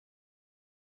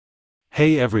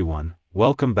Hey everyone,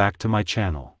 welcome back to my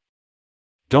channel.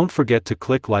 Don't forget to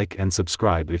click like and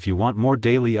subscribe if you want more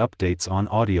daily updates on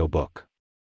Audiobook.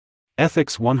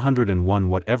 Ethics 101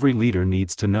 What Every Leader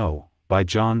Needs to Know, by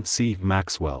John C.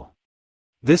 Maxwell.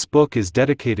 This book is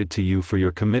dedicated to you for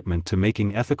your commitment to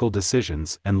making ethical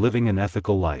decisions and living an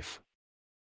ethical life.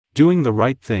 Doing the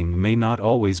right thing may not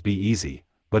always be easy,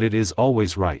 but it is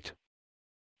always right.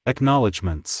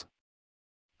 Acknowledgements.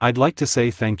 I'd like to say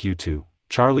thank you to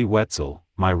Charlie Wetzel,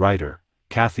 my writer,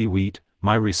 Kathy Wheat,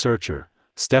 my researcher,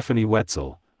 Stephanie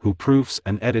Wetzel, who proofs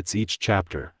and edits each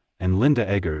chapter, and Linda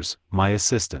Eggers, my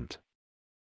assistant.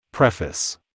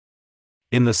 Preface.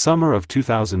 In the summer of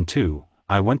 2002,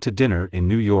 I went to dinner in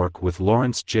New York with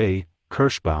Lawrence J.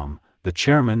 Kirschbaum, the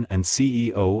chairman and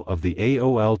CEO of the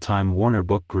AOL Time Warner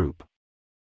Book Group.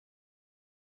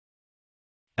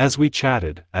 As we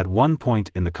chatted, at one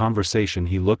point in the conversation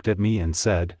he looked at me and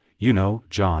said, "You know,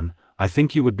 John, I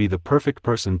think you would be the perfect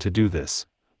person to do this.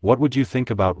 What would you think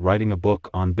about writing a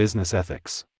book on business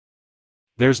ethics?"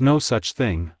 "There's no such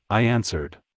thing," I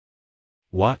answered.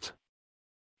 "What?"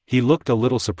 He looked a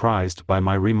little surprised by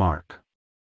my remark.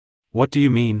 "What do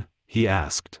you mean?" he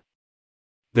asked.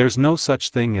 "There's no such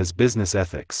thing as business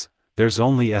ethics, there's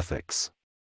only ethics.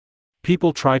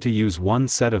 People try to use one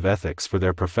set of ethics for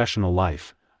their professional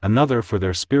life, another for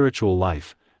their spiritual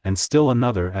life, and still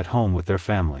another at home with their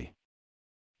family.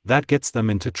 That gets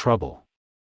them into trouble.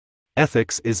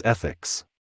 Ethics is ethics.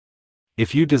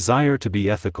 If you desire to be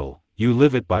ethical, you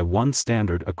live it by one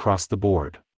standard across the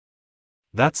board.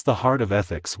 That's the heart of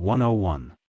Ethics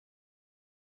 101.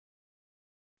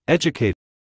 Educators,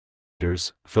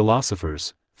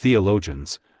 philosophers,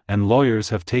 theologians, and lawyers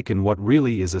have taken what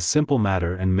really is a simple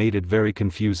matter and made it very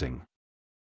confusing.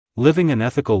 Living an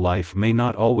ethical life may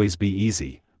not always be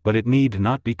easy, but it need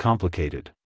not be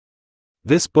complicated.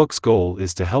 This book's goal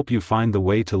is to help you find the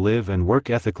way to live and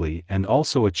work ethically and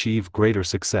also achieve greater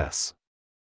success.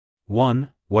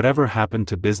 1. Whatever happened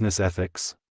to business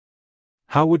ethics?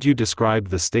 How would you describe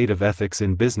the state of ethics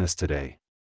in business today?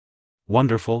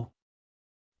 Wonderful?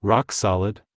 Rock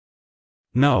solid?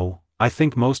 No, I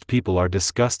think most people are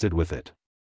disgusted with it.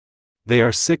 They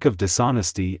are sick of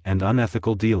dishonesty and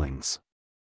unethical dealings.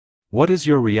 What is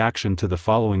your reaction to the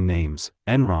following names: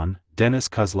 Enron, Dennis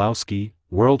Kozlowski,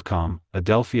 WorldCom,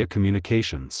 Adelphia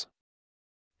Communications?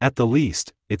 At the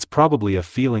least, it's probably a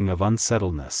feeling of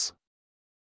unsettledness.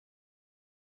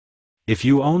 If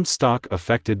you own stock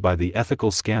affected by the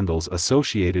ethical scandals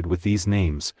associated with these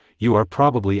names, you are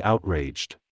probably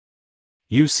outraged.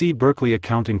 UC Berkeley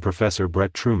accounting professor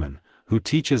Brett Truman, who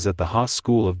teaches at the Haas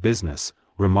School of Business,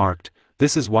 remarked,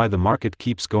 "This is why the market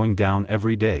keeps going down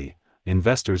every day.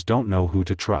 Investors don't know who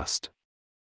to trust.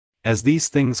 As these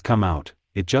things come out,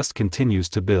 it just continues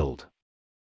to build."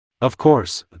 Of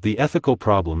course, the ethical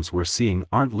problems we're seeing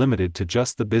aren't limited to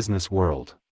just the business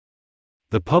world.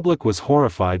 The public was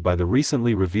horrified by the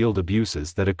recently revealed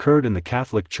abuses that occurred in the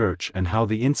Catholic Church and how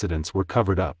the incidents were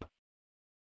covered up.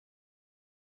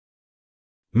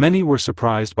 Many were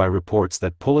surprised by reports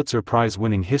that Pulitzer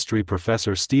Prize-winning history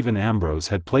professor Stephen Ambrose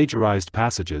had plagiarized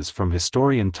passages from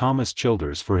historian Thomas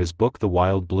Childers for his book The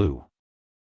Wild Blue.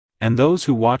 And those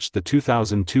who watched the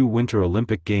 2002 Winter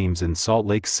Olympic Games in Salt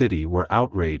Lake City were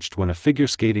outraged when a figure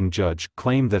skating judge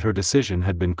claimed that her decision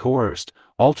had been coerced,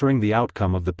 altering the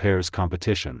outcome of the pair's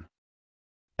competition.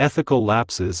 Ethical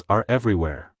lapses are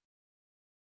everywhere.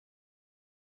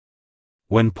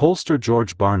 When pollster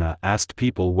George Barna asked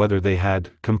people whether they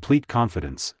had complete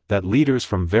confidence that leaders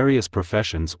from various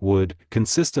professions would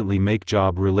consistently make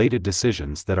job-related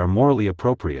decisions that are morally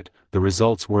appropriate, the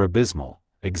results were abysmal.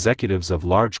 Executives of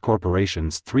large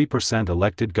corporations 3%,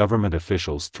 elected government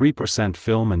officials 3%,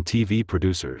 film and TV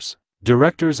producers,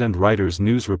 directors and writers,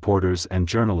 news reporters and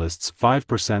journalists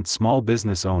 5%, small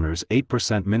business owners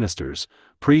 8%, ministers,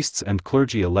 priests and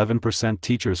clergy 11%,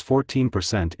 teachers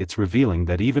 14%. It's revealing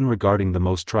that even regarding the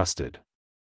most trusted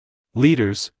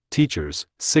leaders, teachers,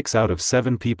 6 out of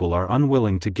 7 people are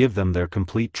unwilling to give them their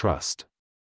complete trust.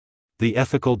 The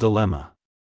ethical dilemma.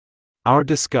 Our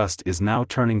disgust is now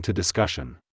turning to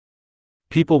discussion.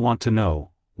 People want to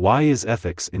know, why is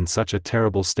ethics in such a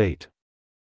terrible state?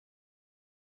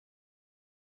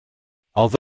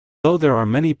 Although there are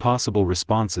many possible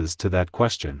responses to that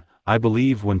question, I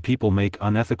believe when people make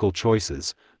unethical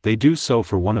choices, they do so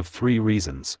for one of 3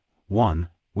 reasons. 1.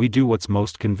 We do what's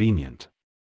most convenient.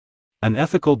 An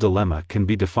ethical dilemma can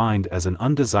be defined as an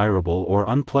undesirable or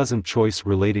unpleasant choice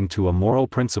relating to a moral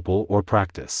principle or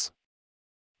practice.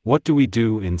 What do we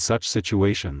do in such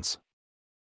situations?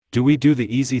 Do we do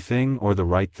the easy thing or the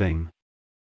right thing?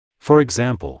 For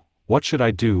example, what should I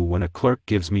do when a clerk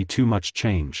gives me too much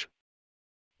change?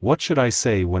 What should I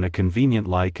say when a convenient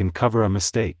lie can cover a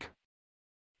mistake?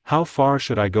 How far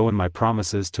should I go in my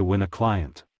promises to win a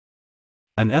client?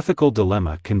 An ethical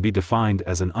dilemma can be defined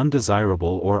as an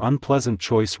undesirable or unpleasant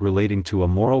choice relating to a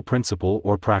moral principle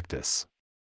or practice.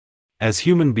 As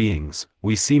human beings,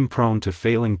 we seem prone to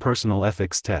failing personal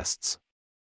ethics tests.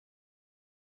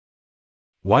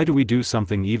 Why do we do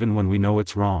something even when we know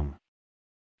it's wrong?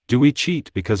 Do we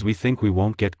cheat because we think we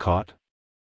won't get caught?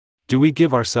 Do we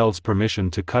give ourselves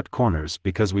permission to cut corners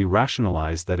because we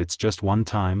rationalize that it's just one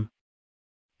time?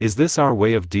 Is this our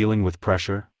way of dealing with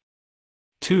pressure?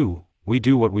 2. We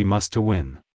do what we must to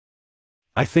win.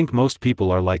 I think most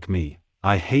people are like me.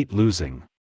 I hate losing.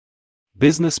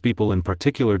 Business people in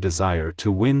particular desire to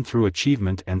win through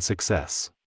achievement and success.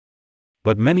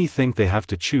 But many think they have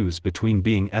to choose between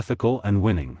being ethical and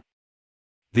winning.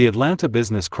 The Atlanta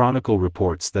Business Chronicle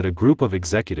reports that a group of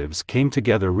executives came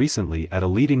together recently at a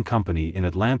leading company in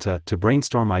Atlanta to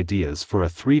brainstorm ideas for a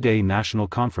 3-day national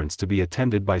conference to be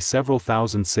attended by several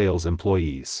thousand sales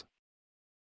employees.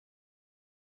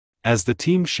 As the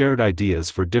team shared ideas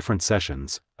for different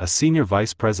sessions, a senior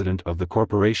vice president of the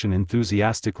corporation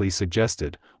enthusiastically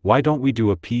suggested, "Why don't we do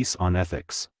a piece on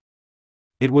ethics?"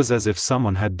 It was as if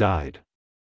someone had died.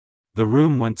 The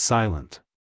room went silent.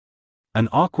 An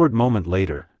awkward moment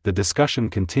later, the discussion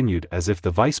continued as if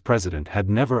the vice president had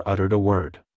never uttered a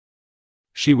word.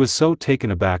 She was so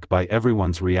taken aback by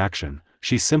everyone's reaction,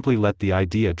 she simply let the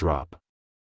idea drop.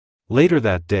 Later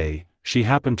that day, she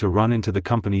happened to run into the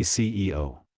company's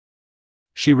CEO.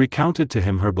 She recounted to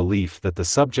him her belief that the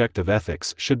subject of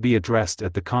ethics should be addressed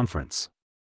at the conference.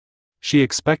 She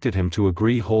expected him to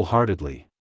agree wholeheartedly.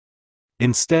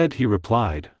 Instead, he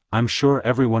replied, "I'm sure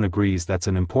everyone agrees that's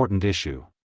an important issue.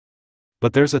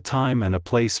 But there's a time and a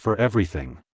place for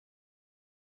everything."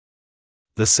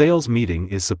 The sales meeting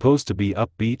is supposed to be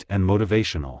upbeat and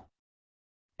motivational.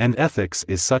 And ethics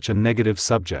is such a negative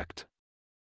subject.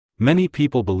 Many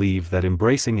people believe that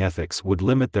embracing ethics would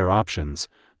limit their options,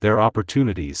 their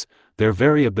opportunities, their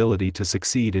very ability to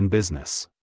succeed in business.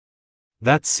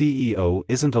 That CEO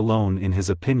isn't alone in his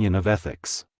opinion of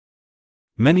ethics.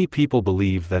 Many people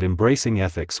believe that embracing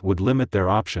ethics would limit their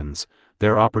options,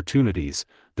 their opportunities,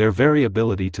 their very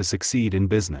ability to succeed in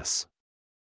business.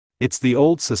 It's the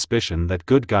old suspicion that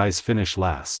good guys finish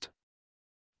last.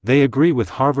 They agree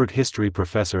with Harvard history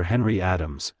professor Henry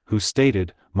Adams, who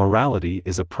stated, "Morality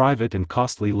is a private and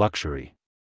costly luxury."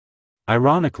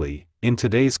 Ironically, in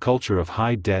today's culture of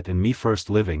high debt and me-first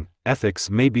living, ethics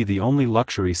may be the only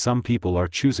luxury some people are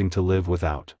choosing to live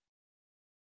without.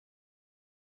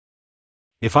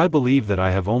 If I believe that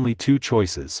I have only two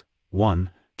choices,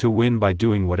 1. To win by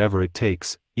doing whatever it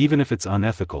takes, even if it's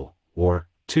unethical, or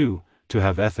 2. To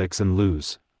have ethics and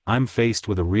lose, I'm faced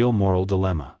with a real moral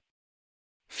dilemma.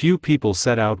 Few people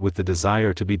set out with the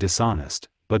desire to be dishonest,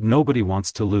 but nobody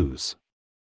wants to lose.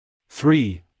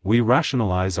 3. We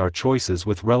rationalize our choices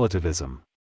with relativism.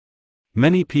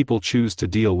 Many people choose to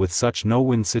deal with such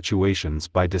no-win situations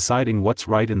by deciding what's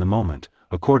right in the moment,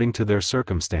 according to their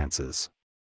circumstances.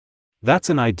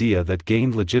 That's an idea that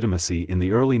gained legitimacy in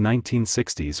the early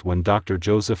 1960s when Dr.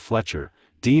 Joseph Fletcher,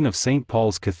 Dean of St.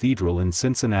 Paul's Cathedral in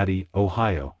Cincinnati,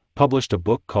 Ohio, published a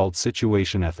book called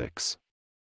Situation Ethics.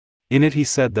 In it he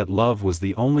said that love was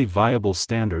the only viable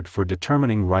standard for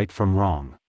determining right from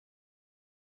wrong.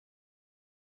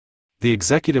 The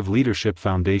Executive Leadership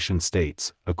Foundation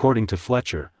states, according to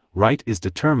Fletcher, right is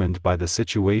determined by the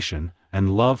situation,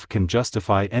 and love can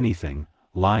justify anything: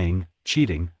 lying,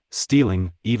 cheating,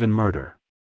 stealing, even murder.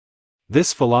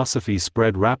 This philosophy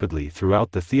spread rapidly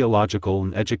throughout the theological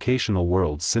and educational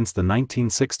worlds since the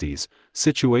 1960s.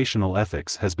 Situational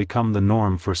ethics has become the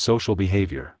norm for social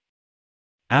behavior.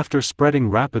 After spreading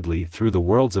rapidly through the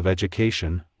worlds of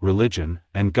education, religion,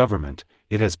 and government,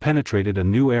 it has penetrated a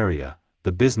new area,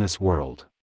 the business world.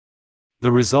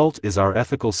 The result is our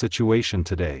ethical situation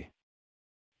today.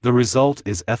 The result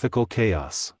is ethical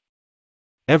chaos.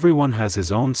 Everyone has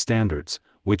his own standards,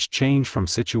 which change from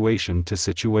situation to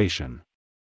situation.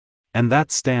 And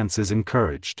that stance is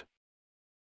encouraged.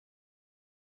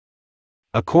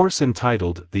 A course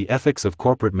entitled The Ethics of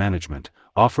Corporate Management,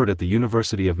 offered at the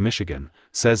University of Michigan,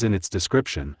 says in its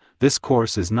description, this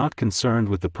course is not concerned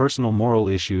with the personal moral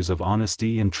issues of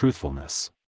honesty and truthfulness.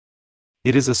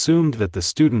 It is assumed that the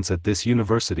students at this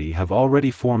university have already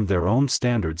formed their own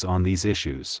standards on these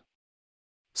issues.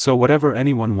 So whatever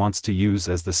anyone wants to use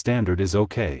as the standard is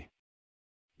okay.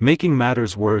 Making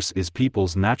matters worse is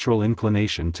people's natural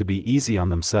inclination to be easy on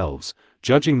themselves,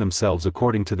 judging themselves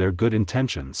according to their good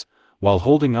intentions, while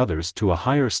holding others to a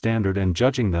higher standard and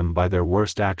judging them by their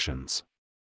worst actions.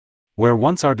 Where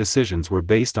once our decisions were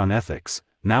based on ethics,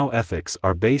 now ethics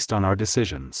are based on our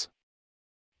decisions.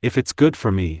 If it's good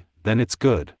for me, then it's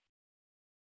good.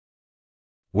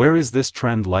 Where is this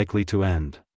trend likely to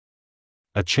end?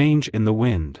 A change in the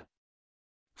wind.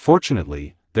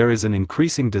 Fortunately, there is an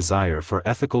increasing desire for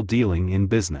ethical dealing in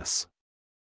business.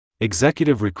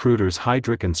 Executive recruiters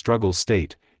Heydrich and Struggle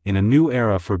state, in a new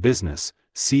era for business,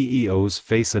 CEOs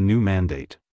face a new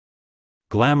mandate.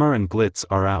 Glamour and glitz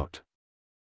are out.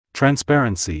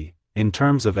 Transparency, in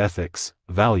terms of ethics,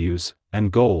 values,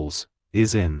 and goals,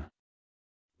 is in.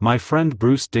 My friend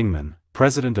Bruce Dingman,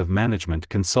 president of management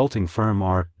consulting firm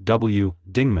R.W.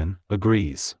 Dingman,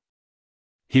 agrees.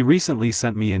 He recently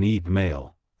sent me an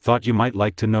email. Thought you might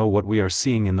like to know what we are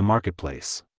seeing in the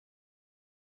marketplace.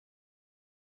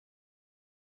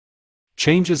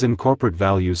 Changes in corporate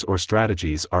values or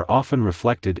strategies are often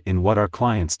reflected in what our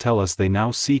clients tell us they now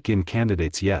seek in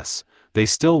candidates. Yes, they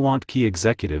still want key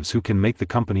executives who can make the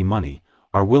company money,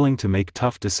 are willing to make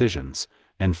tough decisions,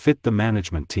 and fit the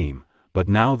management team, but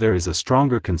now there is a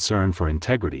stronger concern for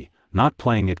integrity, not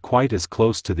playing it quite as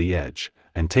close to the edge,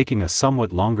 and taking a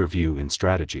somewhat longer view in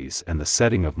strategies and the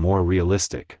setting of more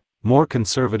realistic, more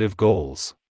conservative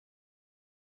goals.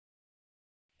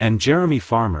 And Jeremy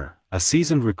Farmer, a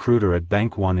seasoned recruiter at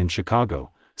Bank One in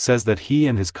Chicago, says that he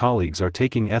and his colleagues are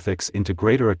taking ethics into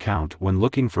greater account when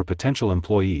looking for potential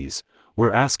employees.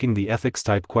 We're asking the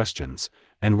ethics-type questions,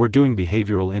 and we're doing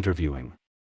behavioral interviewing.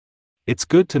 It's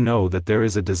good to know that there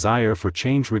is a desire for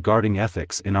change regarding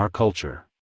ethics in our culture.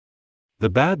 The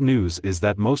bad news is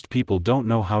that most people don't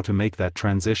know how to make that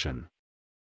transition.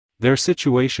 Their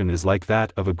situation is like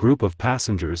that of a group of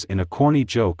passengers in a corny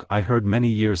joke I heard many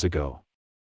years ago.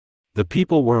 The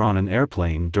people were on an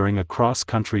airplane during a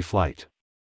cross-country flight.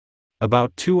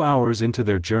 About 2 hours into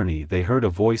their journey they heard a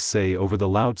voice say over the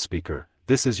loudspeaker,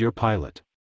 "This is your pilot.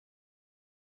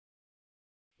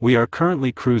 We are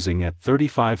currently cruising at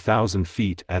 35,000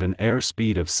 feet at an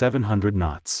airspeed of 700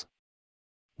 knots.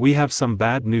 We have some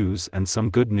bad news and some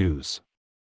good news.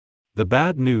 The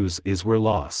bad news is we're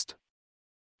lost.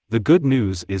 The good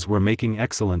news is we're making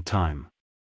excellent time."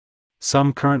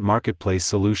 Some current marketplace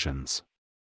solutions.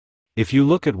 If you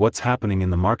look at what's happening in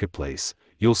the marketplace,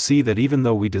 you'll see that even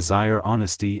though we desire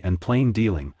honesty and plain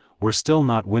dealing, we're still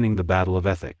not winning the battle of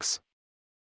ethics.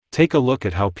 Take a look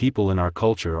at how people in our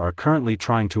culture are currently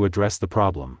trying to address the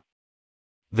problem.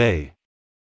 They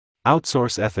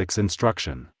outsource ethics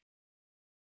instruction.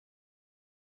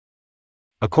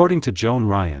 According to Joan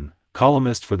Ryan,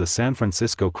 columnist for the San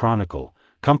Francisco Chronicle,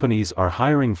 companies are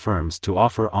hiring firms to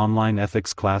offer online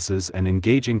ethics classes and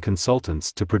engaging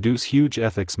consultants to produce huge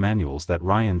ethics manuals that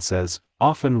Ryan says,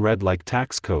 often read like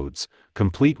tax codes,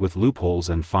 complete with loopholes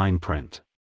and fine print.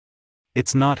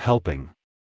 It's not helping.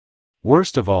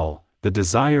 Worst of all, the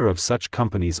desire of such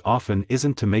companies often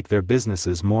isn't to make their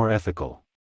businesses more ethical.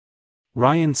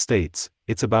 Ryan states,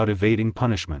 it's about evading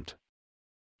punishment.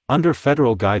 Under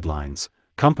federal guidelines,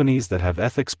 companies that have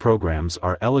ethics programs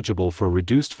are eligible for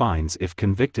reduced fines if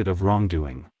convicted of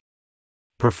wrongdoing.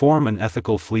 Perform an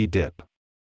ethical flea dip.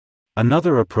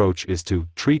 Another approach is to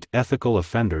treat ethical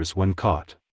offenders when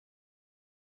caught.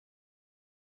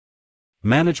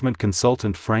 Management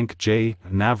consultant Frank J.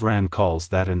 Navran calls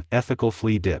that an ethical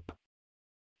flea dip.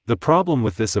 The problem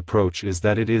with this approach is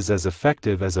that it is as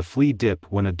effective as a flea dip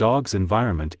when a dog's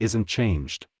environment isn't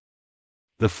changed.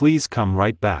 The fleas come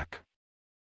right back.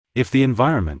 If the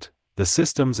environment, the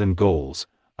systems and goals,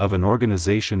 of an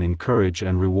organization encourage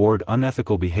and reward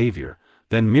unethical behavior,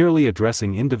 then merely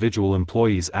addressing individual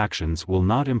employees' actions will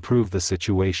not improve the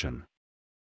situation.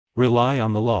 Rely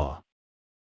on the law.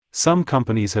 Some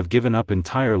companies have given up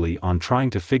entirely on trying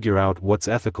to figure out what's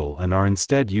ethical and are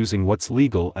instead using what's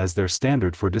legal as their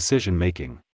standard for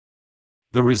decision-making.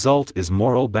 The result is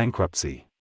moral bankruptcy.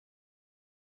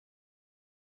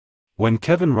 When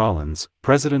Kevin Rollins,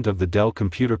 president of the Dell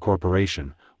Computer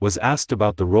Corporation, was asked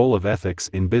about the role of ethics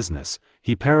in business,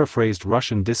 he paraphrased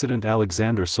Russian dissident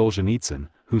Alexander Solzhenitsyn,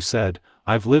 who said,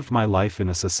 "I've lived my life in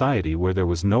a society where there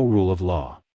was no rule of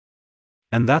law.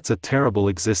 And that's a terrible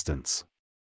existence.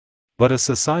 But a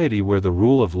society where the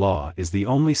rule of law is the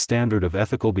only standard of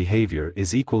ethical behavior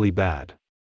is equally bad."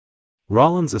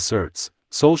 Rollins asserts,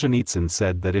 Solzhenitsyn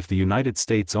said that if the United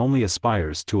States only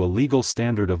aspires to a legal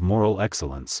standard of moral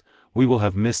excellence, we will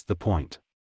have missed the point.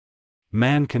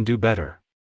 Man can do better.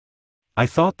 I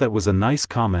thought that was a nice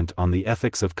comment on the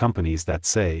ethics of companies that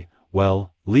say,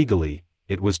 well, legally,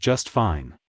 it was just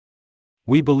fine.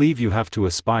 We believe you have to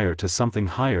aspire to something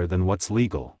higher than what's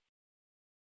legal.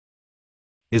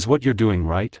 Is what you're doing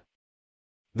right?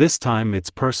 This time it's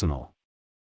personal.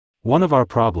 One of our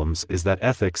problems is that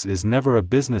ethics is never a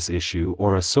business issue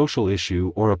or a social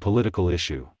issue or a political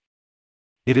issue.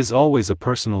 It is always a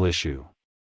personal issue.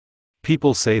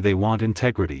 People say they want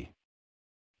integrity.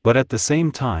 But at the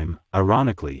same time,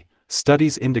 ironically,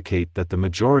 studies indicate that the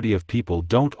majority of people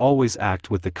don't always act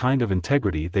with the kind of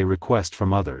integrity they request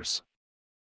from others.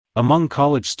 Among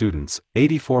college students,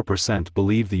 84%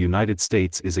 believe the United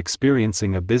States is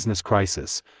experiencing a business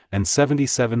crisis, and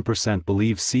 77%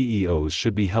 believe CEOs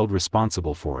should be held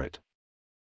responsible for it.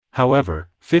 However,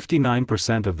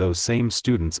 59% of those same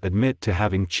students admit to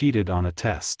having cheated on a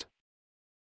test.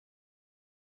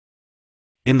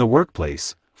 In the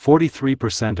workplace,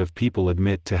 43% of people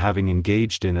admit to having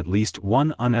engaged in at least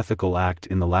one unethical act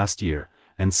in the last year,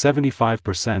 and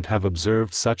 75% have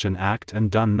observed such an act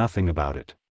and done nothing about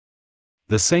it.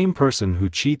 The same person who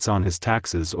cheats on his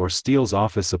taxes or steals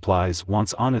office supplies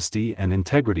wants honesty and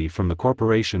integrity from the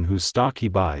corporation whose stock he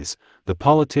buys, the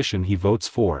politician he votes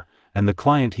for, and the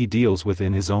client he deals with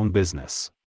in his own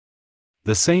business.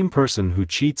 The same person who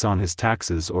cheats on his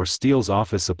taxes or steals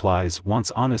office supplies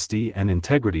wants honesty and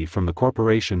integrity from the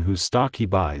corporation whose stock he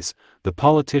buys, the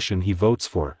politician he votes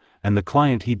for, and the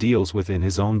client he deals with in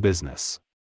his own business.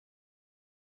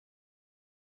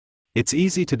 It's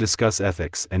easy to discuss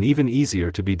ethics and even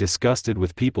easier to be disgusted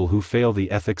with people who fail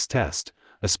the ethics test,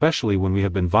 especially when we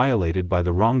have been violated by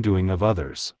the wrongdoing of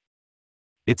others.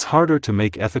 It's harder to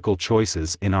make ethical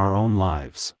choices in our own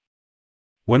lives.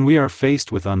 When we are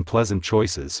faced with unpleasant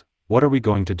choices, what are we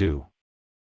going to do?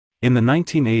 In the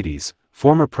 1980s,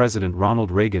 former President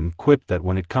Ronald Reagan quipped that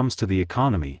when it comes to the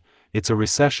economy, it's a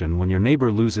recession when your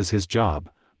neighbor loses his job,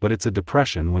 but it's a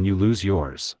depression when you lose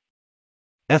yours.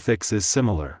 Ethics is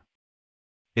similar.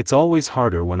 It's always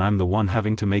harder when I'm the one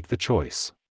having to make the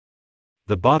choice.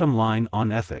 The bottom line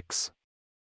on ethics.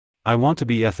 I want to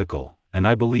be ethical, and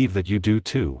I believe that you do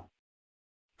too.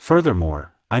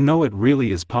 Furthermore, I know it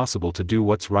really is possible to do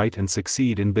what's right and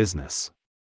succeed in business.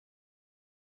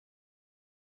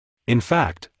 In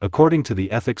fact, according to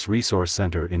the Ethics Resource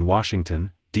Center in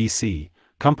Washington, D.C.,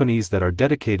 companies that are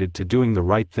dedicated to doing the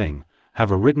right thing, have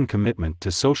a written commitment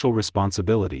to social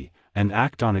responsibility, and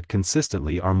act on it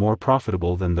consistently are more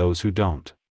profitable than those who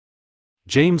don't.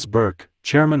 James Burke,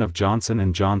 chairman of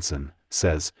Johnson & Johnson,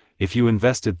 says, if you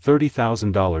invested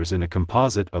 $30,000 in a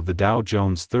composite of the Dow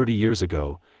Jones 30 years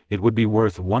ago, it would be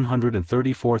worth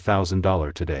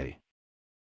 $134,000 today.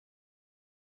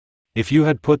 If you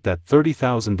had put that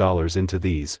 $30,000 into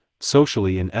these,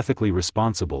 socially and ethically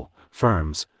responsible,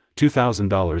 firms,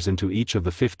 $2,000 into each of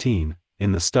the 15,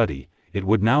 in the study, it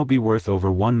would now be worth over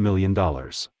 $1 million.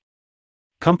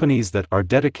 Companies that are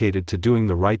dedicated to doing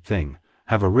the right thing,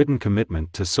 have a written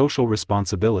commitment to social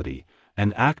responsibility,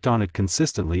 and act on it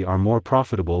consistently are more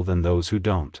profitable than those who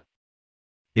don't.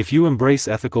 If you embrace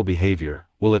ethical behavior,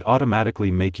 will it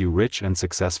automatically make you rich and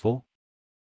successful?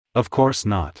 Of course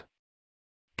not.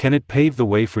 Can it pave the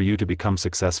way for you to become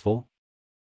successful?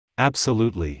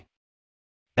 Absolutely.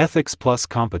 Ethics plus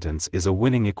competence is a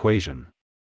winning equation.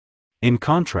 In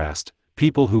contrast,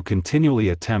 people who continually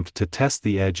attempt to test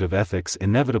the edge of ethics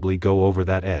inevitably go over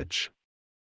that edge.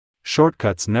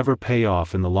 Shortcuts never pay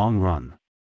off in the long run.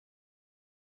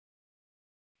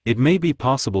 It may be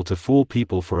possible to fool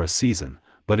people for a season,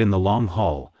 but in the long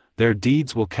haul, their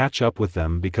deeds will catch up with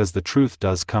them because the truth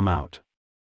does come out.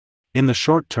 In the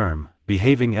short term,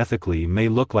 behaving ethically may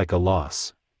look like a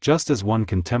loss, just as one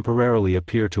can temporarily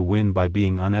appear to win by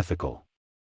being unethical.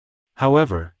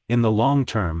 However, in the long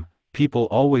term, people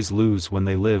always lose when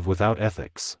they live without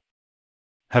ethics.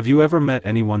 Have you ever met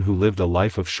anyone who lived a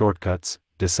life of shortcuts,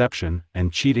 deception,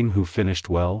 and cheating who finished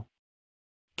well?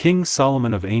 King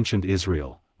Solomon of ancient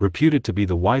Israel, reputed to be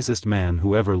the wisest man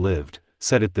who ever lived,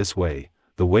 said it this way,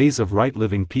 the ways of right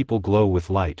living people glow with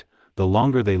light, the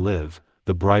longer they live,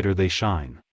 the brighter they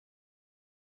shine.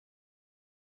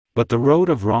 But the road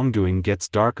of wrongdoing gets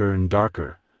darker and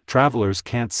darker, travelers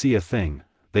can't see a thing,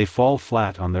 they fall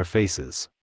flat on their faces.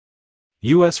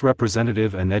 U.S.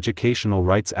 Representative and educational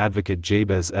rights advocate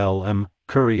Jabez L. M.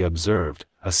 Curry observed,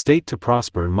 a state to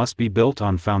prosper must be built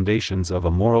on foundations of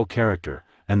a moral character,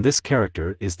 and this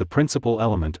character is the principal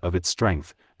element of its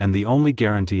strength, and the only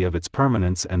guarantee of its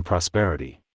permanence and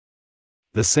prosperity.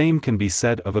 The same can be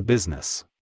said of a business,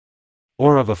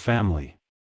 or of a family,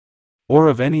 or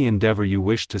of any endeavor you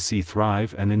wish to see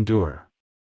thrive and endure.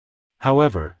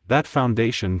 However, that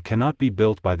foundation cannot be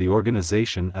built by the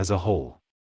organization as a whole.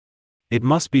 It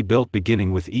must be built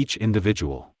beginning with each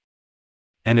individual.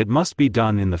 And it must be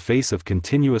done in the face of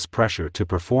continuous pressure to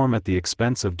perform at the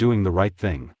expense of doing the right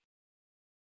thing.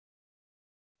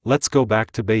 Let's go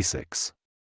back to basics.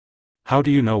 How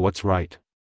do you know what's right?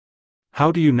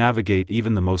 How do you navigate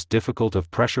even the most difficult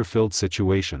of pressure-filled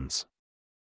situations?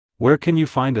 Where can you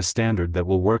find a standard that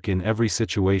will work in every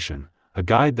situation, a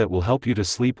guide that will help you to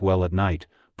sleep well at night,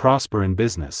 prosper in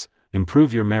business,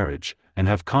 improve your marriage, and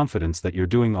have confidence that you're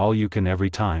doing all you can every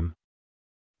time?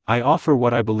 I offer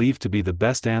what I believe to be the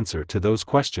best answer to those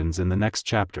questions in the next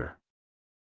chapter.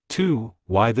 2.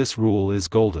 Why this rule is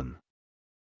golden.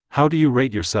 How do you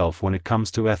rate yourself when it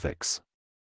comes to ethics?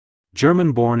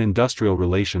 German-born industrial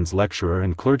relations lecturer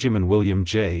and clergyman William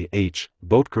J. H.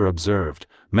 Boetker observed,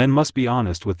 "Men must be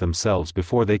honest with themselves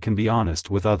before they can be honest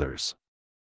with others."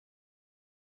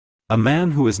 A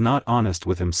man who is not honest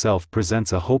with himself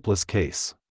presents a hopeless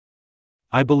case.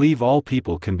 I believe all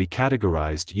people can be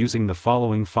categorized using the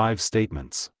following 5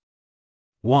 statements.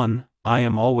 1. I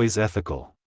am always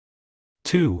ethical.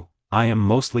 2. I am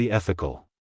mostly ethical.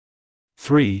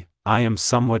 3. I am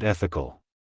somewhat ethical.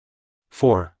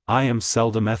 4. I am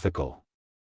seldom ethical.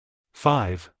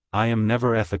 5. I am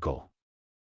never ethical.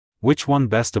 Which one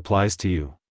best applies to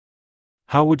you?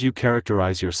 How would you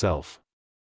characterize yourself?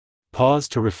 Pause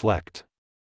to reflect.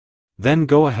 Then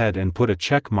go ahead and put a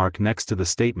check mark next to the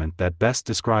statement that best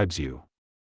describes you.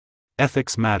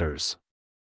 Ethics matters.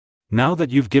 Now that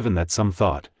you've given that some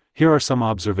thought, here are some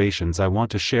observations I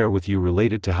want to share with you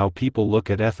related to how people look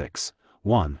at ethics.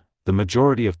 1. The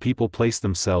majority of people place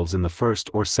themselves in the first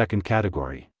or second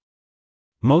category.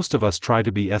 Most of us try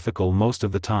to be ethical most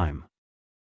of the time.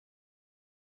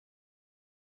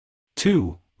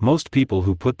 2. Most people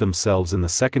who put themselves in the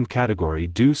second category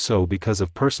do so because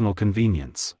of personal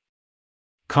convenience.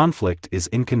 Conflict is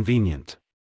inconvenient.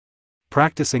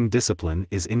 Practicing discipline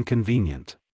is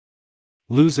inconvenient.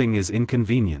 Losing is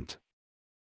inconvenient.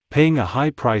 Paying a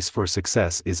high price for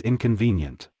success is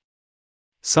inconvenient.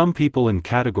 Some people in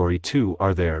category 2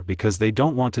 are there because they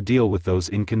don't want to deal with those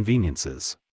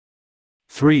inconveniences.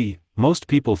 3. Most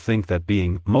people think that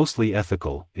being mostly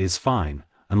ethical is fine,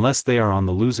 unless they are on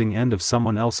the losing end of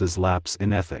someone else's lapse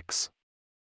in ethics.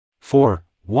 4.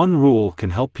 One rule can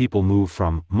help people move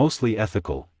from mostly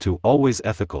ethical to always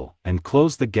ethical and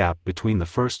close the gap between the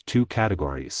first 2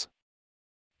 categories.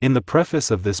 In the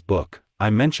preface of this book, I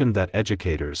mentioned that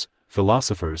educators,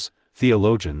 philosophers,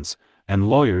 theologians, and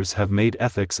lawyers have made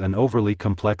ethics an overly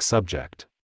complex subject.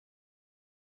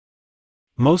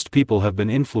 Most people have been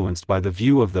influenced by the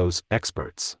view of those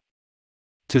experts.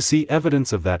 To see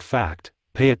evidence of that fact,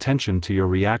 pay attention to your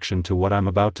reaction to what I'm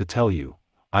about to tell you.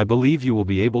 I believe you will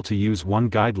be able to use one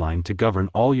guideline to govern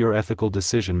all your ethical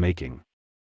decision-making.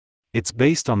 It's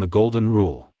based on the Golden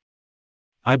Rule.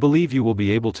 I believe you will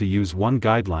be able to use one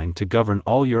guideline to govern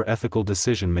all your ethical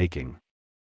decision-making.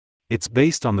 It's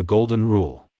based on the Golden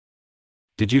Rule.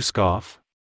 Did you scoff?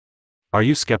 Are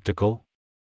you skeptical?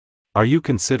 Are you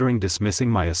considering dismissing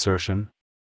my assertion?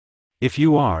 If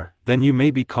you are, then you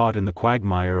may be caught in the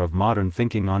quagmire of modern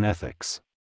thinking on ethics.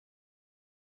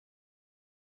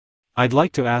 I'd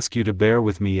like to ask you to bear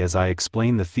with me as I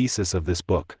explain the thesis of this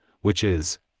book, which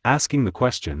is, asking the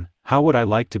question, how would I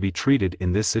like to be treated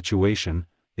in this situation,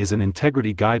 is an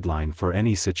integrity guideline for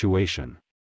any situation.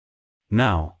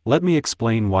 Now, let me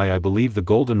explain why I believe the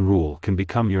Golden Rule can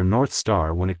become your North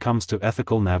Star when it comes to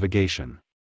ethical navigation.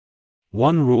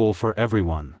 One rule for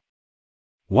everyone.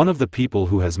 One of the people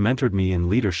who has mentored me in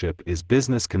leadership is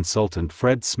business consultant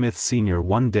Fred Smith Sr.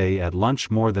 One day at lunch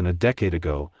more than a decade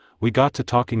ago, we got to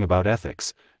talking about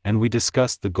ethics, and we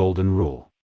discussed the Golden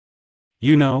Rule.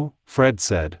 You know, Fred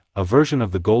said, a version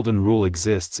of the Golden Rule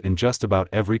exists in just about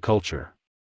every culture.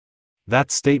 That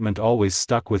statement always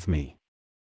stuck with me.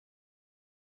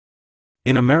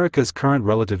 In America's current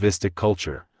relativistic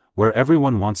culture, where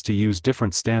everyone wants to use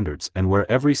different standards and where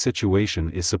every situation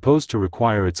is supposed to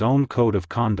require its own code of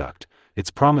conduct,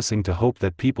 it's promising to hope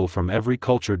that people from every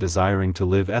culture desiring to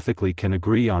live ethically can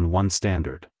agree on one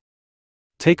standard.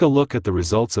 Take a look at the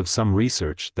results of some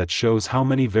research that shows how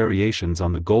many variations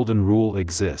on the Golden Rule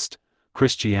exist.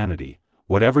 Christianity,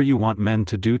 whatever you want men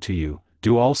to do to you,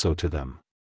 do also to them.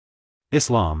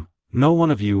 Islam, no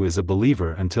one of you is a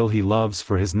believer until he loves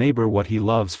for his neighbor what he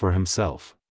loves for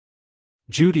himself.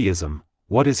 Judaism,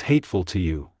 what is hateful to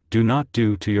you, do not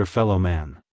do to your fellow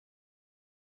man.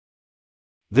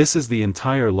 This is the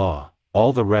entire law,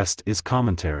 all the rest is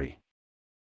commentary.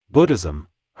 Buddhism,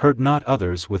 hurt not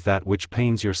others with that which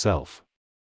pains yourself.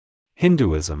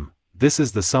 Hinduism, this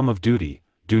is the sum of duty,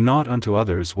 do not unto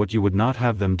others what you would not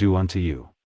have them do unto you.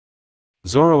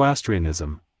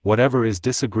 Zoroastrianism, whatever is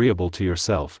disagreeable to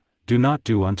yourself, do not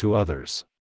do unto others.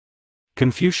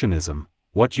 Confucianism,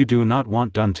 what you do not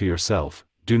want done to yourself,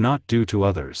 do not do to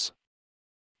others.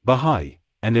 Bahá'í,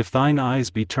 and if thine eyes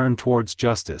be turned towards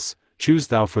justice, choose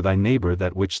thou for thy neighbor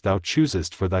that which thou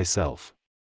choosest for thyself.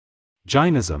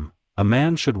 Jainism, a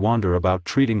man should wander about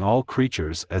treating all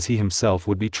creatures as he himself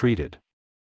would be treated.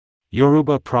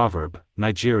 Yoruba proverb,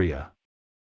 Nigeria.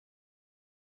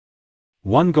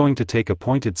 One going to take a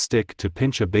pointed stick to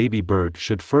pinch a baby bird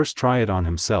should first try it on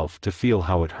himself to feel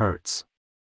how it hurts.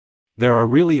 There are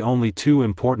really only two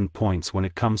important points when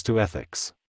it comes to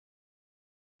ethics.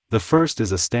 The first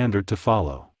is a standard to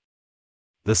follow.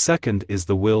 The second is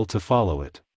the will to follow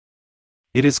it.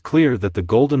 It is clear that the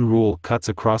Golden Rule cuts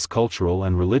across cultural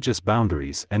and religious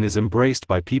boundaries and is embraced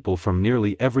by people from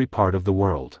nearly every part of the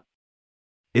world.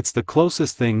 It's the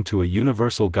closest thing to a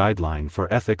universal guideline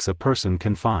for ethics a person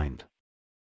can find.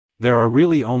 There are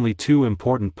really only two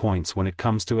important points when it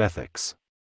comes to ethics.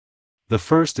 The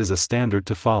first is a standard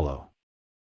to follow.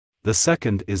 The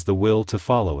second is the will to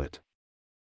follow it.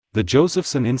 The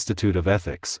Josephson Institute of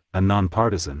Ethics, a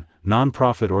nonpartisan,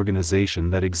 non-profit organization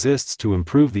that exists to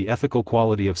improve the ethical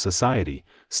quality of society,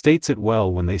 states it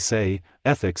well when they say,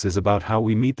 ethics is about how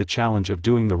we meet the challenge of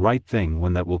doing the right thing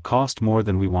when that will cost more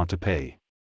than we want to pay.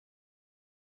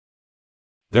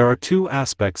 There are two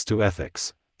aspects to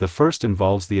ethics. The first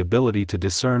involves the ability to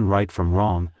discern right from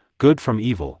wrong, good from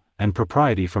evil, and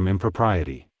propriety from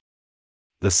impropriety.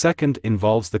 The second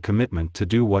involves the commitment to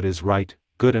do what is right,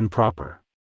 good and proper.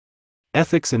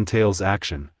 Ethics entails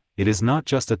action, it is not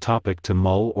just a topic to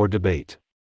mull or debate.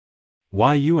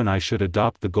 Why you and I should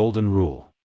adopt the Golden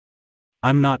Rule.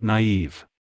 I'm not naive.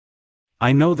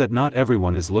 I know that not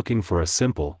everyone is looking for a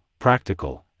simple,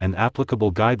 practical, and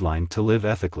applicable guideline to live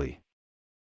ethically.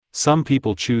 Some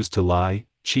people choose to lie,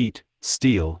 cheat,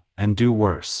 steal, and do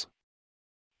worse.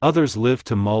 Others live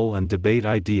to mull and debate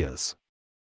ideas.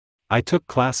 I took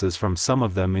classes from some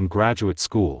of them in graduate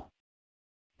school.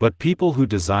 But people who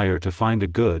desire to find a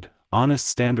good, honest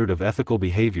standard of ethical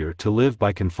behavior to live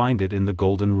by can find it in the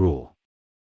Golden Rule.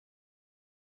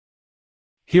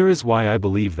 Here is why I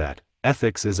believe that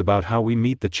ethics is about how we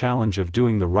meet the challenge of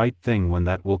doing the right thing when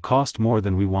that will cost more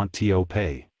than we want to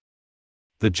pay.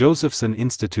 The Josephson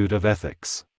Institute of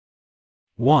Ethics.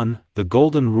 1. The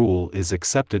Golden Rule is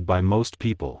accepted by most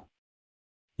people.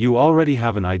 You already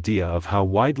have an idea of how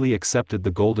widely accepted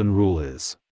the Golden Rule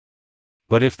is.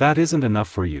 But if that isn't enough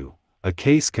for you, a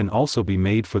case can also be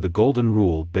made for the Golden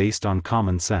Rule based on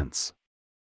common sense.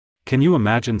 Can you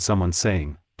imagine someone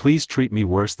saying, "Please treat me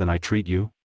worse than I treat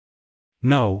you"?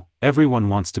 No, everyone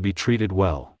wants to be treated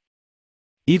well.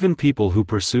 Even people who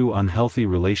pursue unhealthy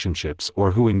relationships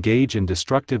or who engage in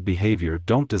destructive behavior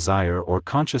don't desire or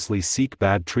consciously seek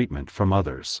bad treatment from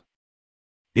others.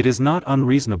 It is not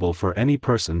unreasonable for any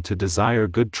person to desire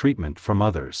good treatment from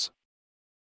others.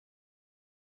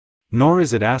 Nor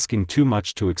is it asking too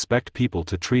much to expect people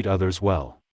to treat others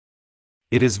well.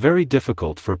 It is very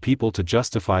difficult for people to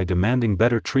justify demanding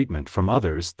better treatment from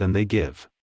others than they give.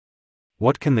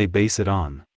 What can they base it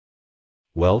on?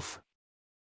 Wealth?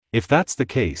 If that's the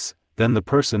case, then the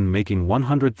person making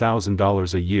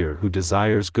 $100,000 a year who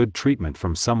desires good treatment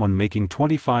from someone making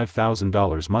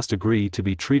 $25,000 must agree to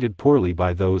be treated poorly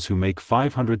by those who make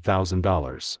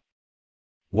 $500,000.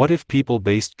 What if people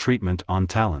based treatment on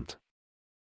talent?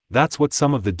 That's what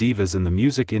some of the divas in the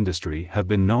music industry have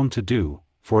been known to do,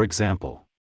 for example.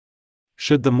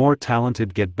 Should the more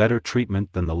talented get better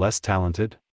treatment than the less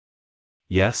talented?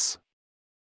 Yes?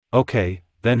 Okay,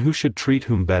 then who should treat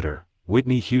whom better,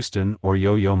 Whitney Houston or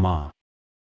Yo-Yo Ma?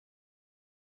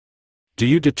 Do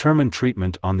you determine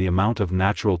treatment on the amount of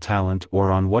natural talent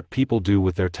or on what people do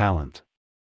with their talent?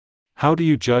 How do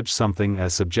you judge something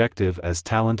as subjective as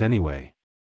talent anyway?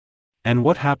 And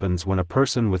what happens when a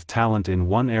person with talent in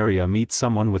one area meets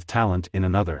someone with talent in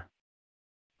another?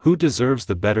 Who deserves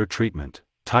the better treatment,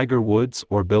 Tiger Woods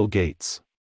or Bill Gates?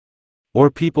 Or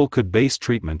people could base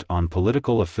treatment on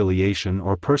political affiliation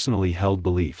or personally held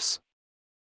beliefs.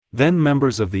 Then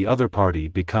members of the other party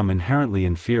become inherently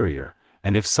inferior,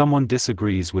 and if someone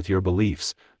disagrees with your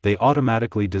beliefs, they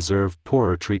automatically deserve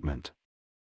poorer treatment.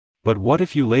 But what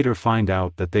if you later find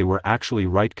out that they were actually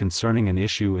right concerning an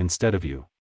issue instead of you?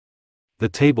 The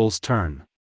tables turn.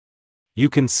 You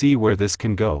can see where this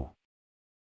can go.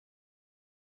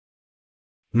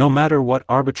 No matter what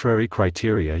arbitrary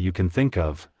criteria you can think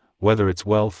of, whether it's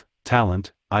wealth,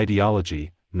 talent,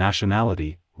 ideology,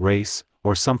 nationality, race,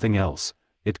 or something else,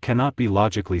 it cannot be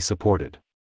logically supported.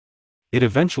 It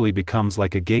eventually becomes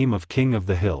like a game of King of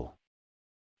the Hill.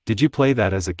 Did you play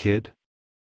that as a kid?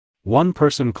 One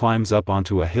person climbs up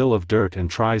onto a hill of dirt and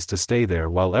tries to stay there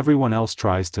while everyone else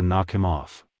tries to knock him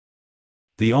off.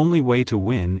 The only way to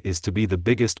win is to be the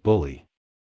biggest bully.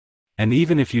 And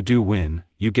even if you do win,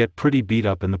 you get pretty beat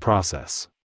up in the process.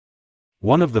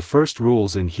 One of the first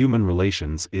rules in human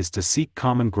relations is to seek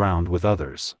common ground with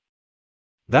others.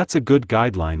 That's a good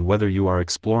guideline whether you are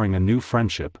exploring a new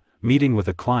friendship, meeting with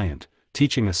a client,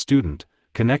 teaching a student,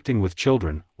 connecting with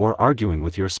children, or arguing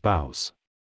with your spouse.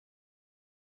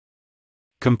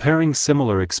 Comparing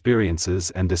similar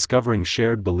experiences and discovering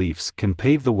shared beliefs can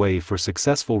pave the way for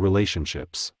successful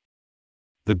relationships.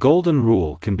 The golden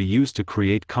rule can be used to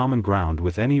create common ground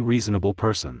with any reasonable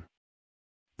person.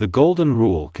 The golden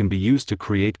rule can be used to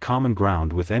create common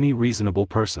ground with any reasonable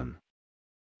person.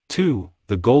 2.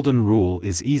 The golden rule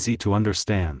is easy to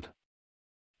understand.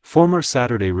 Former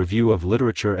Saturday Review of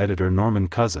Literature editor Norman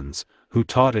Cousins, who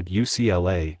taught at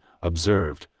UCLA,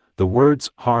 observed, "The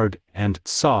words hard and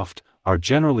soft are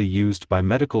generally used by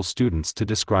medical students to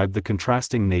describe the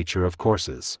contrasting nature of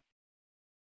courses.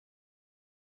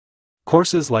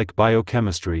 Courses like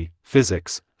biochemistry,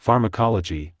 physics,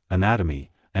 pharmacology, anatomy,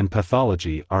 and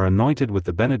pathology are anointed with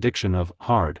the benediction of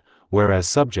hard, whereas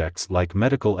subjects like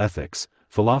medical ethics,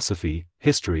 philosophy,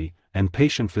 history, and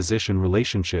patient-physician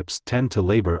relationships tend to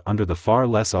labor under the far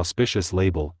less auspicious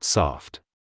label soft."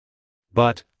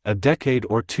 But, a decade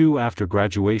or two after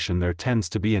graduation there tends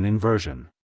to be an inversion.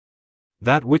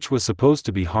 That which was supposed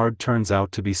to be hard turns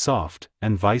out to be soft,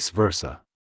 and vice versa.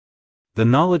 The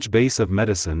knowledge base of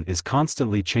medicine is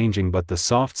constantly changing, but the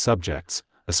soft subjects,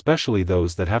 especially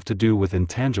those that have to do with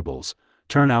intangibles,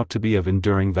 turn out to be of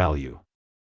enduring value.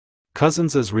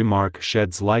 Cousins's remark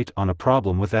sheds light on a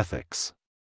problem with ethics.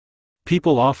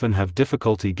 People often have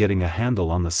difficulty getting a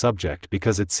handle on the subject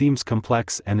because it seems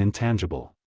complex and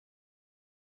intangible.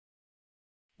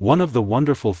 One of the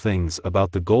wonderful things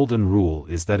about the golden rule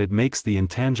is that it makes the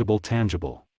intangible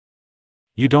tangible.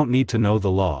 You don't need to know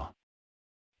the law.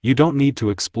 You don't need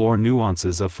to explore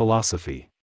nuances of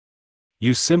philosophy.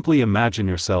 You simply imagine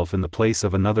yourself in the place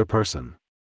of another person.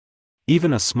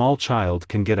 Even a small child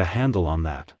can get a handle on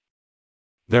that.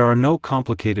 There are no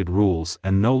complicated rules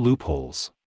and no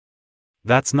loopholes.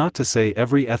 That's not to say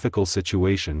every ethical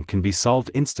situation can be solved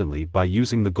instantly by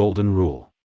using the golden rule.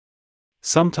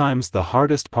 Sometimes the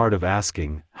hardest part of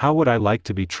asking, "How would I like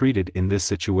to be treated in this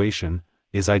situation?"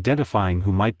 is identifying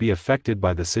who might be affected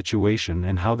by the situation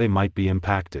and how they might be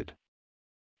impacted.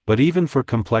 But even for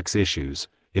complex issues,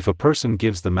 if a person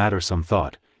gives the matter some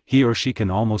thought, he or she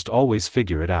can almost always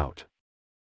figure it out.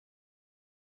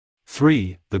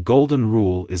 3. The golden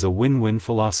rule is a win-win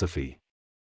philosophy.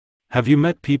 Have you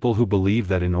met people who believe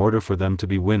that in order for them to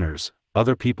be winners,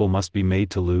 other people must be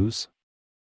made to lose?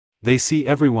 They see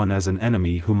everyone as an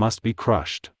enemy who must be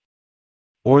crushed.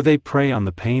 Or they prey on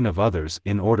the pain of others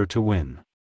in order to win.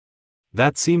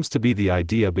 That seems to be the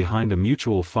idea behind a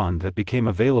mutual fund that became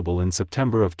available in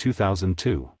September of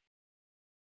 2002.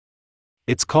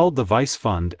 It's called the Vice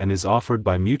Fund and is offered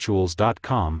by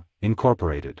Mutuals.com,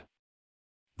 Incorporated.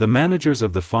 The managers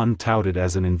of the fund tout it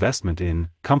as an investment in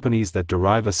companies that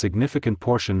derive a significant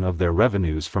portion of their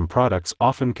revenues from products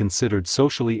often considered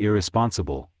socially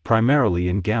irresponsible, primarily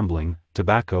in gambling,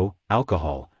 tobacco,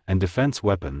 alcohol, and defense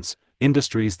weapons,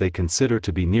 industries they consider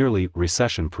to be nearly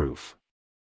recession-proof.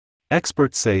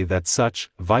 Experts say that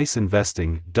such vice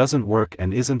investing doesn't work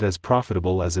and isn't as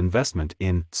profitable as investment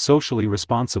in socially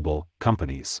responsible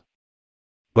companies.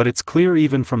 But it's clear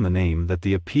even from the name that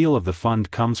the appeal of the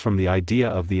fund comes from the idea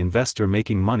of the investor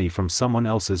making money from someone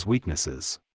else's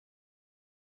weaknesses.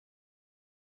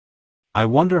 I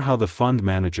wonder how the fund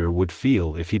manager would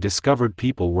feel if he discovered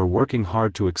people were working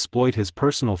hard to exploit his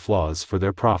personal flaws for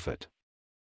their profit.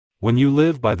 When you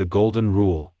live by the golden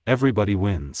rule, everybody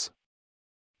wins.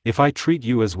 If I treat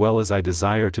you as well as I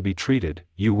desire to be treated,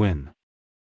 you win.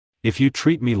 If you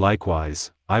treat me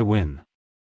likewise, I win.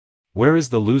 Where is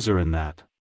the loser in that?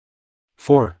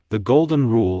 4. The golden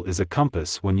rule is a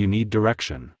compass when you need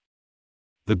direction.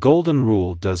 The golden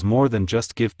rule does more than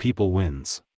just give people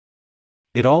wins.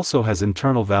 It also has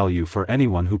internal value for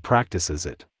anyone who practices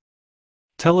it.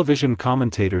 Television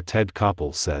commentator Ted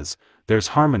Koppel says, "There's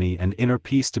harmony and inner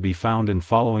peace to be found in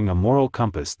following a moral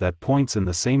compass that points in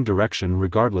the same direction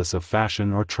regardless of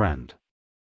fashion or trend."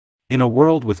 In a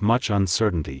world with much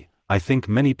uncertainty, I think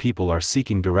many people are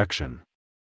seeking direction.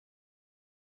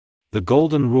 The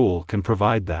golden rule can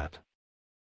provide that.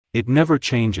 It never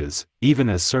changes, even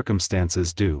as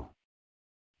circumstances do.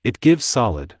 It gives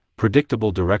solid,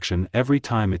 predictable direction every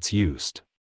time it's used.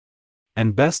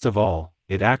 And best of all,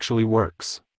 it actually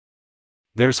works.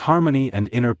 There's harmony and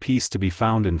inner peace to be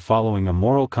found in following a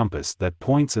moral compass that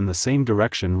points in the same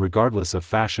direction regardless of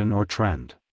fashion or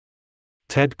trend.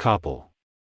 Ted Koppel.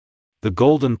 The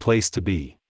golden place to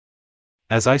be.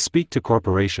 As I speak to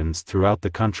corporations throughout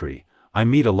the country, I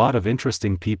meet a lot of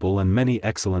interesting people and many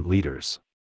excellent leaders.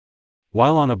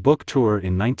 While on a book tour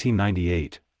in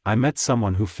 1998, I met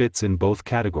someone who fits in both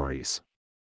categories.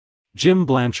 Jim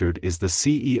Blanchard is the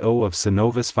CEO of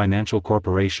Synovus Financial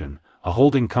Corporation, a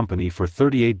holding company for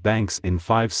 38 banks in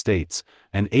 5 states,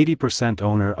 and 80%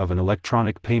 owner of an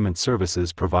electronic payment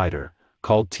services provider,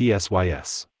 called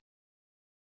TSYS.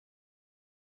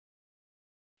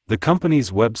 The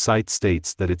company's website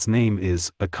states that its name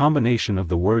is a combination of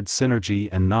the words synergy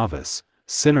and novice,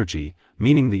 synergy,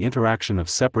 meaning the interaction of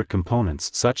separate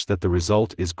components such that the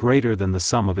result is greater than the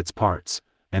sum of its parts,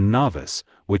 and novice,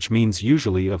 which means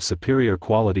usually of superior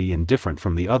quality and different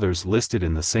from the others listed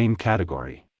in the same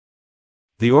category.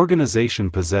 The organization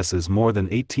possesses more than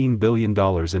 $18 billion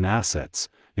in assets,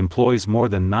 employs more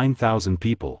than 9,000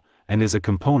 people, and is a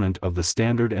component of the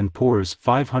Standard & Poor's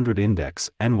 500 Index,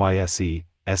 NYSE,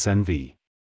 SNV.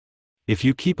 If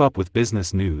you keep up with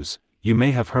business news, you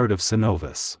may have heard of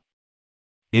Synovus.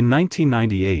 In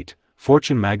 1998,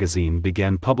 Fortune magazine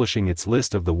began publishing its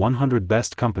list of the 100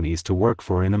 best companies to work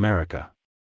for in America.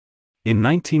 In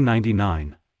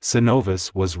 1999,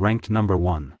 Synovus was ranked number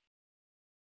 1.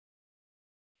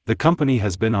 The company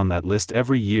has been on that list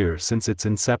every year since its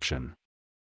inception.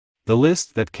 The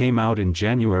list that came out in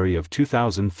January of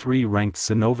 2003 ranked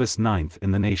Synovus 9th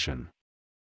in the nation.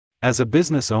 As a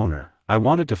business owner, I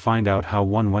wanted to find out how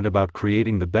one went about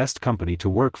creating the best company to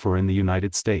work for in the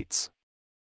United States.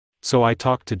 So I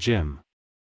talked to Jim.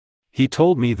 He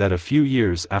told me that a few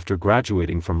years after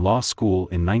graduating from law school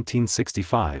in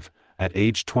 1965, at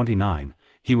age 29,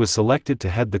 he was selected to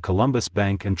head the Columbus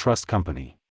Bank and Trust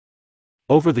Company.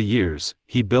 Over the years,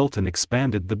 he built and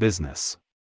expanded the business.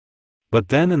 But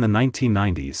then in the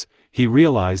 1990s, he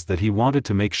realized that he wanted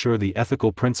to make sure the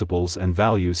ethical principles and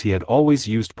values he had always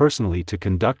used personally to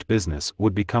conduct business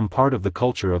would become part of the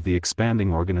culture of the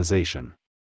expanding organization.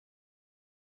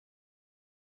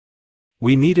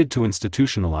 We needed to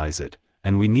institutionalize it,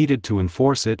 and we needed to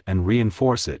enforce it and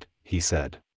reinforce it, he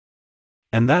said.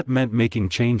 And that meant making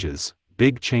changes,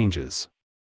 big changes.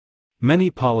 Many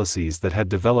policies that had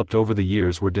developed over the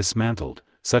years were dismantled,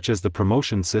 such as the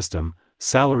promotion system,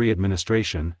 salary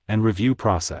administration, and review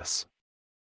process.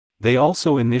 They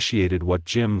also initiated what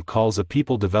Jim calls a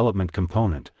people development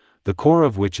component, the core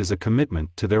of which is a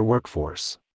commitment to their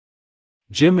workforce.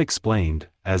 Jim explained,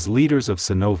 as leaders of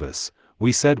Synovus,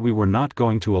 we said we were not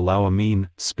going to allow a mean,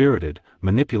 spirited,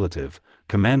 manipulative,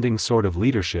 commanding sort of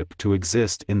leadership to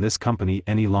exist in this company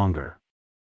any longer.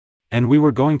 And we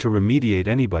were going to remediate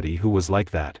anybody who was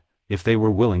like that, if they were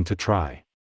willing to try.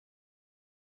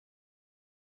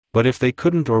 But if they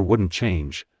couldn't or wouldn't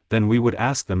change, then we would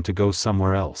ask them to go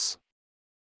somewhere else.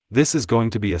 This is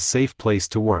going to be a safe place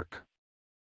to work.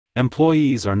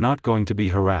 Employees are not going to be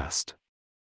harassed.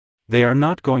 They are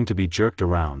not going to be jerked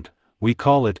around. We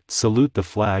call it, salute the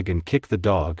flag and kick the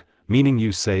dog, meaning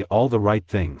you say all the right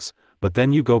things, but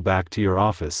then you go back to your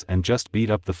office and just beat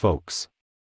up the folks.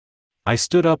 I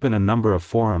stood up in a number of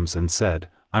forums and said,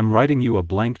 I'm writing you a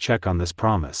blank check on this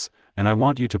promise, and I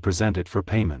want you to present it for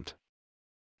payment.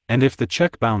 And if the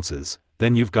check bounces,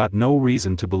 then you've got no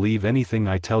reason to believe anything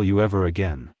I tell you ever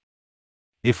again.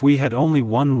 If we had only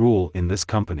one rule in this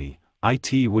company,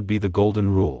 IT would be the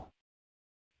golden rule.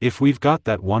 If we've got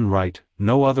that one right,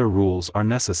 no other rules are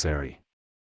necessary.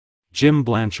 Jim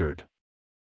Blanchard.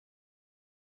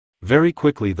 Very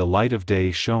quickly the light of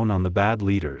day shone on the bad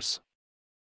leaders.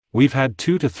 We've had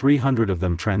 200 to 300 of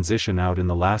them transition out in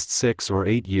the last 6 or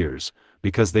 8 years,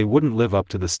 because they wouldn't live up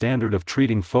to the standard of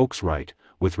treating folks right,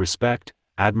 with respect,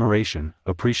 admiration,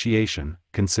 appreciation,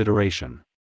 consideration.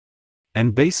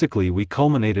 And basically we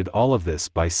culminated all of this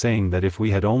by saying that if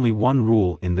we had only one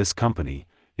rule in this company,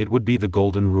 it would be the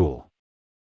golden rule.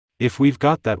 If we've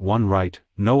got that one right,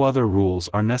 no other rules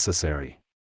are necessary.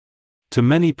 To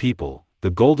many people,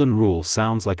 the golden rule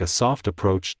sounds like a soft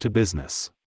approach to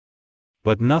business.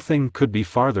 But nothing could be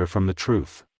farther from the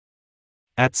truth.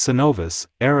 At Synovus,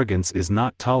 arrogance is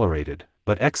not tolerated,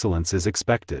 but excellence is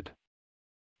expected.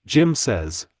 Jim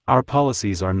says, our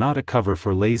policies are not a cover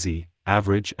for lazy,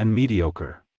 average and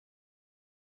mediocre.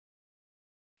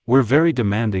 We're very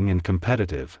demanding and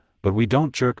competitive, but we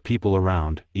don't jerk people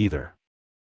around, either.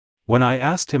 When I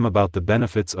asked him about the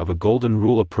benefits of a golden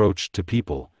rule approach to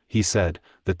people, he said,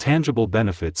 the tangible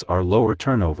benefits are lower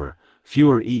turnover,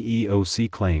 fewer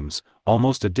EEOC claims,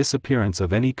 almost a disappearance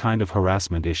of any kind of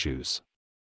harassment issues.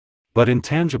 But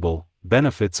intangible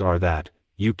benefits are that,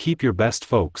 you keep your best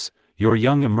folks, your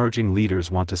young emerging leaders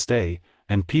want to stay,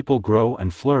 and people grow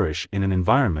and flourish in an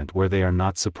environment where they are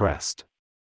not suppressed.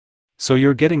 So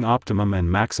you're getting optimum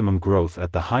and maximum growth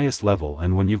at the highest level,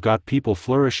 and when you've got people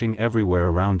flourishing everywhere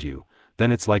around you,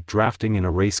 then it's like drafting in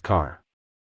a race car.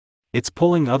 It's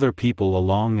pulling other people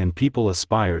along, and people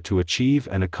aspire to achieve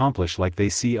and accomplish like they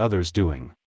see others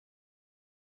doing.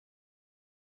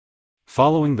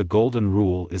 Following the golden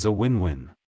rule is a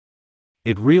win-win.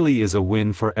 It really is a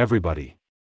win for everybody.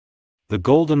 The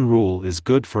golden rule is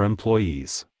good for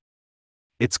employees.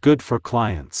 It's good for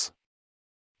clients.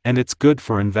 And it's good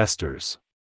for investors.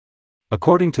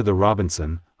 According to the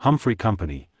Robinson Humphrey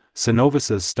Company,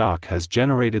 Cenovus's stock has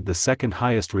generated the second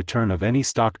highest return of any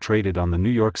stock traded on the New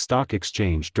York Stock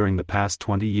Exchange during the past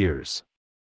 20 years.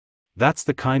 That's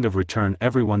the kind of return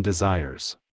everyone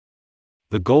desires.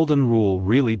 The golden rule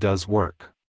really does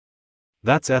work.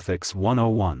 That's Ethics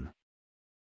 101.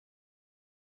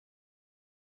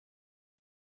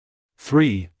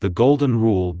 3. The golden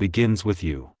rule begins with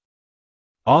you.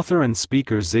 Author and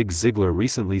speaker Zig Ziglar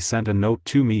recently sent a note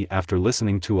to me after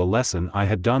listening to a lesson I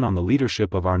had done on the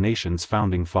leadership of our nation's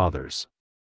founding fathers.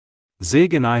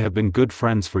 Zig and I have been good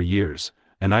friends for years,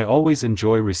 and I always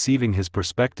enjoy receiving his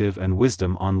perspective and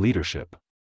wisdom on leadership.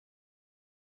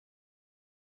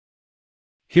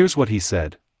 Here's what he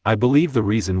said: I believe the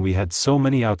reason we had so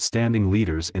many outstanding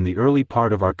leaders in the early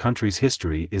part of our country's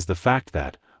history is the fact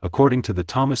that, according to the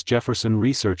Thomas Jefferson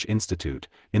Research Institute,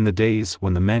 in the days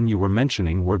when the men you were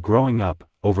mentioning were growing up,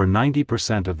 over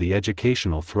 90% of the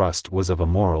educational thrust was of a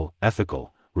moral,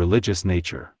 ethical, religious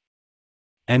nature.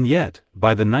 And yet,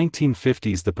 by the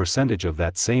 1950s the percentage of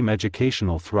that same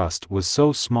educational thrust was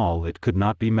so small it could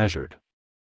not be measured.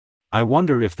 I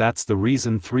wonder if that's the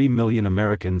reason 3 million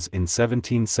Americans in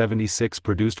 1776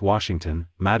 produced Washington,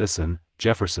 Madison,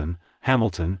 Jefferson,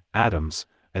 Hamilton, Adams,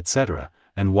 etc.,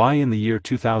 and why in the year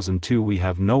 2002 we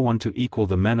have no one to equal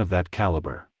the men of that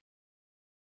caliber.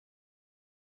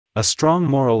 A strong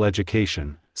moral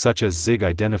education, such as Zig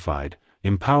identified,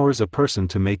 empowers a person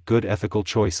to make good ethical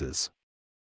choices.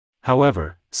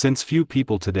 However, since few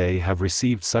people today have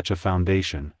received such a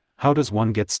foundation, how does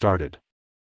one get started?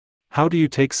 How do you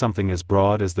take something as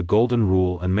broad as the Golden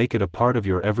Rule and make it a part of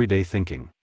your everyday thinking?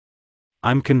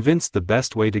 I'm convinced the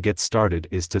best way to get started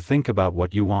is to think about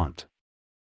what you want.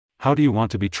 How do you want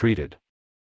to be treated?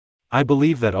 I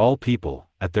believe that all people,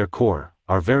 at their core,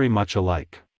 are very much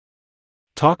alike.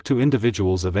 Talk to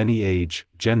individuals of any age,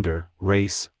 gender,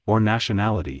 race, or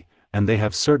nationality, and they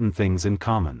have certain things in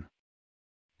common.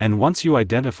 And once you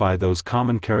identify those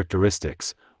common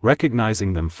characteristics,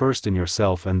 recognizing them first in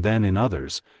yourself and then in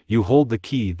others, you hold the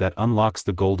key that unlocks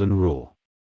the Golden Rule.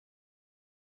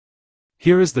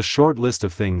 Here is the short list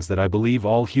of things that I believe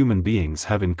all human beings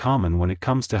have in common when it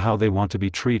comes to how they want to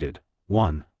be treated.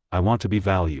 1. I want to be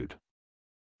valued.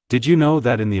 Did you know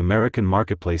that in the American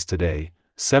marketplace today,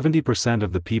 70%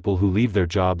 of the people who leave their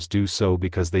jobs do so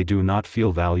because they do not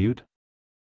feel valued?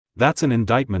 That's an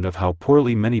indictment of how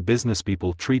poorly many business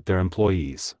people treat their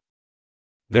employees.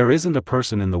 There isn't a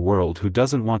person in the world who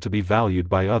doesn't want to be valued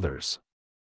by others.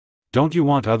 Don't you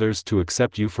want others to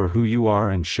accept you for who you are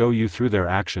and show you through their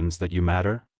actions that you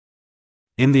matter?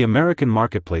 In the American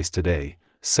marketplace today,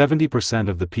 70%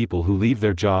 of the people who leave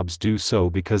their jobs do so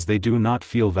because they do not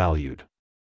feel valued.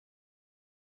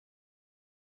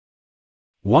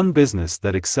 One business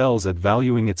that excels at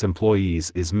valuing its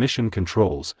employees is Mission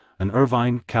Controls, an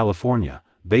Irvine, California,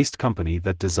 based company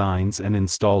that designs and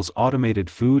installs automated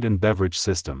food and beverage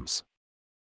systems.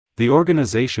 The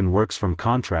organization works from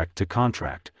contract to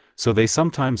contract, so they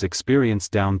sometimes experience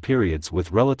down periods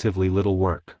with relatively little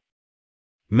work.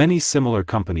 Many similar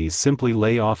companies simply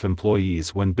lay off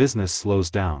employees when business slows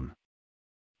down.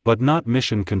 But not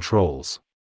Mission Controls.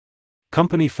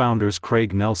 Company founders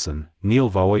Craig Nelson, Neil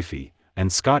Vaoifi,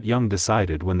 and Scott Young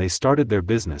decided when they started their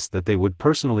business that they would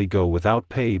personally go without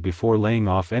pay before laying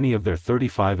off any of their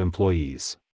 35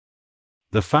 employees.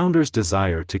 The founders'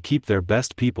 desire to keep their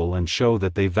best people and show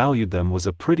that they valued them was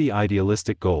a pretty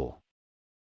idealistic goal.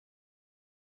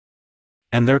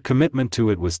 And their commitment to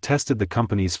it was tested the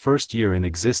company's first year in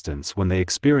existence when they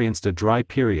experienced a dry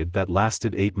period that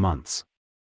lasted 8 months.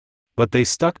 But they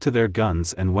stuck to their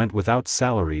guns and went without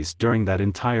salaries during that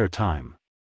entire time.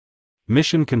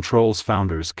 Mission Controls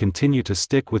founders continue to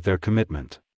stick with their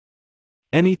commitment.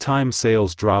 Any time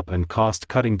sales drop and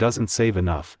cost-cutting doesn't save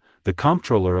enough, the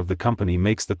comptroller of the company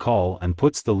makes the call and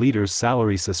puts the leader's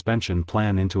salary suspension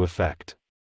plan into effect.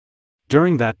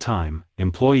 During that time,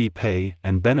 employee pay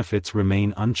and benefits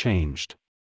remain unchanged.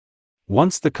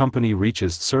 Once the company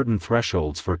reaches certain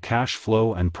thresholds for cash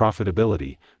flow and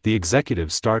profitability, the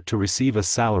executives start to receive a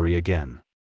salary again.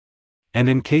 And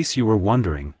in case you were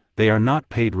wondering, they are not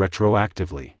paid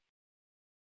retroactively.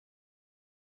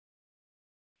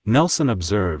 Nelson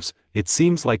observes, it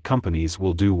seems like companies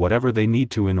will do whatever they need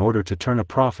to in order to turn a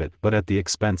profit but at the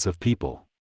expense of people.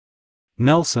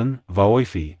 Nelson,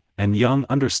 Vaoifi, and Young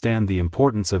understand the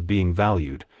importance of being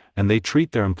valued, and they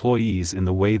treat their employees in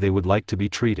the way they would like to be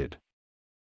treated.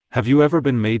 Have you ever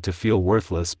been made to feel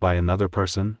worthless by another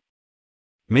person?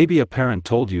 Maybe a parent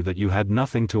told you that you had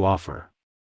nothing to offer.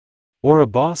 Or a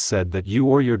boss said that you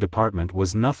or your department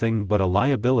was nothing but a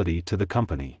liability to the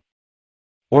company.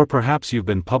 Or perhaps you've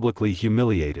been publicly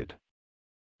humiliated.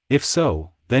 If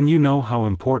so, then you know how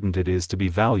important it is to be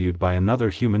valued by another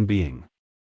human being.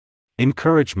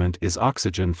 Encouragement is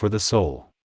oxygen for the soul.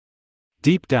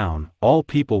 Deep down, all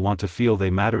people want to feel they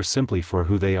matter simply for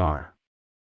who they are.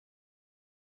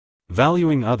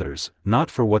 Valuing others,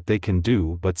 not for what they can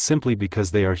do but simply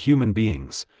because they are human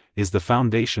beings, is the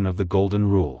foundation of the Golden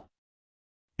Rule.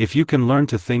 If you can learn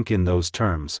to think in those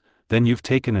terms, then you've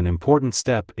taken an important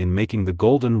step in making the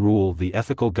Golden Rule the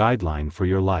ethical guideline for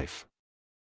your life.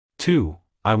 2.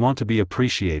 I want to be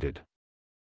appreciated.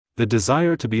 The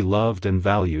desire to be loved and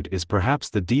valued is perhaps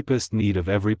the deepest need of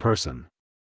every person.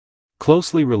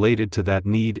 Closely related to that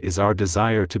need is our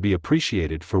desire to be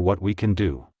appreciated for what we can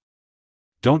do.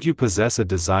 Don't you possess a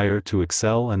desire to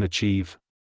excel and achieve?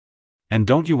 And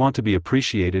don't you want to be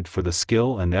appreciated for the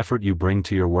skill and effort you bring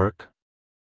to your work?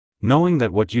 Knowing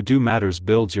that what you do matters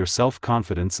builds your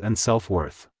self-confidence and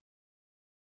self-worth.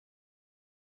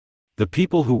 The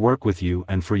people who work with you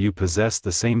and for you possess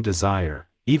the same desire,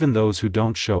 even those who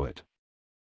don't show it.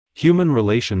 Human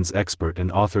relations expert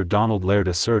and author Donald Laird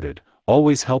asserted,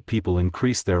 always help people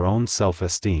increase their own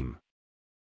self-esteem.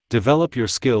 Develop your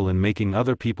skill in making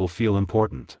other people feel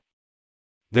important.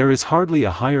 There is hardly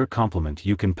a higher compliment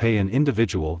you can pay an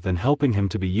individual than helping him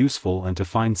to be useful and to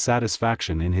find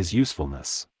satisfaction in his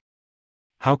usefulness.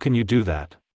 How can you do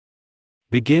that?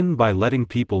 Begin by letting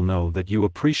people know that you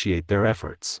appreciate their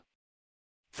efforts.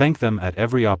 Thank them at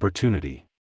every opportunity.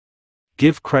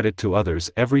 Give credit to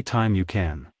others every time you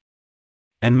can.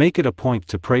 And make it a point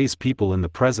to praise people in the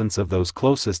presence of those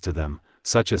closest to them,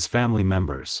 such as family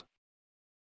members.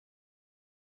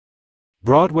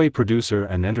 Broadway producer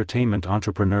and entertainment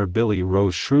entrepreneur Billy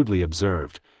Rose shrewdly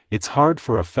observed, "It's hard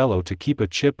for a fellow to keep a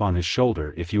chip on his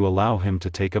shoulder if you allow him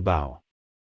to take a bow."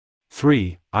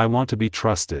 3. I want to be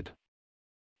trusted.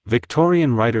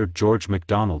 Victorian writer George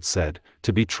MacDonald said,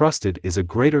 "To be trusted is a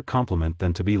greater compliment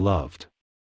than to be loved."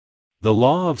 The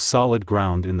law of solid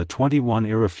ground in the 21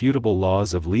 irrefutable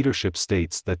laws of leadership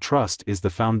states that trust is the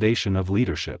foundation of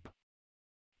leadership.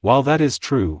 While that is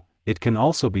true, it can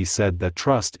also be said that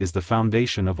trust is the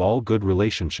foundation of all good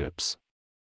relationships.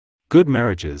 Good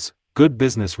marriages, good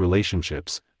business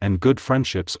relationships, and good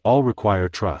friendships all require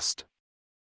trust.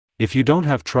 If you don't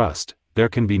have trust, there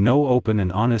can be no open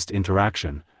and honest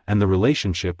interaction, and the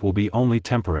relationship will be only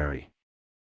temporary.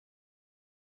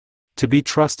 To be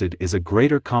trusted is a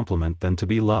greater compliment than to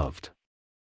be loved.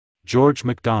 George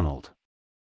MacDonald.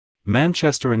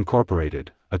 Manchester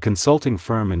Incorporated, a consulting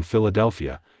firm in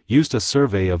Philadelphia, used a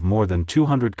survey of more than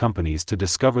 200 companies to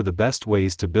discover the best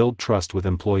ways to build trust with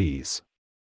employees.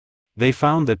 They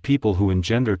found that people who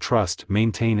engender trust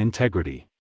maintain integrity,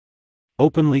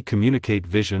 openly communicate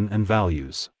vision and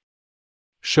values,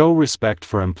 show respect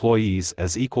for employees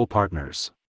as equal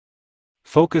partners,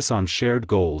 focus on shared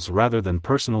goals rather than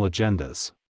personal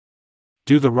agendas,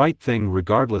 do the right thing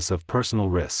regardless of personal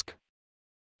risk,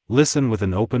 listen with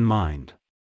an open mind,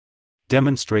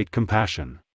 demonstrate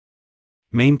compassion,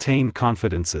 maintain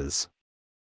confidences.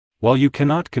 While you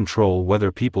cannot control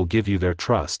whether people give you their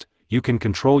trust, you can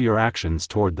control your actions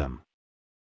toward them.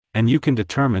 And you can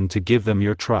determine to give them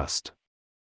your trust.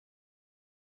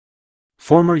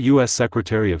 Former U.S.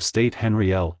 Secretary of State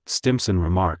Henry L. Stimson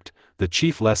remarked, "The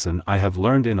chief lesson I have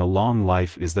learned in a long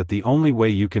life is that the only way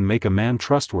you can make a man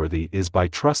trustworthy is by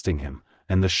trusting him,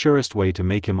 and the surest way to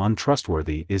make him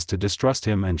untrustworthy is to distrust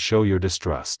him and show your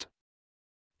distrust."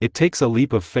 It takes a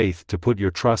leap of faith to put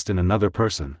your trust in another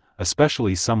person,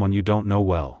 especially someone you don't know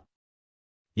well.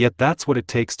 Yet that's what it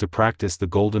takes to practice the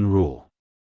Golden Rule.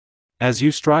 As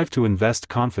you strive to invest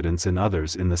confidence in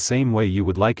others in the same way you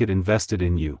would like it invested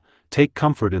in you, take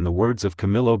comfort in the words of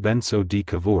Camillo Benso di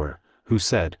Cavour, who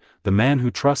said, "The man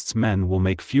who trusts men will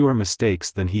make fewer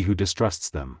mistakes than he who distrusts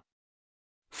them."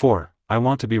 4. I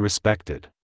want to be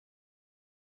respected.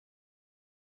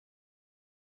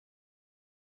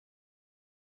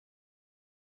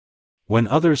 When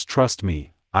others trust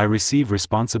me, I receive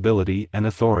responsibility and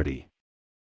authority.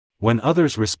 When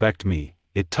others respect me,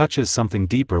 it touches something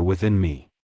deeper within me.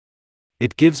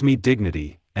 It gives me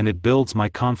dignity, and it builds my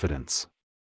confidence.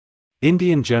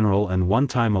 Indian general and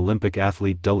one-time Olympic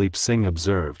athlete Dalip Singh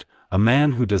observed, "A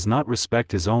man who does not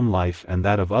respect his own life and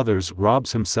that of others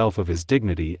robs himself of his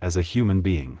dignity as a human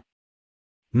being."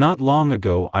 Not long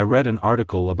ago I read an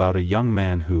article about a young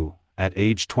man who, at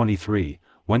age 23,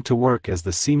 went to work as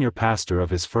the senior pastor of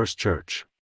his first church.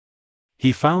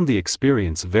 He found the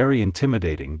experience very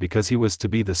intimidating because he was to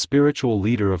be the spiritual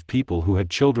leader of people who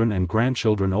had children and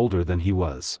grandchildren older than he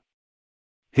was.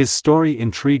 His story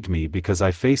intrigued me because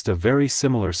I faced a very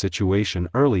similar situation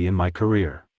early in my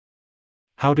career.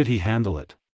 How did he handle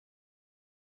it?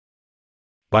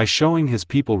 by showing his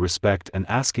people respect and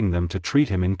asking them to treat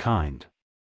him in kind.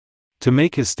 To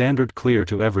make his standard clear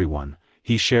to everyone,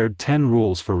 he shared 10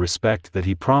 rules for respect that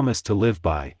he promised to live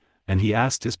by, and he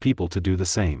asked his people to do the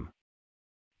same.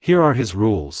 Here are his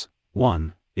rules.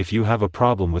 1. If you have a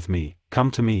problem with me,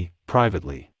 come to me,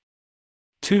 privately.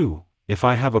 2. If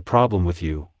I have a problem with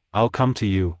you, I'll come to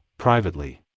you,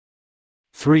 privately.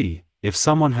 3. If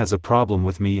someone has a problem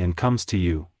with me and comes to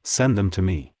you, send them to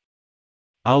me.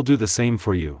 I'll do the same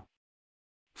for you.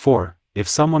 4. If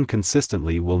someone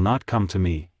consistently will not come to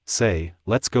me, say,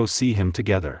 let's go see him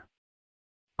together.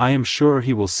 I am sure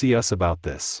he will see us about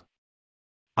this.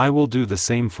 I will do the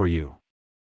same for you.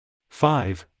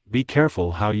 5. Be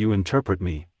careful how you interpret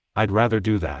me, I'd rather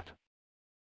do that.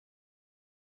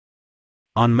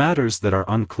 On matters that are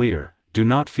unclear, do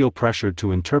not feel pressured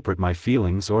to interpret my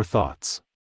feelings or thoughts.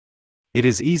 It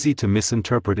is easy to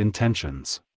misinterpret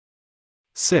intentions.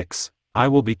 6. I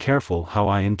will be careful how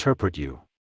I interpret you.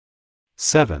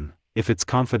 7. If it's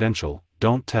confidential,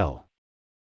 don't tell.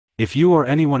 If you or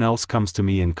anyone else comes to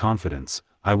me in confidence,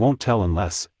 I won't tell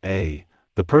unless a.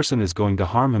 the person is going to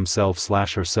harm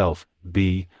himself/herself,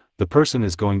 b. the person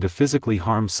is going to physically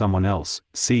harm someone else,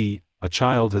 c. a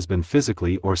child has been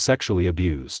physically or sexually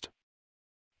abused.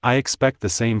 I expect the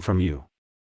same from you.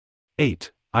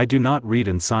 8. I do not read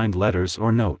unsigned letters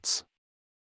or notes.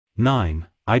 9.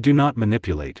 I do not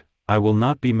manipulate, I will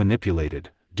not be manipulated,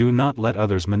 do not let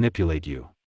others manipulate you.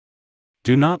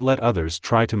 Do not let others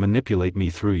try to manipulate me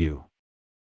through you.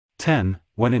 10.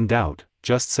 When in doubt,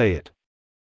 just say it.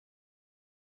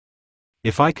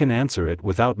 If I can answer it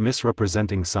without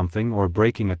misrepresenting something or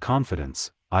breaking a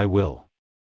confidence, I will.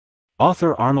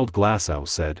 Author Arnold Glasow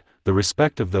said, "The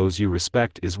respect of those you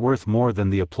respect is worth more than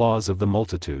the applause of the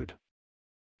multitude."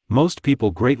 Most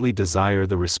people greatly desire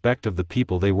the respect of the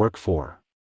people they work for.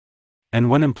 And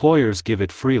when employers give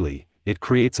it freely, it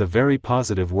creates a very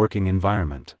positive working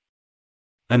environment.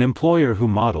 An employer who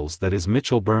models that is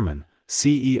Mitchell Berman,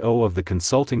 CEO of the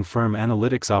consulting firm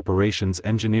Analytics Operations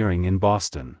Engineering in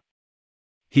Boston.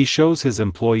 He shows his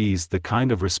employees the kind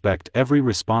of respect every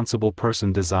responsible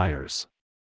person desires.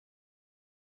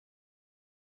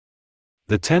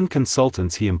 The 10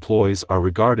 consultants he employs are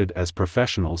regarded as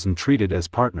professionals and treated as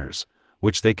partners,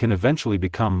 which they can eventually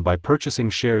become by purchasing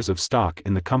shares of stock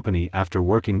in the company after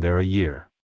working there a year.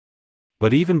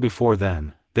 But even before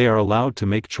then, they are allowed to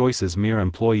make choices mere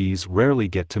employees rarely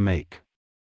get to make.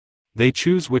 They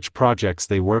choose which projects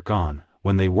they work on,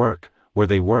 when they work, where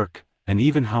they work, and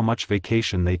even how much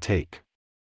vacation they take.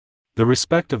 The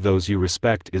respect of those you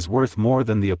respect is worth more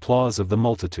than the applause of the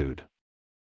multitude.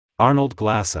 Arnold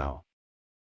Glasow.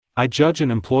 I judge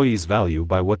an employee's value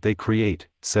by what they create,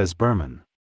 says Berman.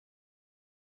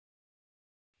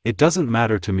 It doesn't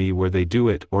matter to me where they do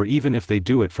it or even if they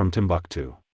do it from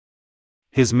Timbuktu.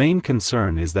 His main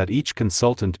concern is that each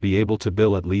consultant be able to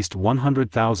bill at least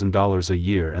 $100,000 a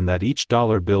year and that each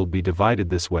dollar billed be divided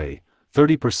this way: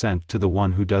 30% to the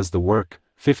one who does the work,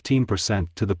 15%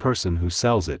 to the person who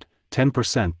sells it,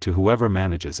 10% to whoever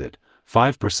manages it,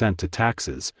 5% to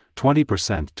taxes,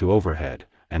 20% to overhead,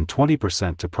 and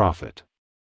 20% to profit.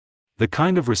 The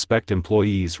kind of respect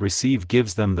employees receive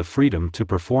gives them the freedom to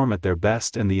perform at their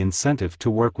best and the incentive to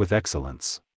work with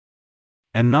excellence.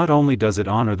 And not only does it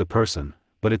honor the person,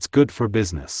 but it's good for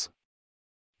business.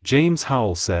 James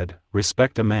Howell said,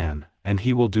 "Respect a man, and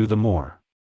he will do the more."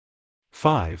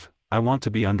 5. I want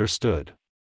to be understood.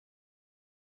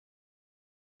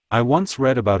 I once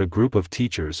read about a group of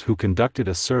teachers who conducted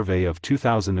a survey of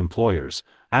 2,000 employers,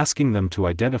 asking them to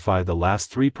identify the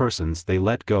last 3 persons they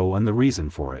let go and the reason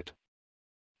for it.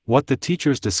 What the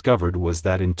teachers discovered was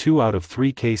that in 2 out of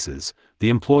 3 cases, the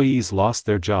employees lost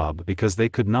their job because they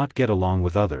could not get along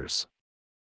with others.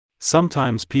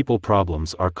 Sometimes people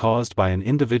problems are caused by an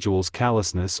individual's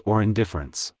callousness or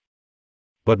indifference.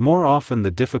 But more often the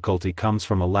difficulty comes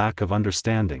from a lack of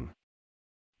understanding.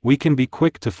 We can be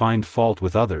quick to find fault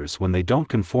with others when they don't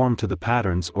conform to the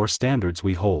patterns or standards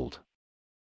we hold.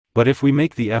 But if we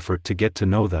make the effort to get to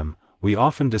know them, we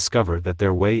often discover that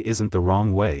their way isn't the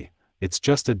wrong way, it's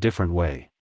just a different way.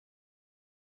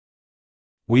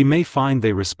 We may find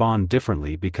they respond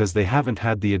differently because they haven't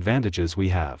had the advantages we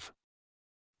have.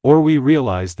 Or we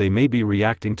realize they may be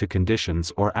reacting to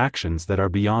conditions or actions that are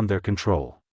beyond their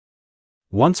control.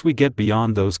 Once we get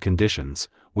beyond those conditions,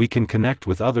 we can connect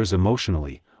with others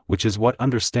emotionally, which is what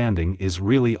understanding is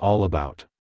really all about.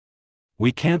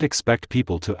 We can't expect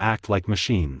people to act like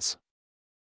machines.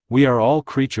 We are all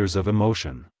creatures of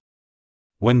emotion.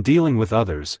 When dealing with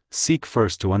others, seek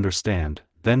first to understand,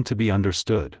 then to be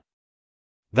understood.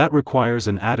 That requires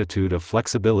an attitude of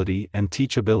flexibility and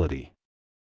teachability.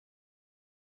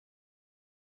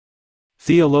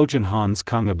 Theologian Hans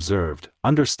Kung observed,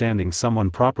 understanding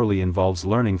someone properly involves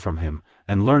learning from him,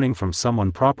 and learning from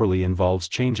someone properly involves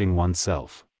changing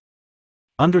oneself.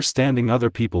 Understanding other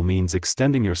people means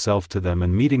extending yourself to them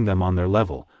and meeting them on their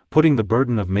level, putting the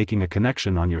burden of making a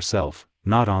connection on yourself,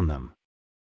 not on them.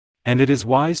 And it is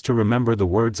wise to remember the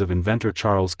words of inventor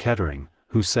Charles Kettering,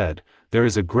 who said, "There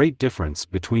is a great difference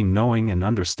between knowing and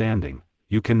understanding.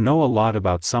 You can know a lot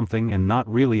about something and not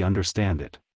really understand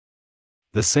it."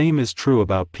 The same is true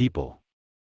about people.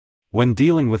 When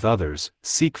dealing with others,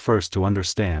 seek first to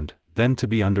understand, then to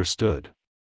be understood.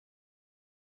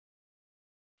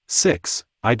 6.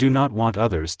 I do not want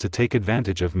others to take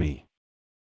advantage of me.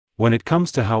 When it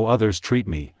comes to how others treat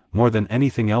me, more than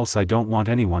anything else I don't want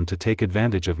anyone to take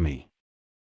advantage of me.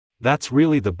 That's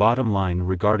really the bottom line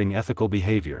regarding ethical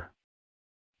behavior.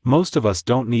 Most of us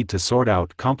don't need to sort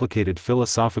out complicated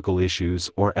philosophical issues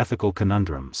or ethical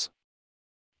conundrums.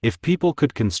 If people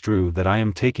could construe that I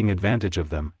am taking advantage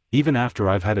of them, even after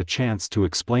I've had a chance to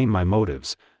explain my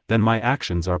motives, then my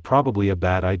actions are probably a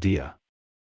bad idea.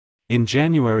 In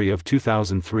January of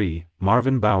 2003,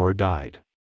 Marvin Bower died.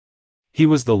 He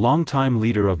was the longtime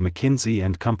leader of McKinsey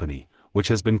 & Company, which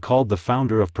has been called the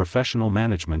founder of professional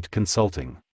management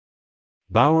consulting.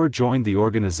 Bower joined the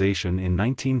organization in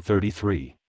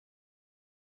 1933.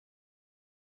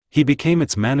 He became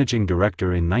its managing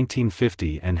director in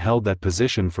 1950 and held that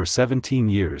position for 17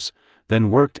 years,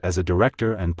 then worked as a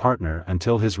director and partner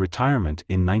until his retirement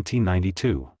in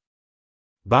 1992.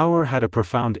 Bower had a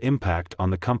profound impact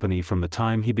on the company from the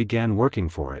time he began working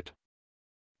for it.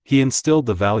 He instilled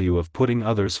the value of putting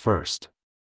others first.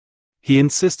 He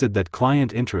insisted that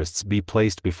client interests be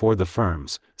placed before the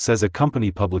firm's, says a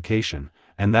company publication,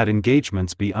 and that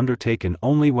engagements be undertaken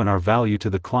only when our value to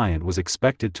the client was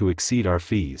expected to exceed our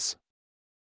fees.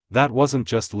 That wasn't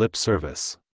just lip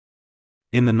service.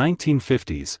 In the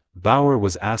 1950s, Bower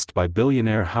was asked by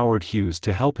billionaire Howard Hughes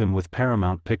to help him with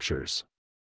Paramount Pictures.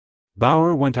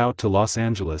 Bower went out to Los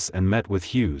Angeles and met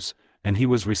with Hughes, and he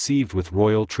was received with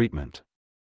royal treatment.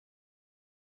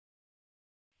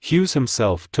 Hughes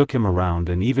himself took him around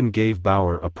and even gave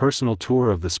Bower a personal tour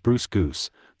of the Spruce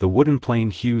Goose, the wooden plane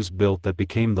Hughes built that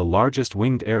became the largest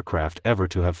winged aircraft ever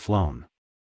to have flown.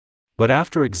 But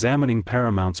after examining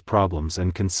Paramount's problems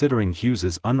and considering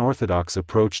Hughes's unorthodox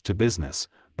approach to business,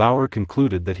 Bower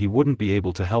concluded that he wouldn't be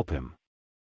able to help him.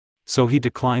 So he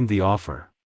declined the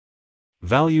offer.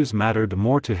 Values mattered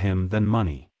more to him than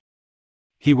money.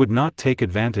 He would not take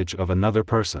advantage of another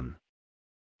person.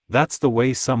 That's the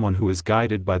way someone who is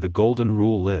guided by the golden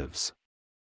rule lives.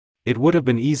 It would have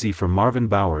been easy for Marvin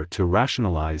Bower to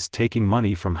rationalize taking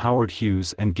money from Howard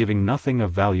Hughes and giving nothing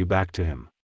of value back to him.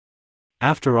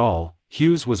 After all,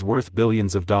 Hughes was worth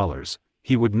billions of dollars,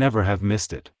 he would never have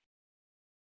missed it.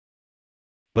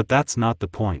 But that's not the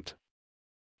point.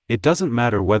 It doesn't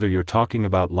matter whether you're talking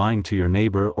about lying to your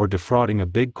neighbor or defrauding a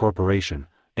big corporation,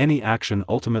 any action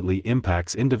ultimately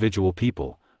impacts individual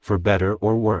people, for better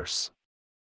or worse.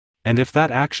 And if that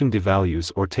action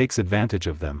devalues or takes advantage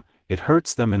of them, it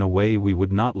hurts them in a way we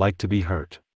would not like to be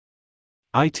hurt.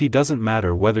 It doesn't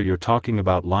matter whether you're talking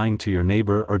about lying to your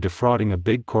neighbor or defrauding a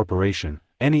big corporation,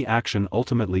 any action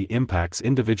ultimately impacts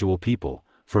individual people,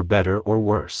 for better or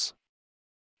worse.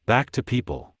 Back to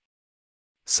people.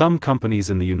 Some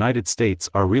companies in the United States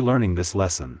are relearning this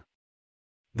lesson.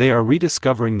 They are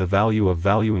rediscovering the value of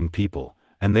valuing people,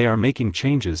 and they are making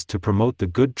changes to promote the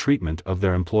good treatment of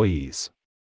their employees.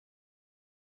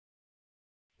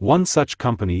 One such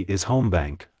company is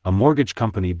HomeBank, a mortgage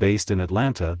company based in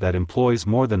Atlanta that employs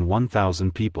more than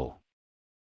 1,000 people.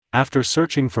 After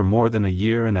searching for more than a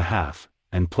year and a half,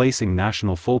 and placing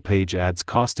national full-page ads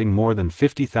costing more than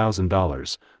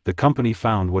 $50,000, the company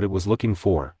found what it was looking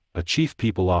for: a chief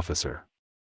people officer.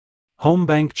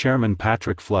 HomeBank chairman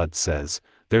Patrick Flood says,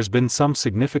 "There's been some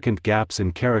significant gaps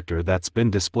in character that's been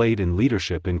displayed in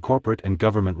leadership in corporate and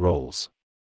government roles.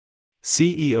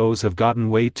 CEOs have gotten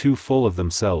way too full of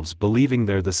themselves, believing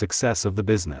they're the success of the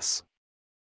business.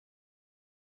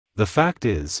 The fact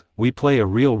is, we play a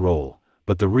real role,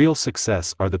 but the real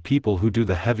success are the people who do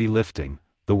the heavy lifting,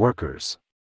 the workers."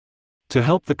 To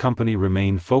help the company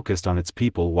remain focused on its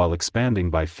people while expanding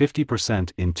by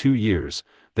 50% in 2 years,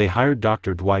 they hired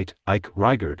Dr. Dwight Ike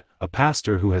Reigard, a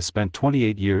pastor who has spent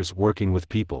 28 years working with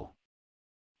people.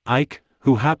 Ike,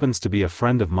 who happens to be a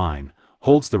friend of mine,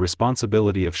 holds the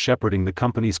responsibility of shepherding the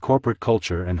company's corporate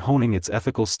culture and honing its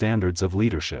ethical standards of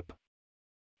leadership.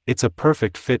 It's a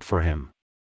perfect fit for him.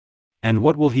 And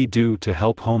what will he do to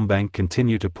help HomeBank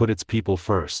continue to put its people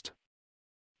first?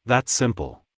 That's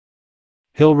simple.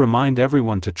 He'll remind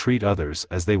everyone to treat others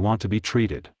as they want to be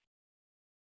treated.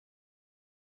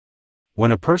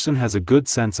 When a person has a good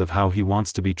sense of how he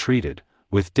wants to be treated,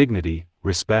 with dignity,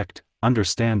 respect,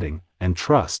 understanding, and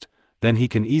trust, then he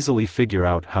can easily figure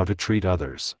out how to treat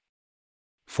others.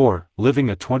 4. Living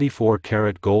a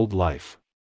 24-karat gold life.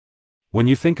 When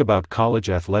you think about college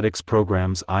athletics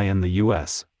programs in the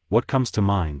US, what comes to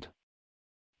mind?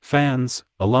 Fans,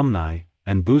 alumni,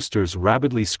 and boosters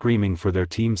rabidly screaming for their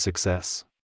team's success.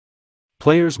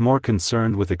 Players more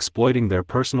concerned with exploiting their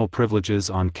personal privileges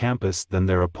on campus than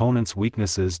their opponents'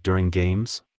 weaknesses during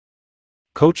games.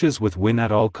 Coaches with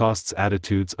win-at-all-costs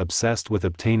attitudes obsessed with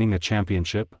obtaining a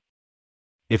championship.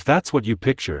 If that's what you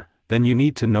picture, then you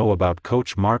need to know about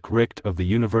Coach Mark Richt of the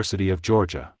University of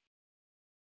Georgia.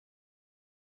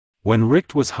 When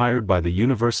Richt was hired by the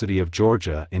University of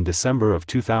Georgia in December of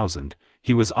 2000,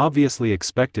 he was obviously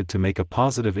expected to make a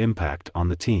positive impact on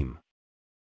the team.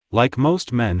 Like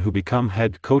most men who become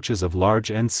head coaches of large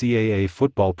NCAA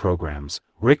football programs,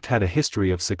 Richt had a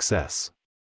history of success.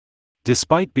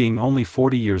 Despite being only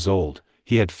 40 years old,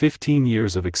 he had 15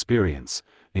 years of experience,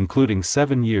 including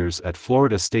 7 years at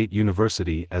Florida State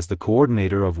University as the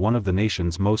coordinator of one of the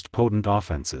nation's most potent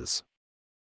offenses.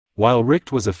 While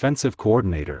Richt was offensive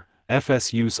coordinator,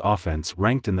 FSU's offense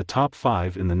ranked in the top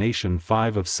 5 in the nation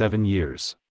 5 of 7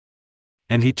 years.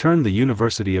 And he turned the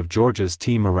University of Georgia's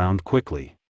team around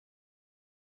quickly.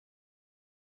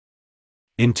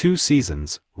 In 2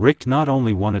 seasons, Richt not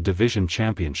only won a division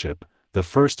championship, the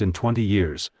first in 20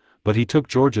 years, but he took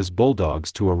Georgia's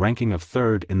Bulldogs to a ranking of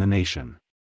 3rd in the nation.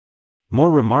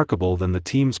 More remarkable than the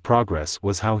team's progress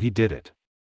was how he did it.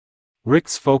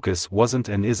 Richt's focus wasn't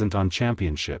and isn't on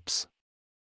championships.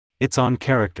 It's on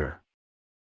character.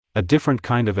 A different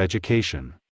kind of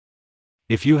education.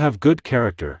 If you have good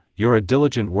character, you're a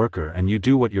diligent worker and you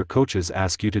do what your coaches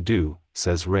ask you to do,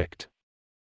 says Richt.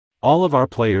 All of our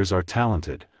players are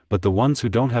talented, but the ones who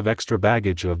don't have extra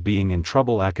baggage of being in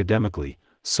trouble academically,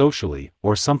 socially,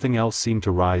 or something else seem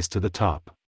to rise to the top.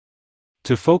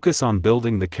 To focus on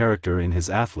building the character in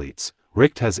his athletes,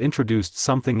 Richt has introduced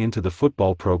something into the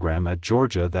football program at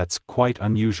Georgia that's quite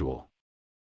unusual.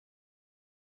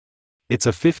 It's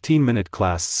a 15-minute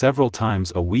class several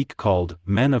times a week called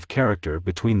Men of Character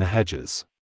Between the Hedges.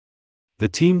 The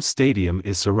team's stadium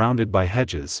is surrounded by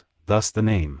hedges, thus the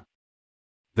name.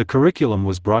 The curriculum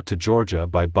was brought to Georgia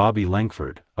by Bobby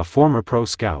Langford, a former pro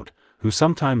scout, who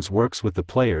sometimes works with the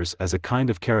players as a kind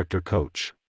of character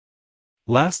coach.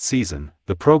 Last season,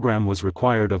 the program was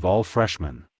required of all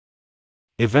freshmen.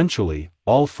 Eventually,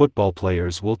 all football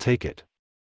players will take it.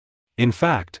 In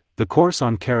fact, the course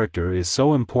on character is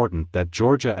so important that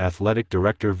Georgia Athletic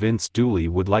Director Vince Dooley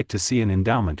would like to see an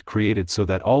endowment created so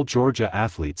that all Georgia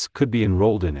athletes could be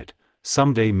enrolled in it,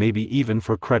 someday maybe even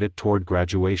for credit toward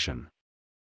graduation.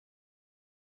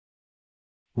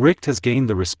 Richt has gained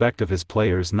the respect of his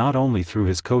players not only through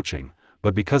his coaching,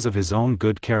 but because of his own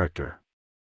good character.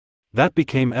 That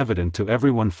became evident to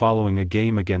everyone following a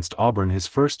game against Auburn his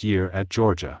first year at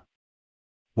Georgia.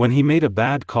 When he made a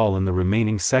bad call in the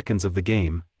remaining seconds of the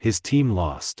game, his team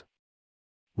lost.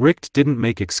 Richt didn't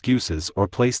make excuses or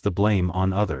place the blame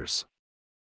on others.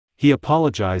 He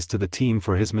apologized to the team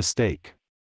for his mistake.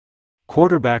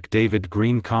 Quarterback David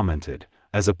Green commented,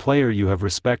 "As a player you have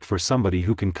respect for somebody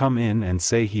who can come in and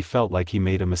say he felt like he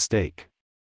made a mistake.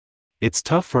 It's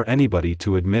tough for anybody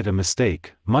to admit a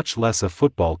mistake, much less a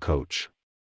football coach."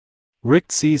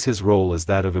 Richt sees his role as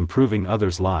that of improving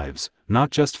others' lives,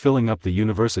 not just filling up the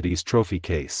university's trophy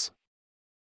case.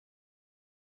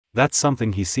 That's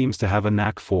something he seems to have a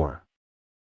knack for.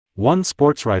 One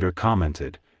sportswriter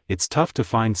commented, "It's tough to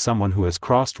find someone who has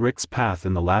crossed Richt's path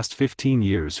in the last 15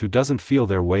 years who doesn't feel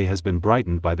their way has been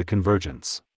brightened by the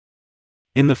convergence."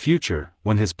 In the future,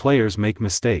 when his players make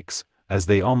mistakes, as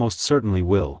they almost certainly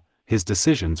will, his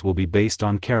decisions will be based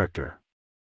on character.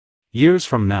 Years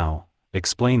from now,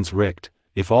 explains Richt,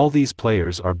 if all these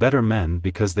players are better men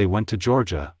because they went to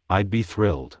Georgia, I'd be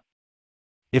thrilled.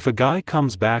 If a guy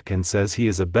comes back and says he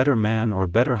is a better man or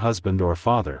better husband or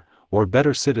father, or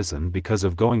better citizen because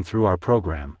of going through our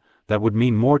program, that would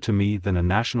mean more to me than a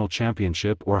national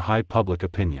championship or high public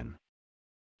opinion.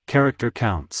 Character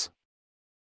counts.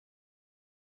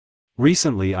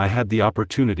 Recently I had the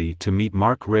opportunity to meet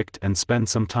Mark Richt and spend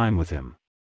some time with him.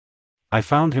 I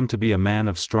found him to be a man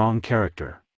of strong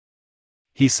character.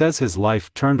 He says his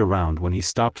life turned around when he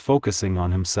stopped focusing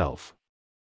on himself.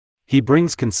 He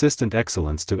brings consistent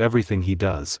excellence to everything he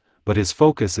does, but his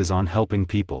focus is on helping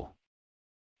people.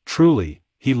 Truly,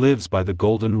 he lives by the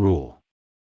golden rule.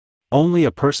 Only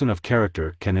a person of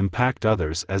character can impact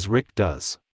others as Richt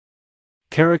does.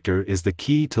 Character is the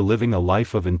key to living a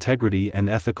life of integrity and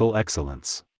ethical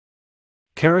excellence.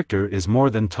 Character is more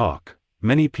than talk,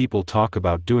 many people talk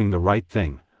about doing the right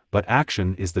thing, but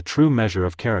action is the true measure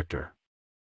of character.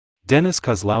 Dennis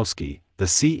Kozlowski, the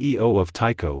CEO of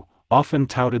Tyco, often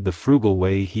touted the frugal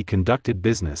way he conducted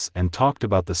business and talked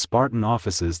about the Spartan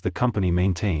offices the company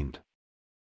maintained.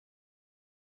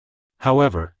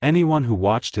 However, anyone who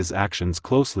watched his actions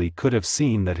closely could have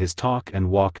seen that his talk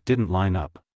and walk didn't line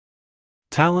up.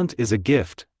 Talent is a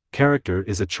gift, character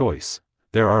is a choice.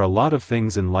 There are a lot of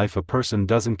things in life a person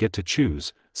doesn't get to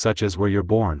choose, such as where you're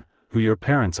born, who your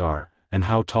parents are, and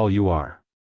how tall you are.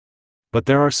 But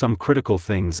there are some critical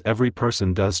things every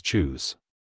person does choose.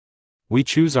 We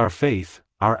choose our faith,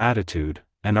 our attitude,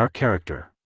 and our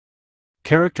character.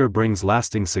 Character brings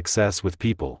lasting success with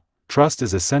people. Trust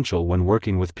is essential when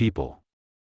working with people.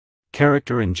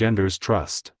 Character engenders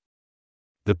trust.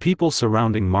 The people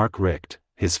surrounding Mark Richt,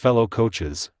 his fellow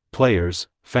coaches, players,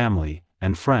 family,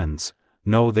 and friends,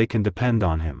 know they can depend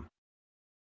on him.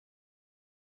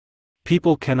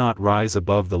 People cannot rise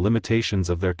above the limitations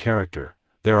of their character.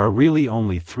 There are really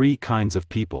only three kinds of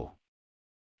people: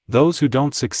 those who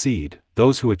don't succeed,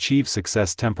 those who achieve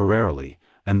success temporarily,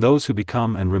 and those who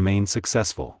become and remain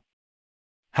successful.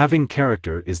 Having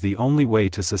character is the only way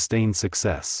to sustain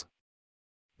success.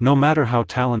 No matter how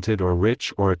talented or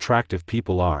rich or attractive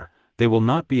people are, they will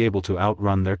not be able to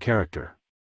outrun their character.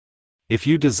 If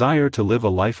you desire to live a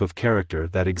life of character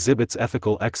that exhibits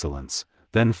ethical excellence,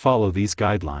 then follow these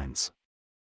guidelines.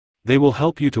 They will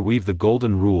help you to weave the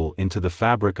golden rule into the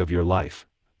fabric of your life.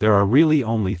 There are really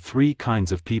only three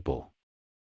kinds of people: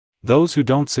 those who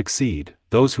don't succeed,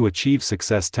 those who achieve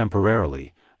success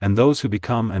temporarily, and those who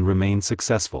become and remain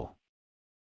successful.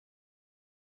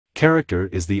 Character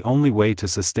is the only way to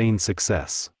sustain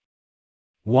success.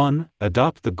 1.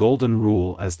 Adopt the golden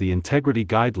rule as the integrity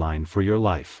guideline for your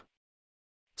life.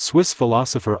 Swiss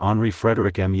philosopher Henri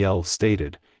Frédéric Amiel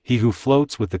stated, "He who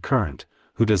floats with the current,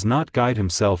 who does not guide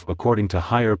himself according to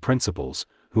higher principles,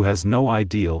 who has no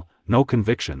ideal, no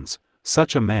convictions,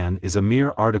 such a man is a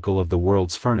mere article of the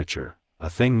world's furniture, a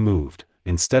thing moved,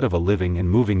 instead of a living and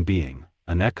moving being,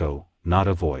 an echo, not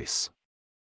a voice."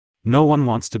 No one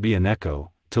wants to be an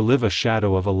echo, to live a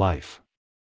shadow of a life.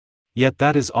 Yet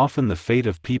that is often the fate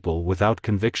of people without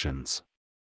convictions.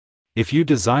 If you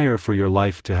desire for your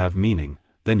life to have meaning,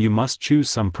 then you must choose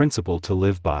some principle to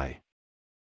live by.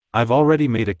 I've already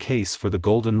made a case for the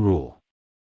golden rule.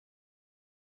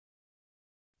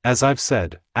 As I've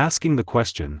said, asking the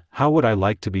question, "How would I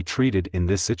like to be treated in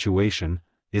this situation?"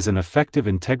 is an effective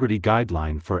integrity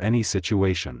guideline for any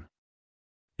situation.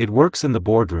 It works in the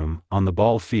boardroom, on the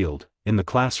ball field, in the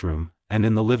classroom, and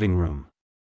in the living room.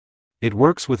 It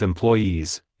works with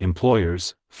employees,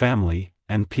 employers, family,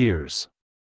 and peers.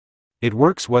 It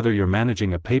works whether you're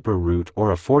managing a paper route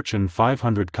or a Fortune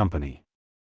 500 company.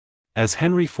 As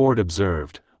Henry Ford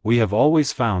observed, "We have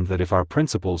always found that if our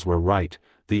principles were right,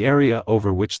 the area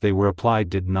over which they were applied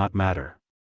did not matter.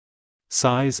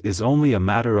 Size is only a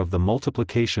matter of the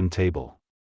multiplication table."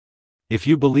 If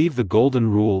you believe the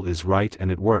golden rule is right and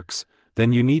it works,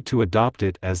 then you need to adopt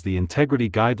it as the integrity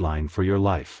guideline for your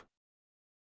life.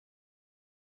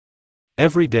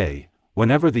 Every day,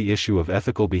 whenever the issue of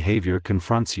ethical behavior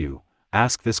confronts you,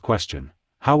 ask this question: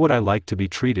 "How would I like to be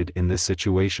treated in this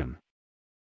situation?"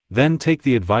 Then take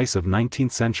the advice of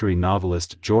 19th century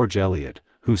novelist George Eliot,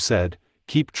 who said,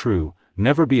 "Keep true,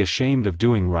 never be ashamed of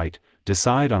doing right,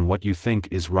 decide on what you think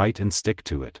is right and stick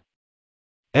to it."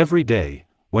 Every day,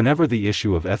 whenever the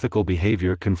issue of ethical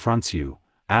behavior confronts you,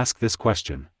 ask this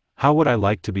question: "How would I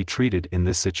like to be treated in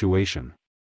this situation?"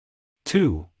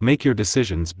 2. Make your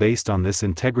decisions based on this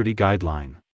integrity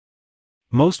guideline.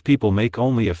 Most people make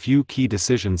only a few key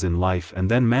decisions in life and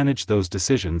then manage those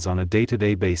decisions on a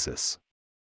day-to-day basis.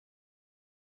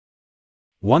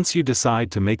 Once you decide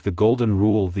to make the golden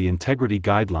rule the integrity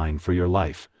guideline for your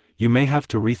life, you may have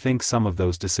to rethink some of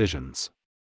those decisions.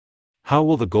 How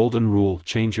will the golden rule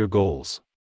change your goals?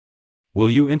 Will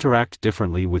you interact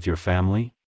differently with your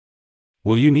family?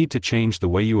 Will you need to change the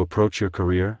way you approach your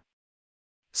career?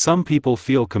 Some people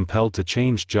feel compelled to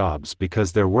change jobs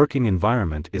because their working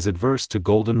environment is adverse to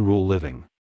golden rule living.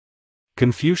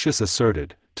 Confucius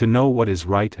asserted, "To know what is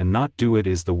right and not do it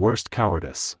is the worst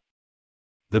cowardice."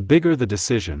 The bigger the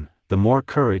decision, the more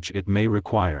courage it may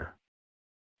require.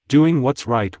 Doing what's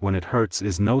right when it hurts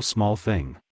is no small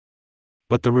thing.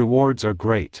 But the rewards are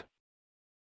great.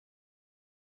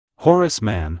 Horace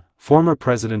Mann, former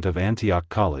president of Antioch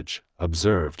College,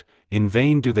 observed, "In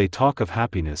vain do they talk of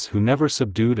happiness who never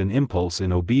subdued an impulse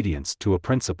in obedience to a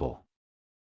principle.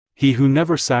 He who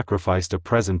never sacrificed a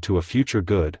present to a future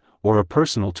good, or a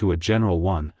personal to a general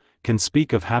one, can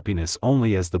speak of happiness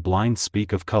only as the blind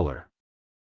speak of color."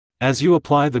 As you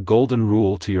apply the golden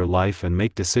rule to your life and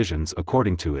make decisions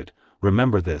according to it,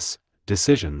 remember this: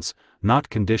 decisions, not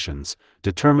conditions,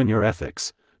 determine your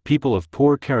ethics. People of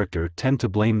poor character tend to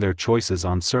blame their choices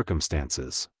on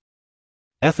circumstances.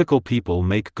 Ethical people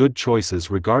make good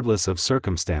choices regardless of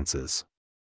circumstances.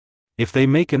 If they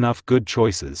make enough good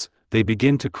choices, they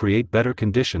begin to create better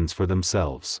conditions for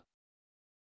themselves.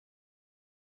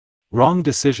 Wrong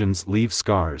decisions leave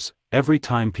scars. Every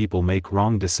time people make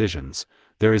wrong decisions,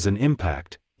 there is an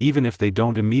impact, even if they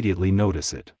don't immediately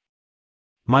notice it.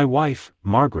 My wife,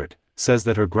 Margaret, says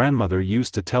that her grandmother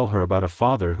used to tell her about a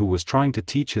father who was trying to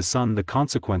teach his son the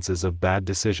consequences of bad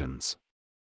decisions.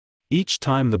 Each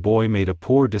time the boy made a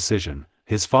poor decision,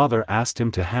 his father asked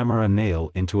him to hammer a nail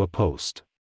into a post.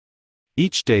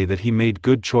 Each day that he made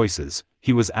good choices,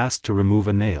 he was asked to remove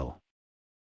a nail.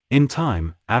 In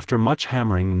time, after much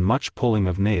hammering and much pulling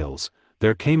of nails,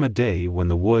 there came a day when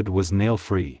the wood was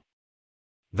nail-free.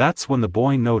 That's when the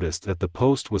boy noticed that the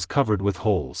post was covered with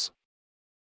holes.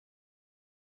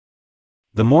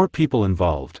 The more people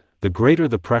involved, the greater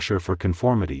the pressure for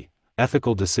conformity.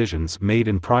 Ethical decisions made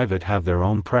in private have their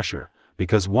own pressure,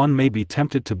 because one may be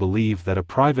tempted to believe that a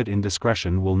private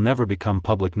indiscretion will never become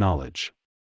public knowledge.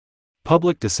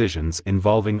 Public decisions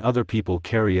involving other people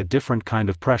carry a different kind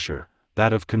of pressure,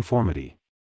 that of conformity.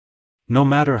 No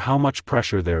matter how much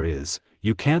pressure there is,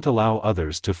 you can't allow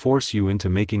others to force you into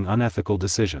making unethical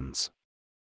decisions.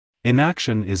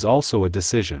 Inaction is also a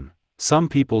decision. Some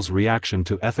people's reaction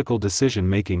to ethical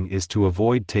decision-making is to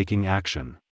avoid taking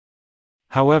action.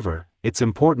 However, it's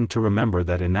important to remember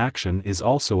that inaction is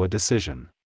also a decision.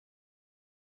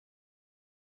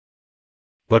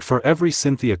 But for every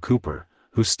Cynthia Cooper,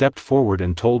 who stepped forward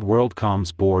and told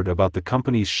WorldCom's board about the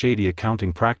company's shady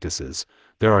accounting practices,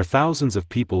 there are thousands of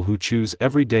people who choose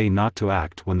every day not to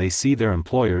act when they see their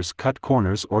employers cut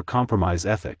corners or compromise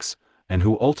ethics, and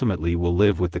who ultimately will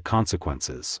live with the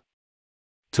consequences.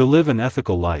 To live an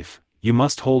ethical life, you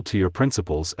must hold to your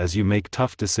principles as you make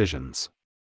tough decisions.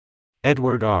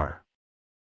 Edward R.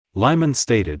 Lyman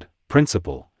stated,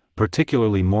 "Principle,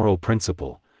 particularly moral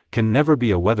principle, can never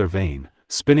be a weather vane,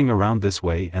 spinning around this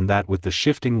way and that with the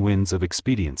shifting winds of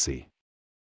expediency.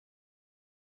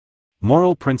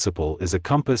 Moral principle is a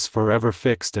compass forever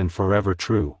fixed and forever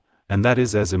true, and that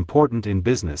is as important in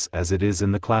business as it is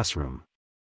in the classroom."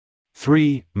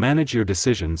 3. Manage your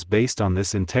decisions based on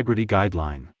this integrity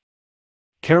guideline.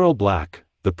 Carol Black,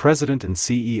 the president and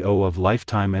CEO of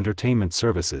Lifetime Entertainment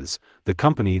Services, the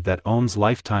company that owns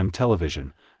Lifetime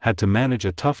Television, had to manage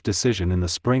a tough decision in the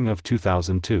spring of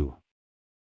 2002.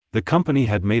 The company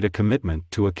had made a commitment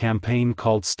to a campaign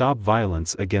called Stop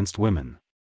Violence Against Women.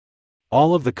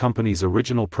 All of the company's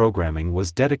original programming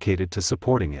was dedicated to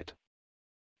supporting it.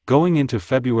 Going into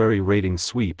February rating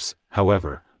sweeps,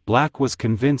 however, Black was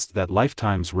convinced that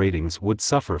Lifetime's ratings would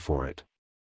suffer for it.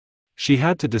 She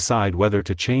had to decide whether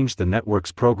to change the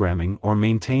network's programming or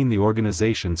maintain the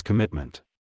organization's commitment.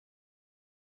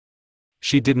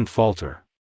 She didn't falter.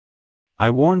 "I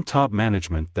warned top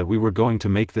management that we were going to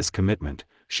make this commitment,"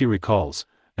 she recalls,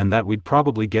 "and that we'd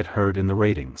probably get hurt in the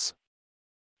ratings."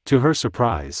 To her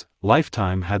surprise,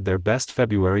 Lifetime had their best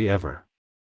February ever.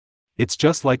 "It's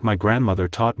just like my grandmother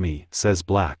taught me," says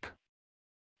Black.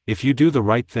 "If you do the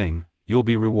right thing, you'll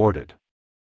be rewarded."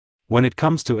 When it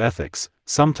comes to ethics,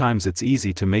 sometimes it's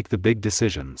easy to make the big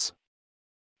decisions.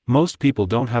 Most people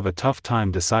don't have a tough time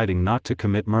deciding not to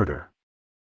commit murder.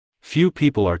 Few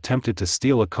people are tempted to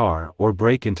steal a car or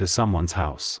break into someone's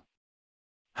house.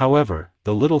 However,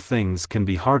 the little things can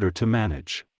be harder to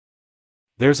manage.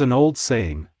 There's an old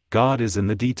saying, "God is in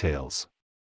the details."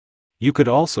 You could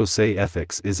also say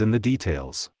ethics is in the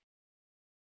details.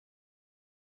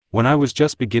 When I was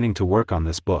just beginning to work on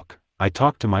this book, I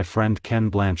talked to my friend Ken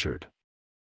Blanchard.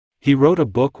 He wrote a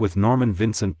book with Norman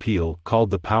Vincent Peale called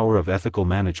The Power of Ethical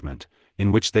Management,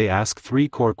 in which they ask 3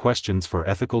 core questions for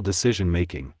ethical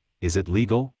decision-making. Is it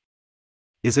legal?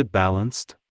 Is it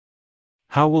balanced?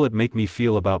 How will it make me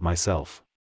feel about myself?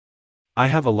 I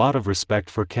have a lot of respect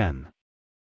for Ken.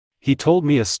 He told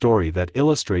me a story that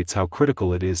illustrates how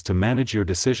critical it is to manage your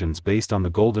decisions based on the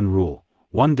golden rule.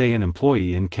 One day an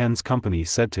employee in Ken's company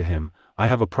said to him, "I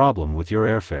have a problem with your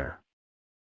airfare."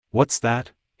 "What's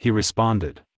that?" he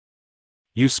responded.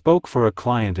 "You spoke for a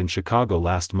client in Chicago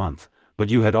last month, but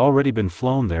you had already been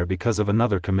flown there because of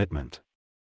another commitment."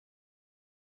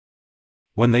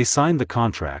 When they signed the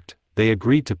contract, they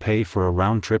agreed to pay for a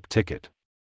round-trip ticket.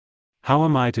 How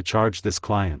am I to charge this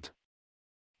client?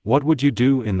 What would you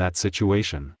do in that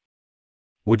situation?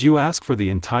 Would you ask for the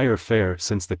entire fare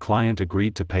since the client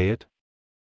agreed to pay it?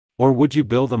 Or would you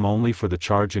bill them only for the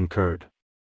charge incurred?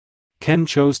 Ken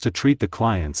chose to treat the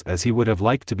clients as he would have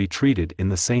liked to be treated in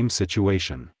the same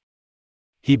situation.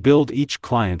 He billed each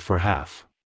client for half.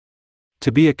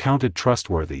 To be accounted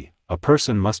trustworthy, a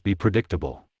person must be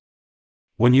predictable.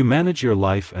 When you manage your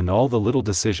life and all the little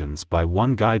decisions by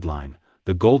one guideline,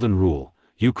 the golden rule,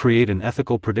 you create an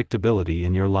ethical predictability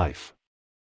in your life.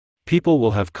 People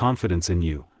will have confidence in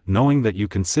you, knowing that you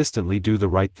consistently do the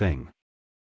right thing.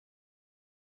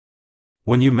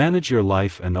 When you manage your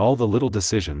life and all the little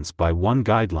decisions by one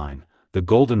guideline, the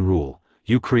golden rule,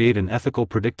 you create an ethical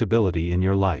predictability in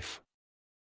your life.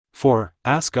 4.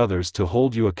 Ask others to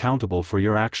hold you accountable for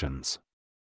your actions.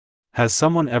 Has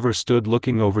someone ever stood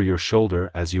looking over your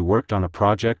shoulder as you worked on a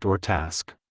project or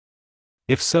task?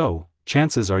 If so,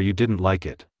 chances are you didn't like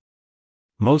it.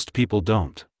 Most people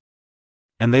don't.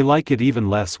 And they like it even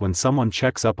less when someone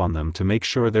checks up on them to make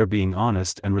sure they're being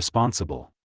honest and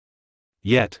responsible.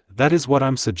 Yet, that is what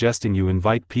I'm suggesting you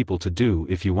invite people to do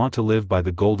if you want to live by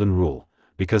the golden rule,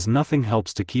 because nothing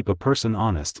helps to keep a person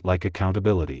honest like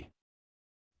accountability.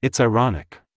 It's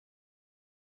ironic.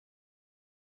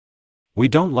 We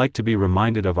don't like to be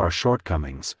reminded of our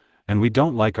shortcomings, and we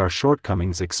don't like our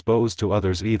shortcomings exposed to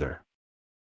others either.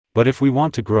 But if we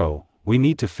want to grow, we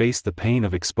need to face the pain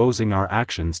of exposing our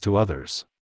actions to others.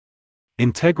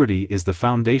 Integrity is the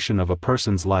foundation of a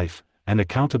person's life, and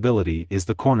accountability is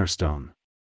the cornerstone.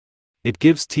 It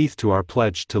gives teeth to our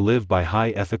pledge to live by high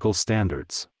ethical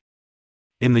standards.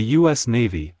 In the U.S.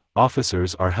 Navy,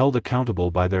 officers are held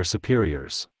accountable by their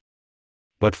superiors.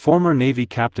 But former Navy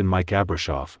Captain Mike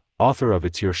Abrashoff, author of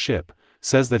It's Your Ship,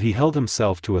 says that he held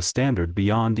himself to a standard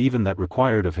beyond even that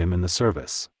required of him in the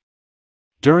service.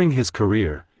 During his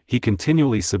career, he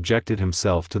continually subjected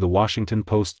himself to the Washington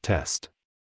Post test.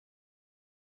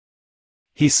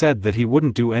 He said that he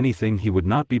wouldn't do anything he would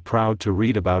not be proud to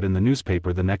read about in the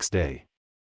newspaper the next day.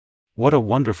 What a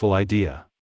wonderful idea!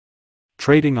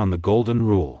 Trading on the golden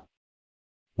rule.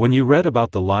 When you read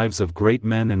about the lives of great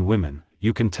men and women,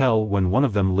 you can tell when one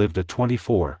of them lived a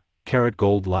 24-karat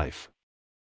gold life.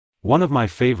 One of my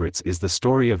favorites is the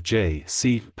story of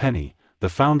J.C. Penney, the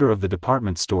founder of the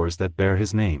department stores that bear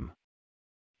his name.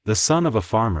 The son of a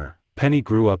farmer, Penney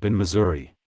grew up in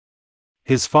Missouri.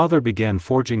 His father began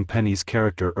forging Penney's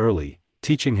character early,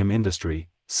 teaching him industry,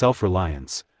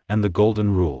 self-reliance, and the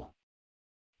golden rule.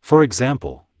 For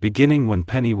example, beginning when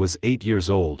Penney was 8 years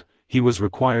old, he was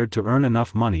required to earn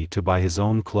enough money to buy his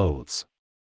own clothes.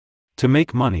 To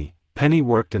make money, Penney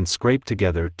worked and scraped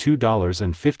together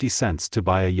 $2.50 to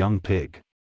buy a young pig.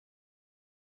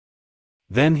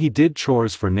 Then he did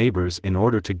chores for neighbors in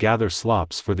order to gather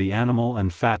slops for the animal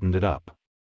and fattened it up.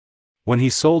 When he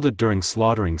sold it during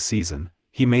slaughtering season,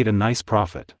 he made a nice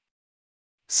profit.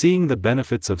 Seeing the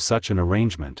benefits of such an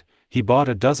arrangement, he bought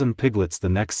a dozen piglets the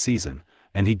next season,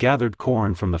 and he gathered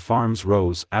corn from the farm's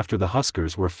rows after the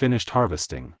huskers were finished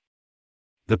harvesting.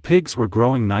 The pigs were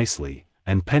growing nicely,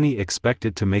 and Penney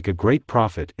expected to make a great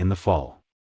profit in the fall.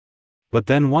 But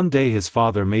then one day his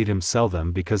father made him sell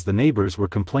them because the neighbors were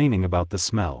complaining about the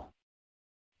smell.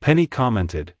 Penney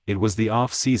commented, "It was the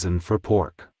off-season for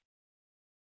pork.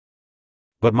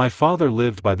 But my father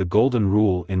lived by the golden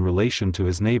rule in relation to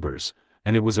his neighbors,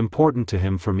 and it was important to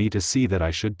him for me to see that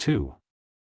I should too."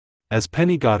 As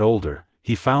Penney got older,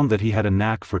 he found that he had a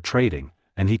knack for trading,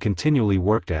 and he continually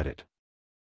worked at it.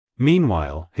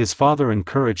 Meanwhile, his father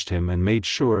encouraged him and made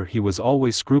sure he was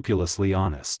always scrupulously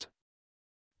honest.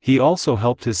 He also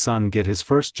helped his son get his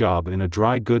first job in a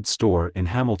dry goods store in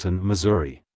Hamilton,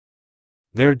 Missouri.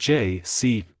 There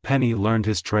J.C. Penney learned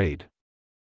his trade.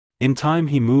 In time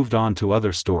he moved on to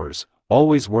other stores,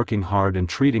 always working hard and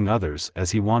treating others as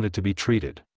he wanted to be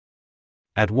treated.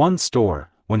 At one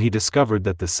store, when he discovered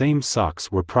that the same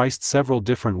socks were priced several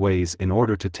different ways in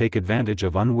order to take advantage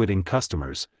of unwitting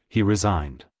customers, he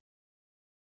resigned.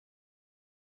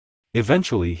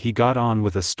 Eventually he got on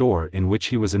with a store in which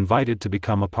he was invited to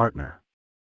become a partner.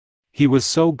 He was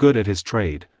so good at his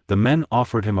trade, the men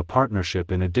offered him a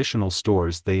partnership in additional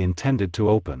stores they intended to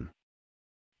open.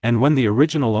 And when the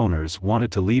original owners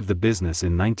wanted to leave the business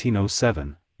in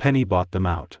 1907, Penney bought them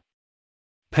out.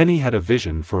 Penney had a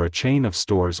vision for a chain of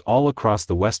stores all across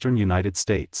the western United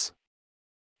States.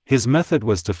 His method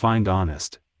was to find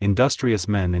honest, industrious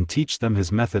men and teach them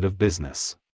his method of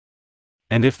business.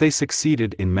 And if they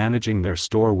succeeded in managing their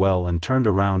store well and turned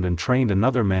around and trained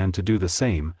another man to do the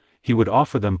same, he would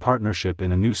offer them partnership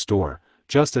in a new store,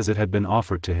 just as it had been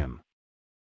offered to him.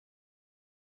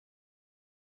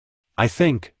 I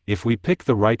think, if we pick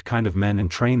the right kind of men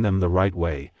and train them the right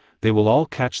way, they will all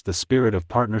catch the spirit of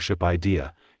partnership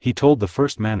idea, he told the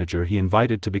first manager he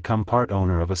invited to become part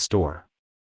owner of a store.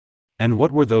 And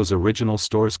what were those original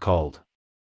stores called?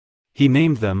 He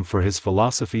named them for his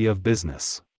philosophy of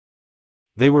business.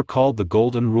 They were called the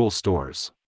Golden Rule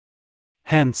stores.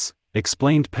 Hence,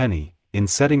 explained Penny, in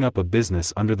setting up a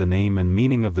business under the name and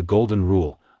meaning of the Golden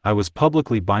Rule, I was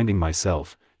publicly binding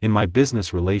myself, in my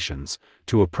business relations,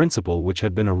 to a principle which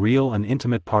had been a real and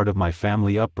intimate part of my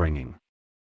family upbringing.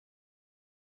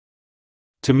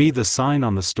 To me, the sign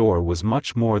on the store was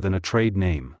much more than a trade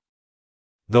name.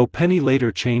 Though Penny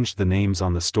later changed the names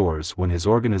on the stores when his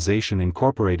organization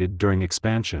incorporated during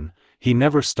expansion, he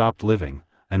never stopped living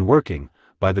and working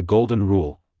by the Golden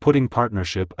Rule, putting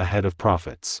partnership ahead of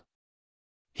profits.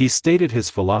 He stated his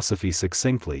philosophy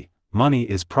succinctly: money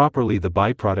is properly the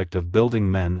byproduct of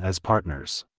building men as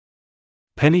partners.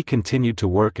 Penny continued to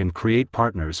work and create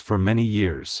partners for many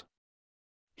years.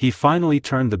 He finally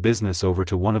turned the business over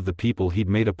to one of the people he'd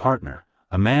made a partner,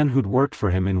 a man who'd worked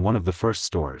for him in one of the first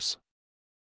stores.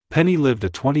 Penny lived a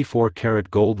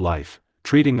 24-karat gold life,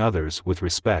 treating others with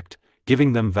respect,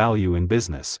 giving them value in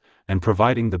business, and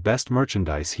providing the best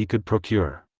merchandise he could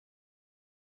procure.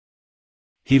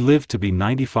 He lived to be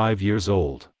 95 years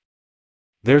old.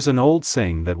 There's an old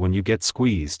saying that when you get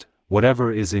squeezed,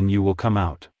 whatever is in you will come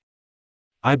out.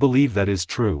 I believe that is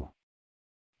true.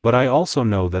 But I also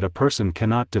know that a person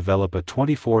cannot develop a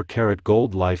 24-karat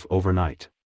gold life overnight.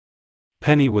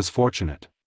 Penny was fortunate.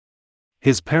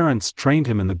 His parents trained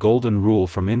him in the Golden Rule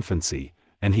from infancy,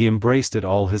 and he embraced it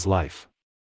all his life.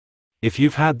 If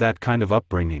you've had that kind of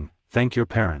upbringing, thank your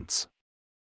parents.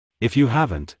 If you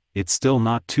haven't, it's still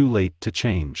not too late to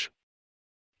change.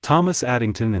 Thomas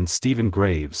Addington and Stephen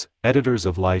Graves, editors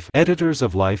of Life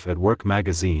at Work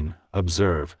magazine,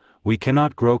 observe, "We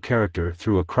cannot grow character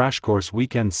through a crash course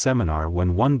weekend seminar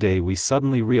when one day we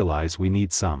suddenly realize we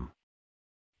need some.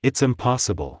 It's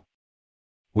impossible.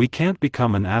 We can't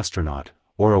become an astronaut,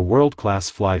 or a world-class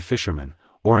fly fisherman,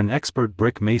 or an expert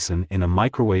brick mason in a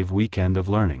microwave weekend of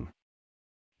learning.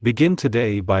 Begin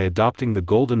today by adopting the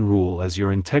Golden Rule as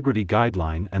your integrity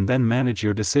guideline and then manage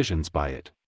your decisions by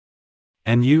it.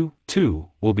 And you, too,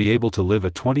 will be able to live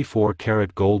a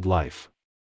 24-karat gold life."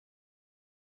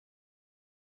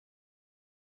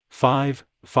 5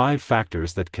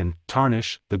 factors that can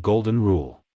tarnish the Golden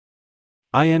Rule.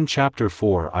 In Chapter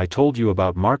 4 I told you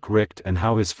about Mark Richt and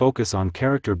how his focus on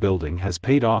character building has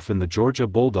paid off in the Georgia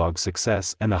Bulldogs'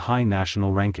 success and a high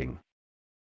national ranking.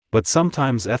 But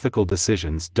sometimes ethical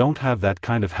decisions don't have that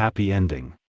kind of happy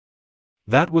ending.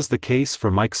 That was the case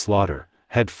for Mike Slaughter,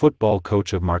 head football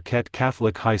coach of Marquette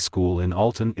Catholic High School in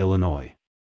Alton, Illinois.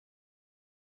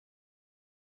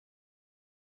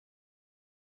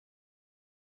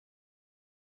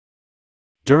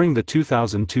 During the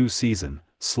 2002 season,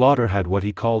 Slaughter had what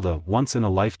he called a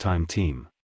once-in-a-lifetime team.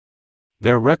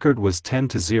 Their record was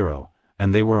 10-0,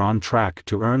 and they were on track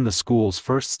to earn the school's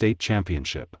first state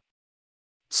championship.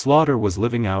 Slaughter was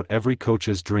living out every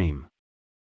coach's dream.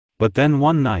 But then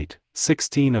one night,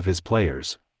 16 of his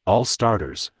players, all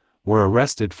starters, were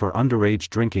arrested for underage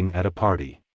drinking at a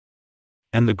party.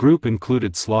 And the group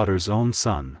included Slaughter's own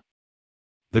son.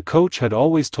 The coach had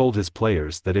always told his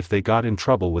players that if they got in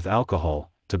trouble with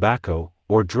alcohol, tobacco,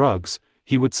 or drugs,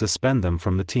 he would suspend them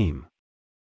from the team.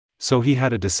 So he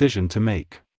had a decision to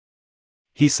make.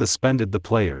 He suspended the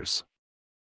players.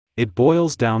 "It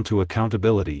boils down to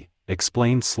accountability,"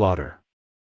 explained Slaughter.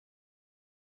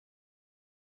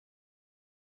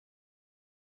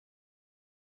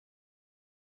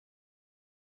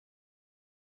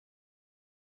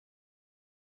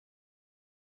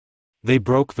 They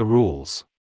broke the rules.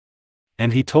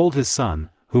 And he told his son,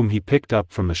 whom he picked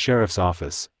up from the sheriff's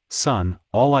office, "Son,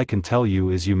 all I can tell you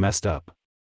is you messed up.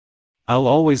 I'll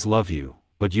always love you,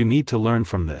 but you need to learn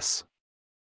from this."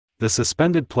 The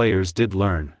suspended players did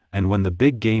learn, and when the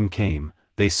big game came,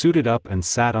 they suited up and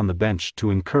sat on the bench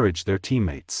to encourage their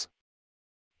teammates.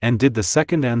 And did the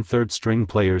second and third string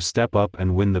players step up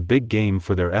and win the big game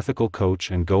for their ethical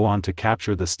coach and go on to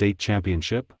capture the state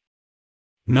championship?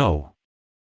 No.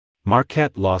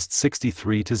 Marquette lost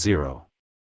 63-0.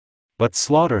 But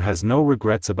Slaughter has no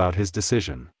regrets about his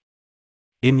decision.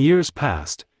 In years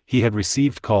past, he had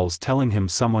received calls telling him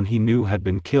someone he knew had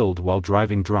been killed while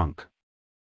driving drunk.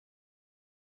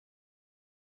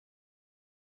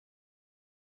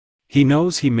 He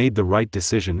knows he made the right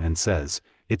decision and says,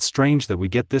 "It's strange that we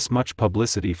get this much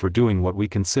publicity for doing what we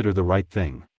consider the right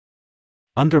thing."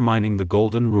 Undermining the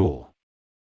Golden Rule.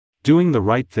 Doing the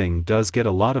right thing does get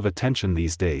a lot of attention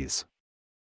these days.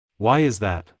 Why is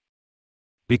that?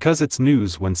 Because it's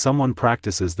news when someone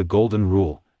practices the Golden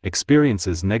Rule,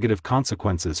 experiences negative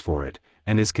consequences for it,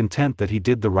 and is content that he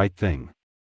did the right thing.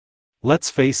 Let's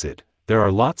face it, there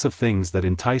are lots of things that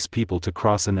entice people to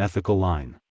cross an ethical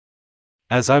line.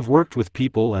 As I've worked with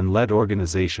people and led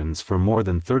organizations for more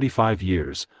than 35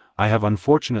 years, I have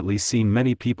unfortunately seen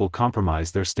many people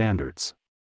compromise their standards.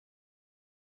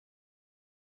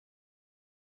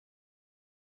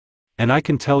 And I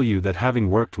can tell you that having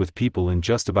worked with people in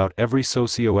just about every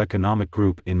socio-economic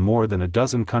group in more than a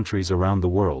dozen countries around the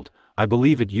world, I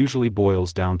believe it usually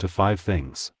boils down to 5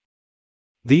 things.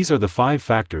 These are the 5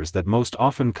 factors that most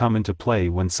often come into play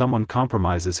when someone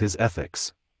compromises his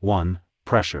ethics. 1.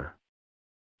 Pressure.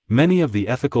 Many of the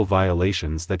ethical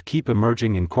violations that keep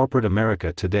emerging in corporate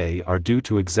America today are due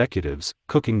to executives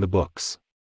cooking the books.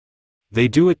 They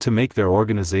do it to make their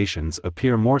organizations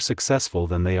appear more successful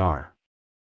than they are.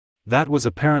 That was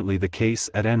apparently the case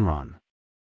at Enron.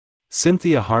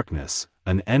 Cynthia Harkness,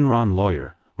 an Enron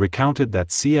lawyer, recounted that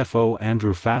CFO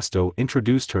Andrew Fastow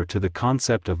introduced her to the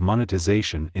concept of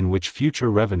monetization, in which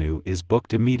future revenue is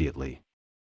booked immediately.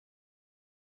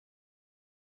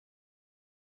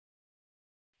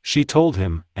 She told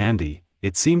him, "Andy,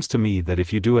 it seems to me that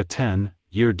if you do a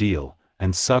 10-year deal,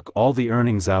 and suck all the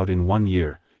earnings out in 1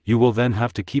 year, you will then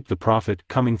have to keep the profit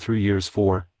coming through years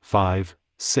 4, 5,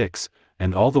 6,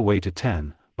 and all the way to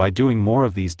 10, by doing more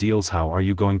of these deals. How are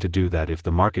you going to do that if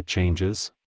the market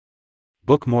changes?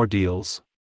 Book more deals?"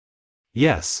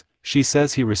 "Yes," she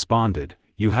says he responded,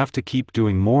 "you have to keep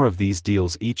doing more of these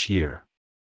deals each year.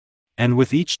 And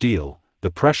with each deal,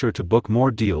 the pressure to book more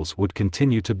deals would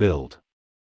continue to build."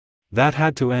 That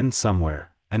had to end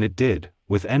somewhere, and it did,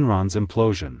 with Enron's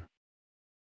implosion.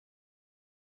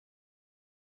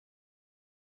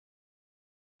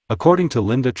 According to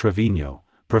Linda Trevino,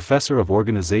 professor of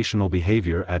organizational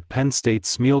behavior at Penn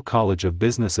State's Smeal College of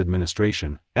Business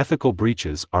Administration, ethical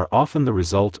breaches are often the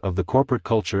result of the corporate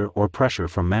culture or pressure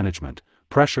from management,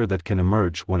 pressure that can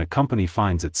emerge when a company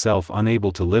finds itself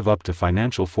unable to live up to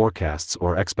financial forecasts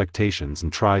or expectations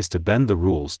and tries to bend the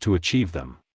rules to achieve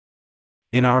them.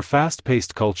 In our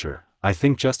fast-paced culture, I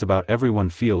think just about everyone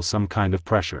feels some kind of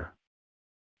pressure.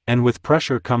 And with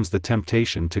pressure comes the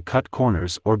temptation to cut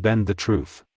corners or bend the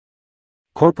truth.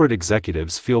 Corporate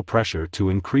executives feel pressure to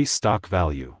increase stock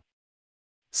value.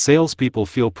 Salespeople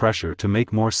feel pressure to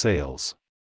make more sales.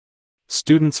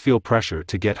 Students feel pressure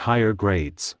to get higher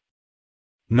grades.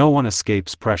 No one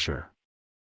escapes pressure.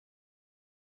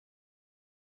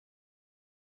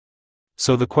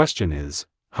 So the question is,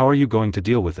 how are you going to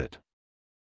deal with it?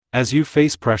 As you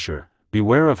face pressure,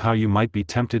 beware of how you might be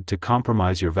tempted to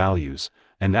compromise your values,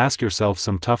 and ask yourself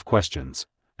some tough questions.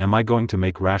 Am I going to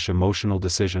make rash emotional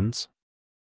decisions?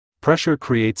 Pressure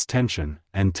creates tension,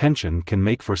 and tension can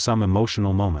make for some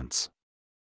emotional moments.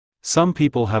 Some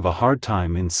people have a hard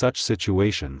time in such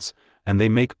situations, and they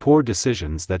make poor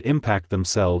decisions that impact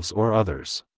themselves or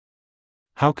others.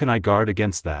 How can I guard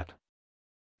against that?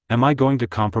 Am I going to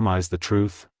compromise the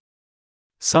truth?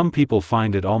 Some people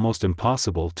find it almost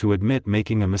impossible to admit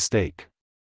making a mistake.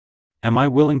 Am I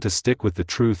willing to stick with the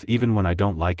truth even when I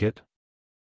don't like it?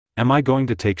 Am I going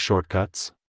to take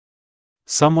shortcuts?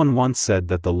 Someone once said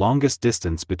that the longest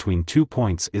distance between 2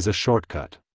 points is a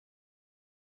shortcut.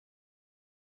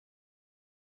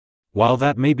 While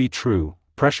that may be true,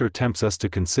 pressure tempts us to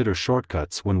consider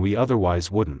shortcuts when we otherwise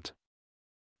wouldn't.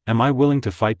 Am I willing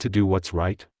to fight to do what's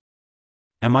right?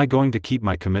 Am I going to keep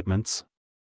my commitments?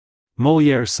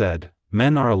 Molière said,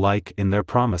 "Men are alike in their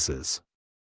promises.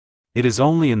 It is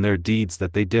only in their deeds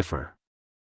that they differ."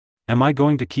 Am I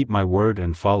going to keep my word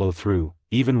and follow through,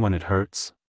 even when it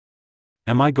hurts?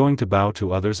 Am I going to bow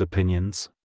to others' opinions?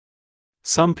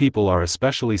 Some people are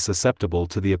especially susceptible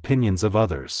to the opinions of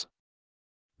others.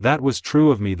 That was true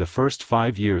of me the first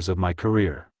 5 years of my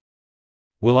career.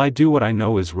 Will I do what I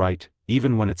know is right,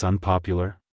 even when it's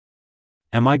unpopular?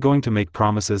 Am I going to make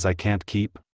promises I can't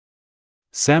keep?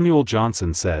 Samuel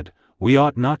Johnson said, "We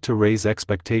ought not to raise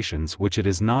expectations which it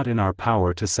is not in our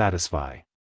power to satisfy."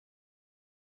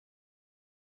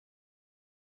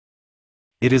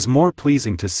 It is more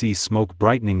pleasing to see smoke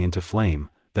brightening into flame,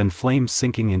 than flame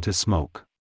sinking into smoke.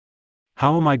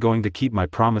 How am I going to keep my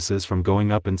promises from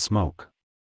going up in smoke?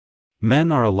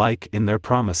 Men are alike in their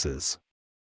promises.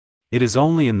 It is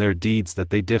only in their deeds that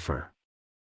they differ.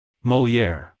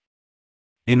 Molière.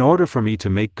 In order for me to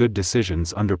make good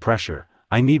decisions under pressure,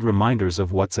 I need reminders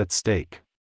of what's at stake.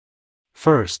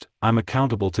 First, I'm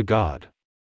accountable to God.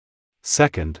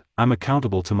 Second, I'm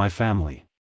accountable to my family.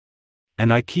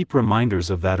 And I keep reminders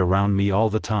of that around me all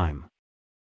the time.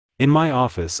 In my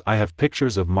office I have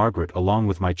pictures of Margaret along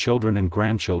with my children and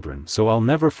grandchildren, so I'll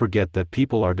never forget that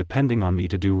people are depending on me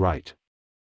to do right.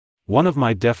 One of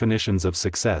my definitions of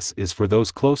success is for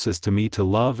those closest to me to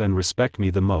love and respect me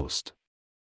the most.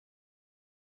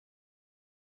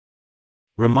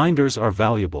 Reminders are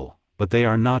valuable, but they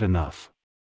are not enough.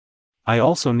 I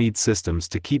also need systems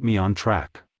to keep me on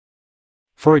track.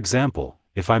 For example,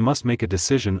 if I must make a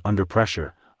decision under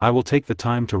pressure, I will take the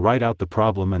time to write out the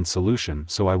problem and solution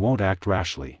so I won't act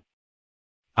rashly.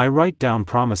 I write down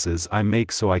promises I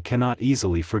make so I cannot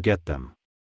easily forget them.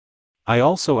 I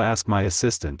also ask my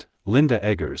assistant, Linda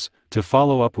Eggers, to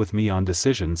follow up with me on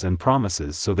decisions and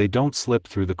promises so they don't slip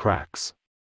through the cracks.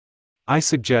 I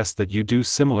suggest that you do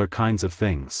similar kinds of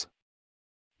things.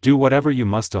 Do whatever you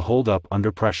must to hold up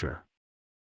under pressure.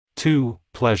 2.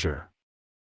 Pleasure.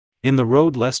 In The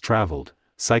Road Less Traveled,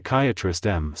 psychiatrist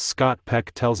M. Scott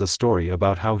Peck tells a story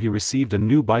about how he received a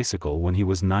new bicycle when he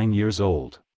was 9 years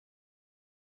old.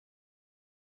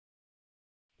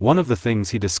 One of the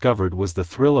things he discovered was the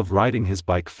thrill of riding his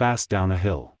bike fast down a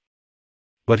hill.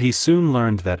 But he soon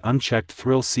learned that unchecked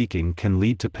thrill-seeking can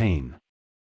lead to pain.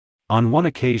 On one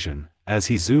occasion, as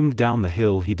he zoomed down the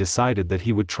hill, he decided that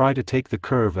he would try to take the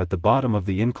curve at the bottom of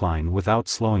the incline without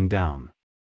slowing down.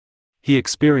 He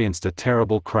experienced a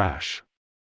terrible crash.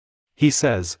 He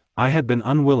says, "I had been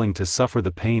unwilling to suffer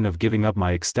the pain of giving up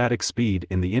my ecstatic speed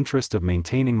in the interest of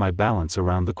maintaining my balance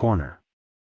around the corner."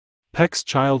 Peck's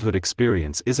childhood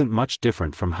experience isn't much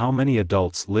different from how many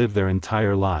adults live their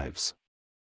entire lives.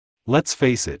 Let's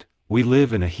face it, we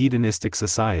live in a hedonistic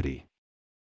society.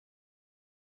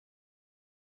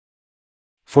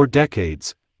 For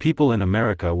decades, people in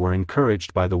America were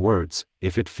encouraged by the words,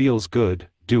 "If it feels good,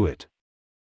 do it."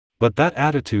 But that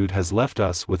attitude has left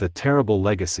us with a terrible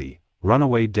legacy: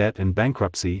 runaway debt and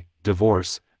bankruptcy,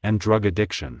 divorce, and drug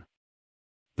addiction.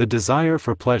 The desire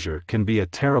for pleasure can be a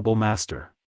terrible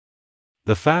master.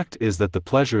 The fact is that the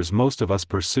pleasures most of us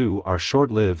pursue are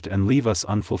short-lived and leave us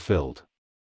unfulfilled.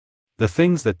 The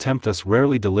things that tempt us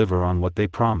rarely deliver on what they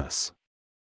promise.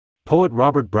 Poet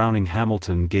Robert Browning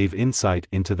Hamilton gave insight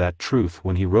into that truth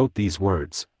when he wrote these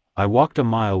words: "I walked a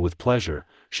mile with pleasure,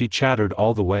 she chattered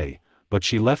all the way, but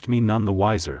she left me none the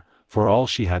wiser, for all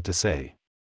she had to say.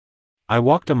 I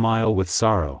walked a mile with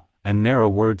sorrow, and ne'er a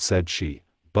word said she,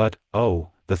 but, oh,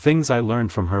 the things I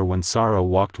learned from her when sorrow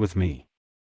walked with me."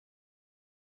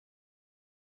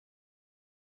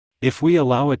 If we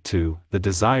allow it to, the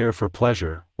desire for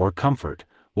pleasure, or comfort,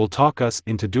 will talk us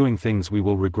into doing things we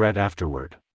will regret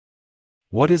afterward.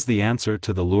 What is the answer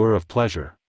to the lure of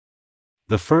pleasure?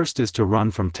 The first is to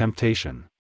run from temptation.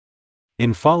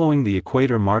 In Following the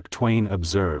Equator, Mark Twain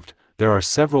observed, "There are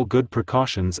several good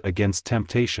precautions against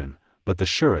temptation, but the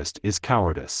surest is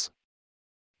cowardice."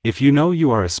 If you know you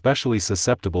are especially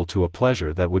susceptible to a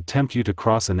pleasure that would tempt you to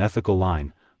cross an ethical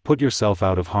line, put yourself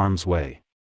out of harm's way.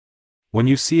 When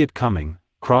you see it coming,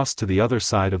 cross to the other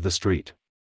side of the street.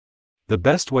 The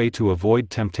best way to avoid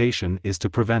temptation is to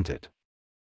prevent it.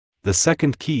 The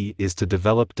second key is to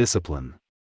develop discipline.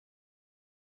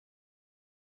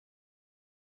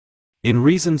 In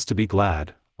Reasons to be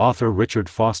Glad, author Richard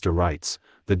Foster writes,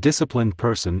 "The disciplined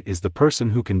person is the person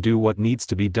who can do what needs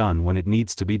to be done when it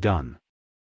needs to be done.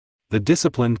 The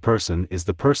disciplined person is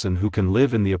the person who can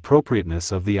live in the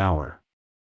appropriateness of the hour."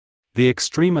 The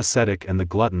extreme ascetic and the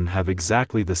glutton have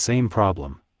exactly the same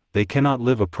problem: they cannot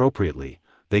live appropriately,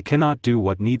 they cannot do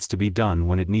what needs to be done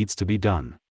when it needs to be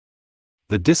done.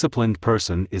 The disciplined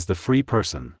person is the free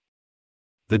person.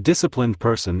 The disciplined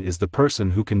person is the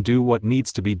person who can do what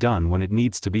needs to be done when it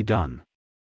needs to be done.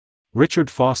 Richard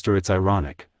Foster. It's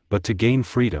ironic, but to gain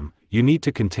freedom, you need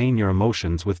to contain your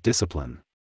emotions with discipline.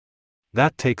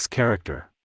 That takes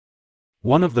character.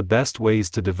 One of the best ways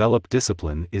to develop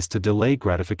discipline is to delay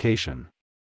gratification.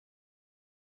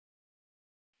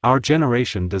 Our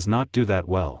generation does not do that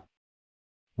well.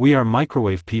 We are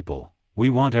microwave people, we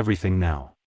want everything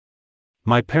now.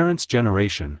 My parents'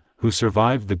 generation, who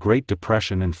survived the Great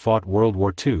Depression and fought World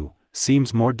War II,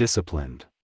 seems more disciplined.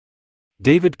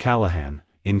 David Callahan,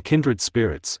 in Kindred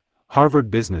Spirits,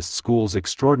 Harvard Business School's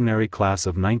extraordinary class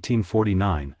of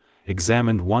 1949,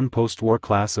 examined one post-war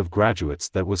class of graduates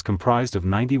that was comprised of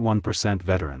 91%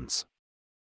 veterans.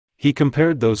 He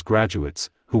compared those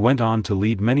graduates, who went on to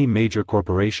lead many major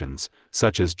corporations,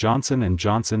 such as Johnson &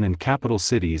 Johnson and Capital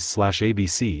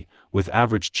Cities/ABC, with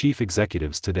average chief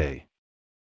executives today.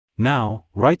 Now,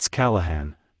 writes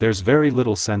Callahan, there's very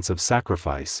little sense of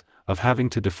sacrifice, of having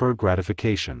to defer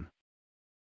gratification.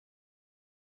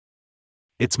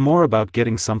 It's more about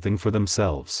getting something for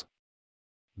themselves.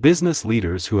 Business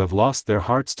leaders who have lost their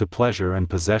hearts to pleasure and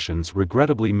possessions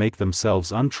regrettably make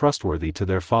themselves untrustworthy to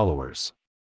their followers.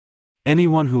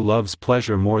 Anyone who loves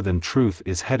pleasure more than truth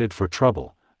is headed for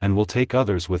trouble, and will take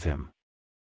others with him.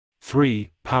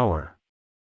 3. Power.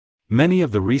 Many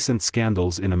of the recent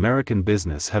scandals in American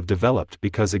business have developed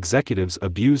because executives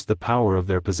abused the power of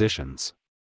their positions.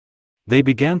 They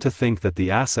began to think that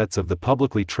the assets of the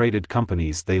publicly traded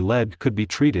companies they led could be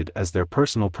treated as their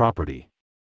personal property.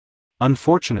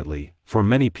 Unfortunately, for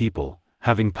many people,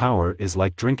 having power is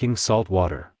like drinking salt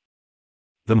water.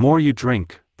 The more you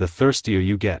drink, the thirstier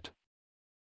you get.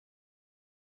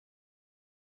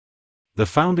 The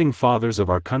founding fathers of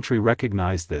our country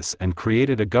recognized this and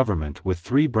created a government with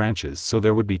 3 branches so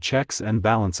there would be checks and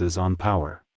balances on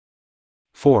power.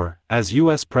 For, as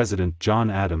U.S. President John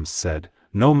Adams said,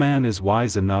 no man is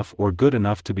wise enough or good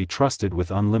enough to be trusted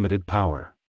with unlimited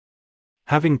power.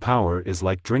 Having power is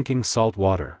like drinking salt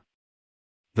water.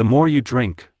 The more you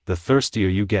drink, the thirstier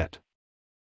you get.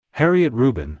 Harriet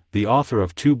Rubin, the author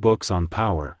of 2 books on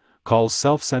power, calls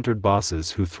self-centered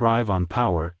bosses who thrive on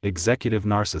power executive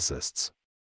narcissists.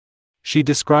 She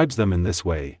describes them in this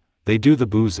way: they do the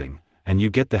boozing, and you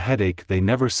get the headache. They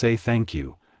never say thank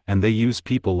you, and they use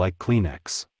people like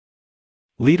Kleenex.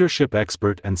 Leadership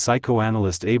expert and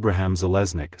psychoanalyst Abraham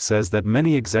Zalesnik says that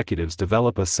many executives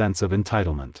develop a sense of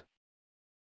entitlement.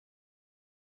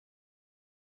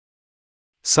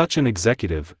 Such an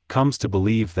executive comes to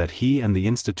believe that he and the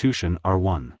institution are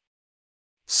one.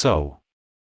 So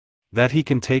that he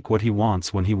can take what he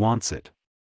wants when he wants it.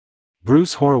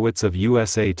 Bruce Horowitz of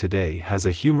USA Today has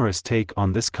a humorous take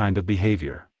on this kind of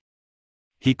behavior.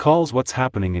 He calls what's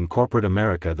happening in corporate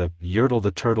America the Yertle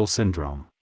the Turtle syndrome.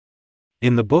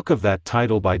 In the book of that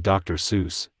title by Dr.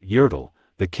 Seuss, Yertle,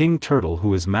 the king turtle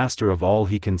who is master of all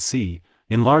he can see,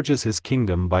 enlarges his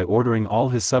kingdom by ordering all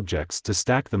his subjects to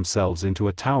stack themselves into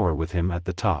a tower with him at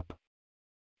the top.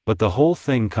 But the whole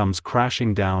thing comes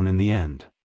crashing down in the end.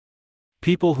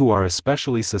 People who are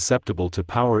especially susceptible to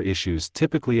power issues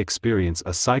typically experience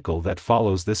a cycle that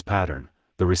follows this pattern: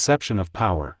 the reception of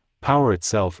power. Power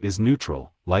itself is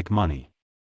neutral, like money.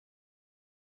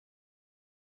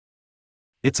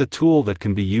 It's a tool that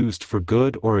can be used for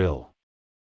good or ill.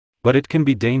 But it can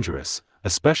be dangerous,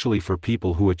 especially for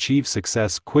people who achieve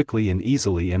success quickly and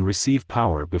easily and receive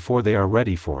power before they are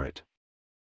ready for it.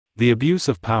 The abuse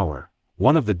of power.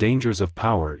 One of the dangers of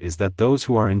power is that those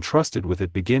who are entrusted with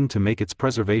it begin to make its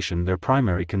preservation their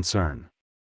primary concern.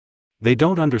 They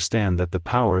don't understand that the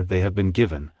power they have been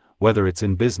given, whether it's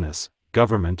in business,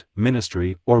 government,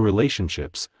 ministry, or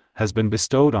relationships, has been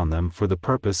bestowed on them for the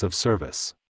purpose of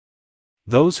service.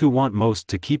 Those who want most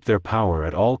to keep their power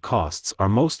at all costs are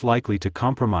most likely to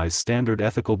compromise standard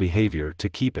ethical behavior to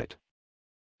keep it.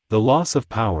 The loss of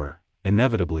power.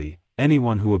 Inevitably,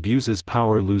 anyone who abuses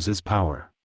power loses power.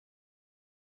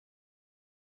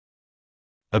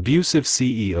 Abusive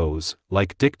CEOs,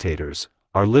 like dictators,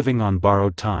 are living on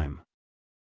borrowed time.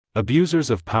 Abusers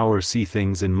of power see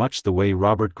things in much the way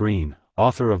Robert Greene,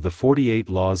 author of the 48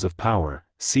 Laws of Power,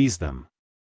 sees them.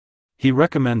 He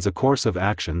recommends a course of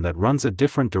action that runs a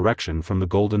different direction from the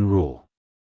Golden Rule.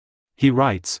 He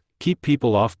writes, keep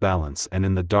people off balance and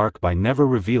in the dark by never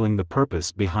revealing the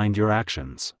purpose behind your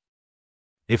actions.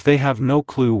 If they have no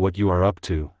clue what you are up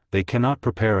to, they cannot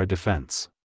prepare a defense.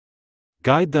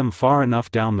 Guide them far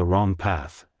enough down the wrong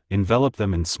path, envelop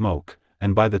them in smoke,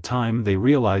 and by the time they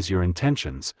realize your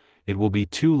intentions, it will be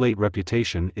too late.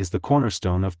 Reputation is the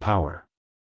cornerstone of power.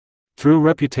 Through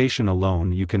reputation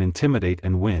alone you can intimidate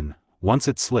and win. Once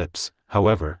it slips,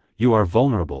 however, you are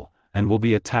vulnerable, and will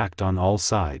be attacked on all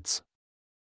sides.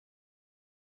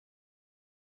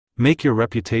 Make your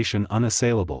reputation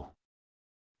unassailable.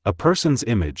 A person's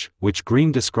image, which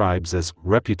Greene describes as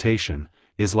reputation,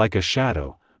 is like a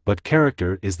shadow, but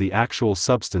character is the actual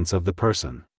substance of the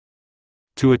person.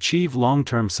 To achieve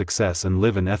long-term success and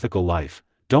live an ethical life,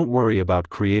 don't worry about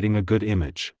creating a good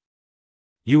image.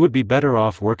 You would be better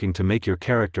off working to make your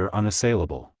character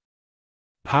unassailable.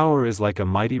 Power is like a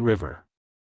mighty river.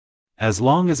 As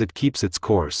long as it keeps its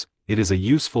course, it is a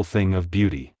useful thing of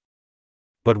beauty.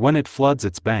 But when it floods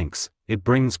its banks, it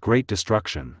brings great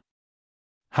destruction.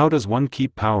 How does one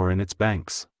keep power in its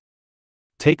banks?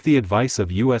 Take the advice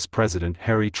of U.S. President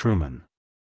Harry Truman.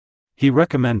 He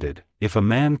recommended, if a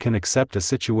man can accept a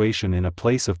situation in a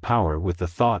place of power with the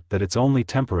thought that it's only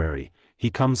temporary,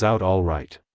 he comes out all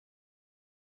right.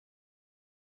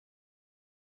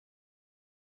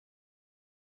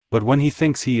 But when he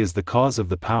thinks he is the cause of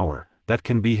the power, that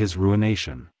can be his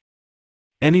ruination.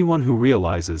 Anyone who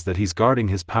realizes that he's guarding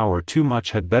his power too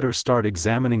much had better start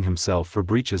examining himself for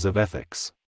breaches of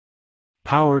ethics.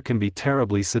 Power can be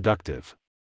terribly seductive.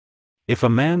 If a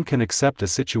man can accept a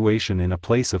situation in a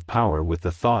place of power with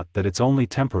the thought that it's only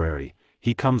temporary,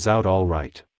 he comes out all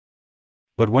right.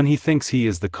 But when he thinks he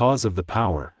is the cause of the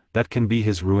power, that can be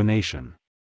his ruination.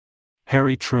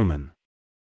 Harry Truman.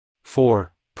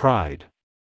 4. Pride.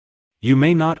 You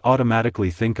may not automatically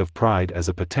think of pride as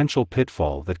a potential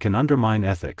pitfall that can undermine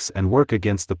ethics and work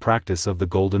against the practice of the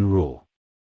Golden Rule.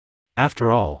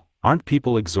 After all, aren't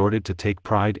people exhorted to take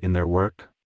pride in their work?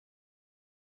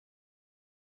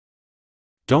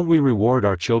 Don't we reward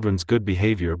our children's good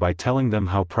behavior by telling them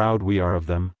how proud we are of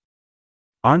them?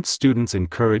 Aren't students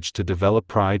encouraged to develop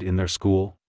pride in their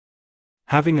school?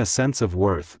 Having a sense of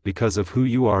worth because of who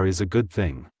you are is a good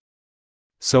thing.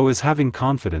 So is having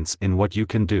confidence in what you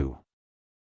can do.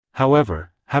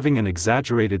 However, having an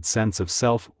exaggerated sense of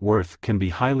self-worth can be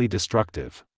highly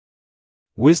destructive.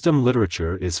 Wisdom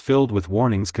literature is filled with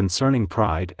warnings concerning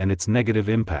pride and its negative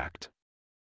impact.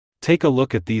 Take a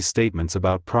look at these statements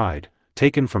about pride,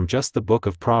 taken from just the book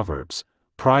of Proverbs.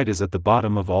 Pride is at the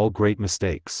bottom of all great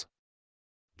mistakes.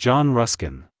 John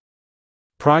Ruskin.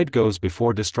 Pride goes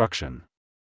before destruction.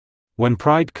 When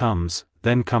pride comes,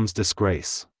 then comes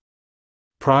disgrace.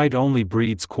 Pride only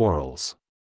breeds quarrels.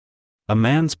 A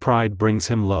man's pride brings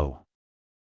him low.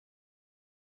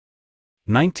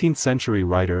 19th-century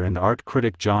writer and art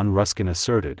critic John Ruskin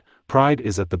asserted, "Pride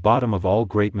is at the bottom of all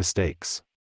great mistakes."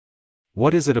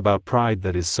 What is it about pride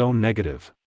that is so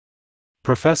negative?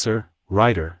 Professor,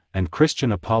 writer, and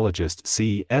Christian apologist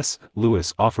C.S.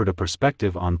 Lewis offered a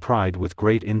perspective on pride with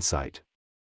great insight.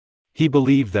 He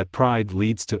believed that pride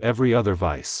leads to every other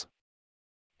vice.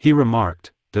 He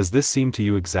remarked, "Does this seem to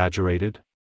you exaggerated?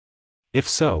 If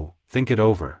so, think it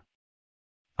over.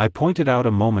 I pointed out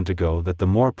a moment ago that the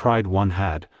more pride one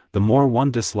had, the more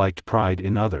one disliked pride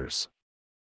in others.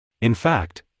 In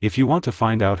fact, if you want to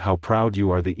find out how proud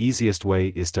you are, the easiest way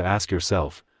is to ask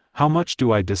yourself, how much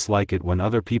do I dislike it when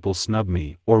other people snub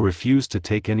me or refuse to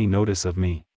take any notice of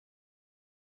me?"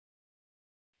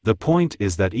 The point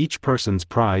is that each person's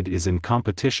pride is in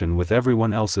competition with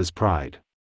everyone else's pride.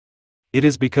 It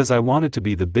is because I wanted to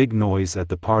be the big noise at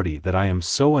the party that I am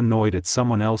so annoyed at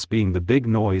someone else being the big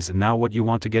noise. Now what you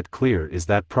want to get clear is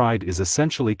that pride is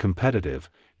essentially competitive,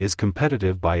 is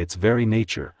competitive by its very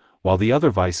nature, while the other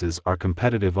vices are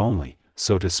competitive only,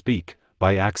 so to speak,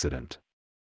 by accident.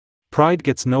 Pride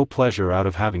gets no pleasure out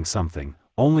of having something,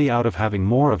 only out of having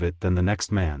more of it than the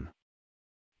next man.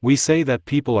 We say that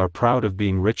people are proud of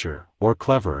being richer, or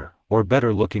cleverer, or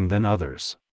better looking than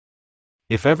others.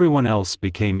 If everyone else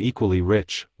became equally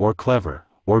rich, or clever,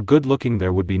 or good looking,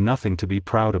 there would be nothing to be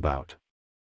proud about.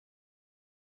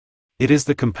 It is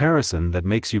the comparison that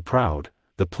makes you proud,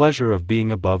 the pleasure of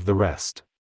being above the rest.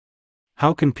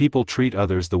 How can people treat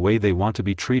others the way they want to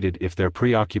be treated if their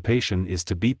preoccupation is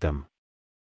to beat them?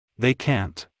 They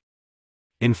can't.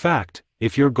 In fact,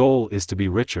 if your goal is to be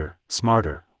richer,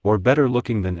 smarter, or better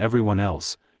looking than everyone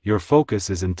else, your focus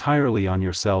is entirely on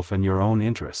yourself and your own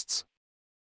interests.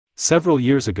 Several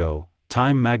years ago,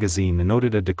 Time magazine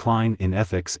noted a decline in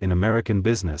ethics in American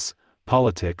business,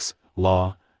 politics,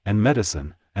 law, and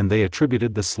medicine, and they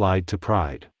attributed the slide to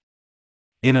pride.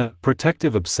 In a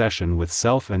protective obsession with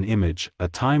self and image, a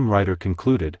Time writer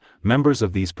concluded, members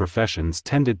of these professions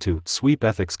tended to sweep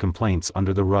ethics complaints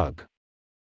under the rug.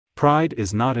 Pride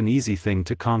is not an easy thing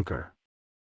to conquer.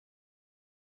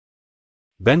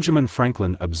 Benjamin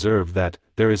Franklin observed that,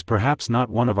 "There is perhaps not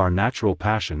one of our natural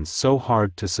passions so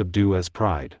hard to subdue as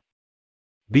pride.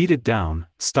 Beat it down,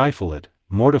 stifle it,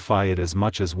 mortify it as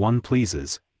much as one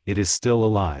pleases, it is still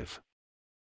alive.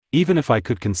 Even if I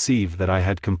could conceive that I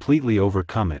had completely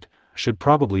overcome it, I should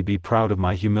probably be proud of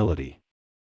my humility."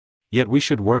 Yet we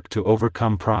should work to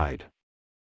overcome pride.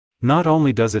 Not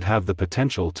only does it have the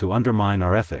potential to undermine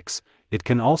our ethics, it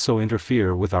can also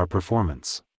interfere with our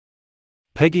performance.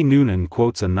 Peggy Noonan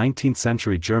quotes a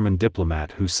 19th-century German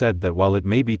diplomat who said that while it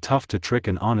may be tough to trick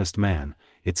an honest man,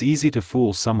 it's easy to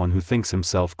fool someone who thinks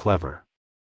himself clever.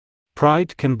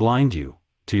 Pride can blind you,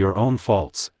 to your own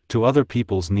faults, to other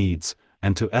people's needs,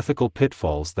 and to ethical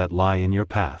pitfalls that lie in your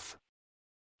path.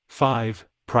 5.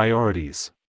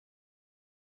 Priorities.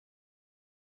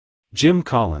 Jim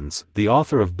Collins, the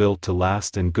author of Built to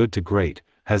Last and Good to Great,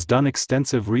 has done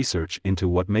extensive research into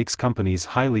what makes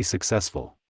companies highly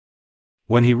successful.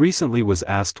 When he recently was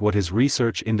asked what his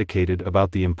research indicated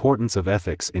about the importance of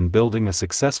ethics in building a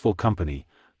successful company,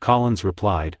 Collins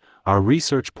replied, "Our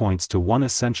research points to one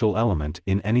essential element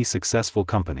in any successful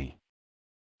company.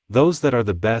 Those that are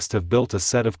the best have built a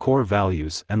set of core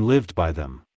values and lived by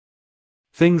them.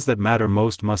 Things that matter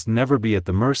most must never be at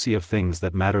the mercy of things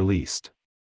that matter least."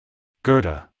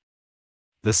 Goethe.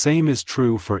 The same is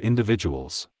true for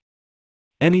individuals.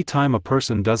 Any time a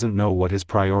person doesn't know what his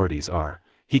priorities are,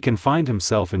 he can find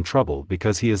himself in trouble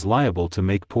because he is liable to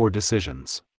make poor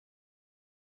decisions.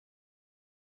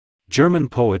 German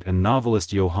poet and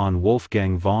novelist Johann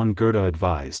Wolfgang von Goethe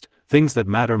advised, "Things that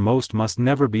matter most must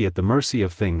never be at the mercy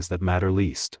of things that matter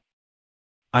least."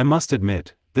 I must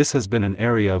admit, this has been an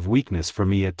area of weakness for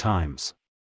me at times.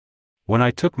 When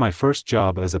I took my first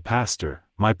job as a pastor,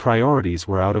 my priorities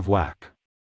were out of whack.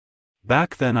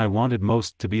 Back then I wanted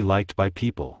most to be liked by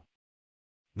people.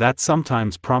 That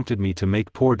sometimes prompted me to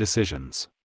make poor decisions.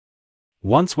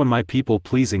 Once when my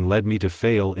people-pleasing led me to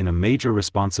fail in a major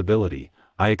responsibility,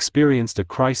 I experienced a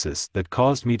crisis that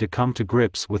caused me to come to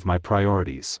grips with my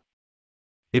priorities.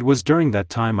 It was during that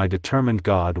time I determined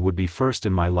God would be first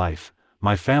in my life,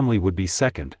 my family would be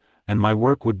second, and my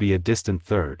work would be a distant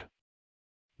third.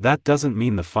 That doesn't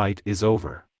mean the fight is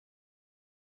over.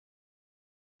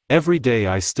 Every day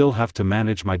I still have to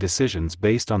manage my decisions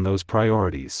based on those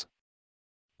priorities.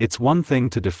 It's one thing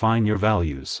to define your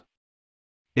values.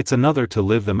 It's another to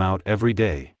live them out every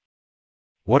day.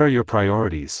 What are your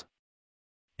priorities?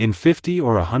 In 50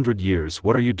 or 100 years,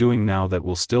 what are you doing now that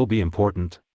will still be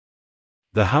important?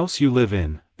 The house you live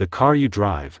in, the car you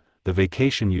drive, the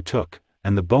vacation you took,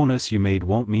 and the bonus you made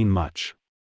won't mean much.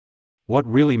 What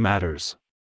really matters?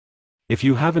 If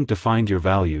you haven't defined your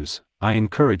values, I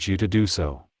encourage you to do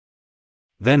so.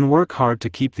 Then work hard to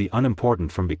keep the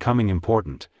unimportant from becoming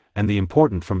important, and the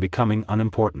important from becoming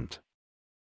unimportant.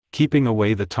 Keeping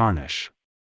away the tarnish.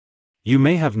 You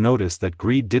may have noticed that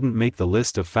greed didn't make the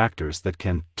list of factors that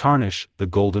can tarnish the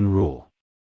golden rule.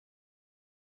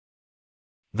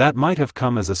 That might have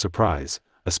come as a surprise,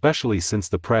 especially since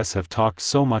the press have talked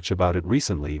so much about it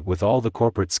recently with all the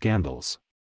corporate scandals.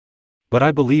 But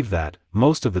I believe that,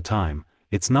 most of the time,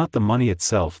 it's not the money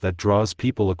itself that draws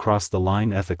people across the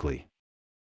line ethically.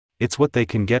 It's what they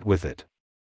can get with it.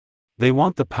 They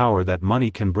want the power that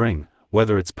money can bring,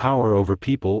 whether it's power over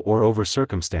people or over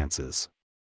circumstances.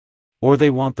 Or they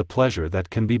want the pleasure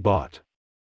that can be bought.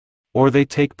 Or they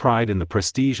take pride in the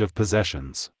prestige of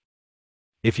possessions.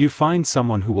 If you find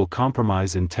someone who will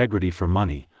compromise integrity for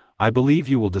money, I believe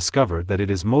you will discover that it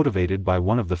is motivated by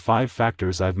one of the 5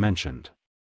 factors I've mentioned.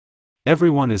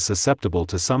 Everyone is susceptible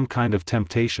to some kind of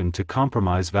temptation to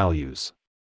compromise values.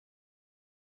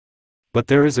 But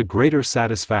there is a greater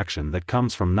satisfaction that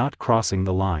comes from not crossing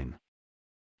the line.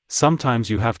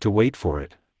 Sometimes you have to wait for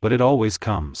it, but it always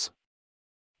comes.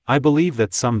 I believe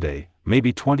that someday,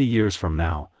 maybe 20 years from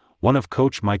now, one of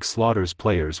Coach Mike Slaughter's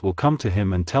players will come to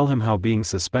him and tell him how being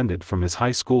suspended from his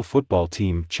high school football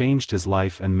team changed his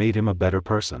life and made him a better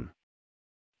person.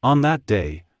 On that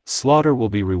day, Slaughter will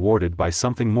be rewarded by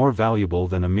something more valuable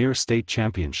than a mere state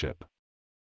championship.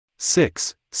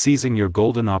 6. Seizing your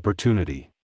golden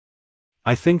opportunity.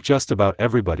 I think just about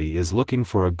everybody is looking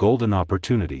for a golden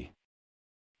opportunity.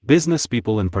 Business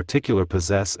people in particular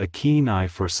possess a keen eye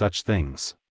for such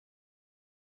things.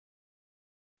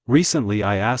 Recently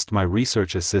I asked my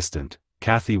research assistant,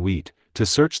 Kathy Wheat, to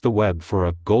search the web for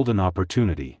a golden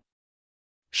opportunity.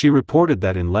 She reported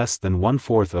that in less than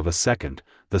 1/4 of a second,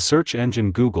 the search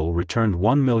engine Google returned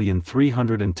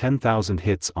 1,310,000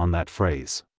 hits on that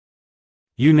phrase.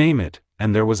 You name it,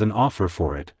 and there was an offer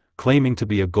for it, claiming to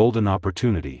be a golden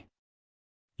opportunity.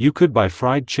 You could buy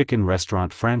fried chicken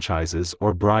restaurant franchises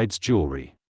or bride's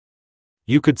jewelry.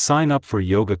 You could sign up for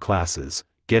yoga classes,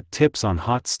 get tips on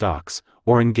hot stocks,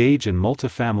 or engage in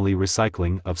multifamily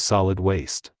recycling of solid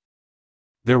waste.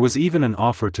 There was even an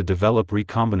offer to develop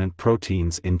recombinant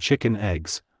proteins in chicken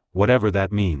eggs, whatever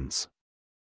that means.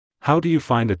 How do you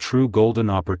find a true golden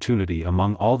opportunity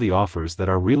among all the offers that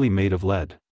are really made of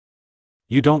lead?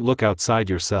 You don't look outside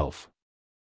yourself.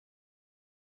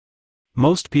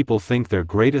 Most people think their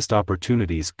greatest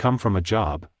opportunities come from a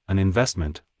job, an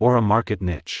investment, or a market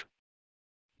niche.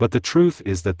 But the truth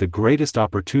is that the greatest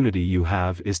opportunity you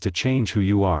have is to change who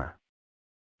you are.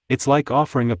 It's like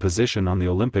offering a position on the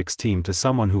Olympics team to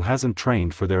someone who hasn't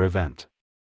trained for their event.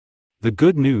 The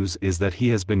good news is that he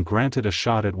has been granted a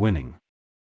shot at winning.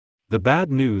 The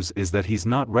bad news is that he's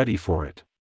not ready for it.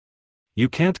 You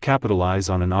can't capitalize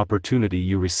on an opportunity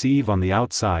you receive on the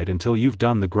outside until you've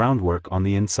done the groundwork on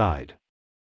the inside.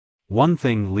 One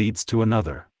thing leads to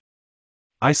another.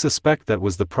 I suspect that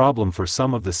was the problem for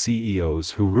some of the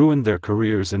CEOs who ruined their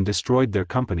careers and destroyed their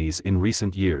companies in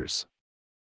recent years.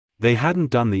 They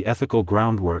hadn't done the ethical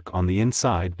groundwork on the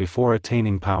inside before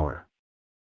attaining power.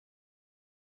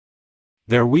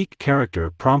 Their weak character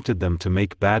prompted them to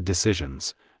make bad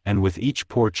decisions, and with each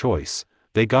poor choice,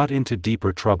 they got into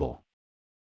deeper trouble.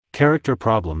 Character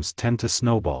problems tend to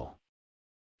snowball.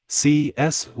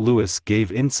 C.S. Lewis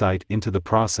gave insight into the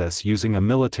process using a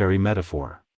military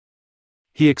metaphor.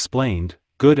 He explained,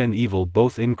 good and evil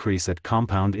both increase at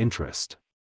compound interest.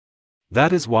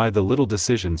 That is why the little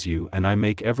decisions you and I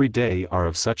make every day are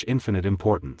of such infinite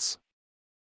importance.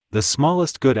 The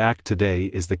smallest good act today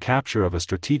is the capture of a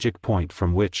strategic point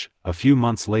from which, a few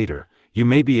months later, you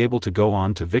may be able to go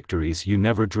on to victories you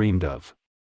never dreamed of.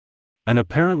 An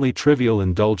apparently trivial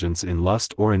indulgence in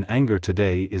lust or in anger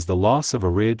today is the loss of a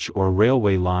ridge or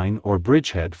railway line or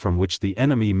bridgehead from which the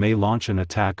enemy may launch an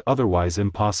attack otherwise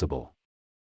impossible.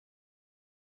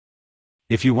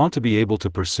 If you want to be able to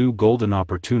pursue golden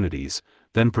opportunities,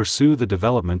 then pursue the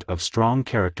development of strong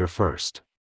character first.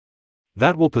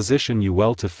 That will position you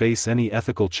well to face any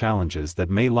ethical challenges that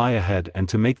may lie ahead and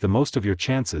to make the most of your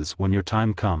chances when your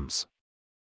time comes.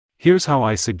 Here's how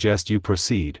I suggest you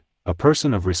proceed. A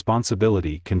person of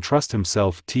responsibility can trust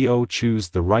himself to choose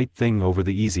the right thing over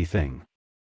the easy thing.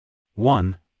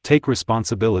 1. Take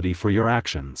responsibility for your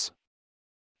actions.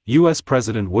 U.S.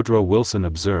 President Woodrow Wilson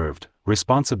observed,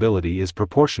 "Responsibility is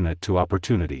proportionate to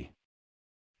opportunity."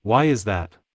 Why is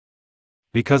that?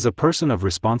 Because a person of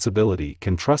responsibility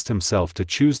can trust himself to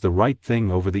choose the right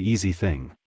thing over the easy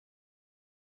thing.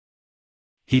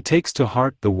 He takes to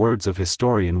heart the words of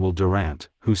historian Will Durant,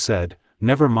 who said,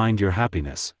 "Never mind your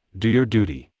happiness, do your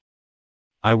duty."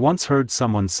 I once heard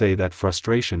someone say that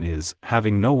frustration is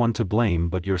having no one to blame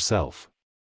but yourself.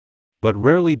 But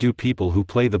rarely do people who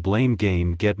play the blame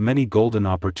game get many golden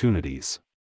opportunities.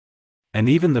 And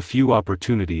even the few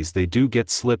opportunities they do get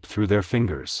slip through their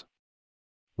fingers.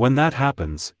 When that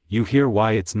happens, you hear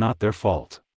why it's not their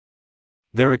fault.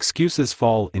 Their excuses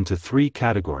fall into 3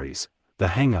 categories: the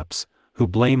hang-ups, who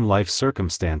blame life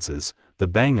circumstances; the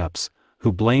bang-ups,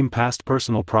 who blame past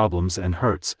personal problems and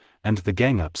hurts; and the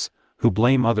gang-ups, who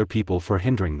blame other people for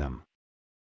hindering them.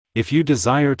 If you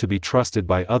desire to be trusted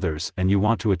by others and you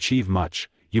want to achieve much,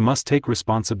 you must take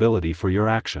responsibility for your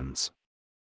actions.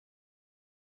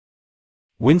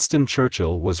 Winston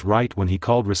Churchill was right when he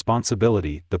called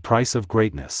responsibility the price of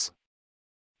greatness.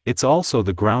 It's also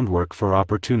the groundwork for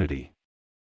opportunity.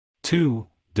 2.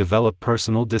 Develop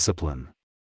personal discipline.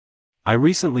 I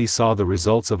recently saw the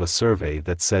results of a survey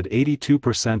that said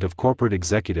 82% of corporate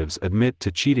executives admit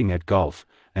to cheating at golf,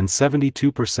 and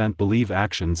 72% believe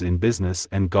actions in business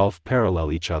and golf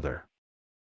parallel each other.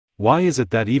 Why is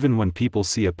it that even when people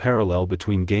see a parallel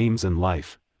between games and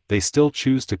life, they still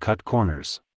choose to cut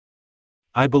corners?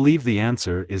 I believe the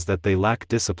answer is that they lack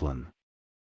discipline.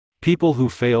 People who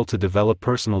fail to develop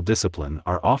personal discipline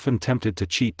are often tempted to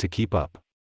cheat to keep up.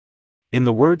 In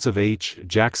the words of H.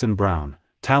 Jackson Brown,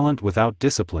 talent without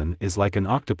discipline is like an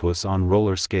octopus on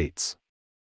roller skates.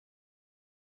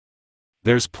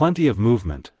 There's plenty of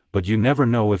movement, but you never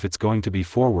know if it's going to be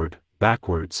forward,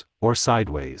 backwards, or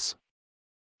sideways.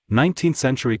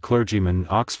 19th-century clergyman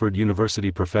Oxford University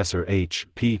professor H.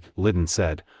 P. Liddon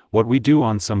said, "What we do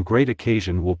on some great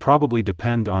occasion will probably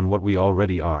depend on what we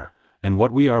already are, and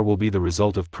what we are will be the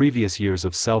result of previous years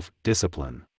of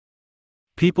self-discipline."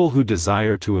 People who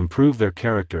desire to improve their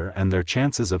character and their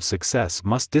chances of success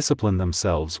must discipline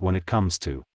themselves when it comes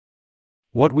to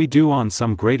what we do on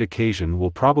some great occasion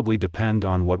will probably depend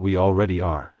on what we already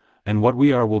are, and what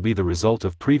we are will be the result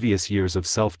of previous years of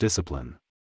self-discipline.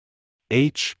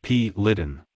 H. P.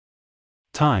 Liddon.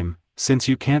 Time. Since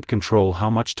you can't control how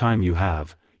much time you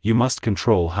have, you must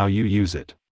control how you use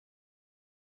it.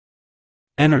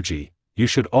 Energy. You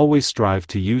should always strive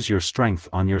to use your strength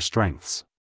on your strengths.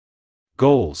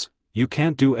 Goals. You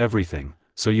can't do everything,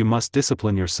 so you must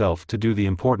discipline yourself to do the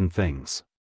important things.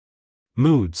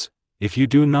 Moods. If you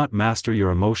do not master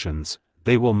your emotions,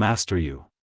 they will master you.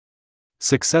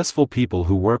 Successful people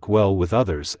who work well with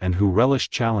others and who relish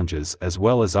challenges as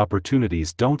well as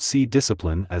opportunities don't see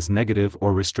discipline as negative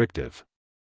or restrictive.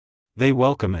 They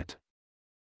welcome it.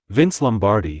 Vince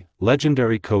Lombardi,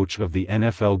 legendary coach of the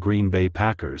NFL Green Bay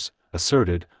Packers,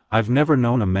 asserted, "I've never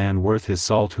known a man worth his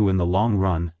salt who in the long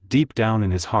run, deep down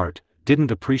in his heart,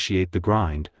 didn't appreciate the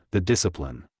grind, the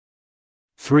discipline."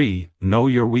 3. Know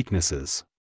your weaknesses.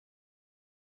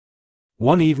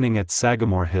 One evening at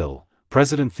Sagamore Hill,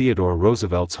 President Theodore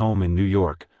Roosevelt's home in New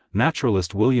York,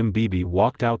 naturalist William Beebe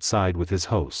walked outside with his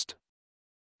host.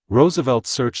 Roosevelt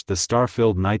searched the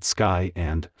star-filled night sky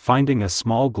and, finding a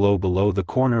small glow below the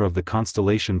corner of the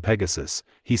constellation Pegasus,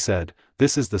 he said,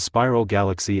 "This is the spiral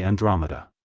galaxy Andromeda.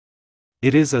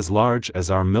 It is as large as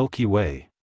our Milky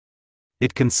Way.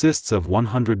 It consists of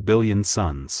 100 billion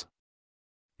suns.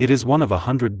 It is one of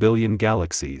 100 billion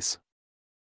galaxies."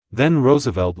 Then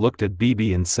Roosevelt looked at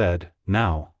Beebe and said,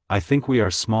 "Now, I think we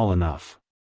are small enough.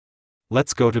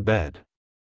 Let's go to bed."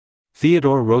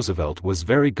 Theodore Roosevelt was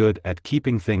very good at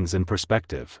keeping things in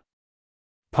perspective.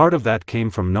 Part of that came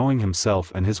from knowing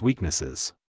himself and his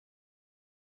weaknesses.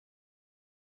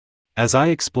 As I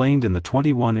explained in the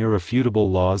 21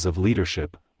 Irrefutable Laws of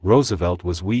Leadership, Roosevelt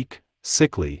was weak,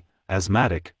 sickly,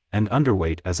 asthmatic, and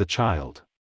underweight as a child.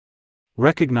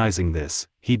 Recognizing this,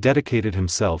 he dedicated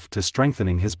himself to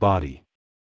strengthening his body.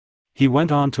 He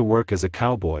went on to work as a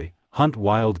cowboy, hunt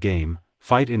wild game,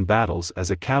 fight in battles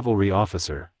as a cavalry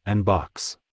officer, and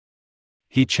box.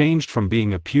 He changed from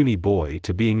being a puny boy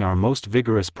to being our most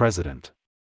vigorous president.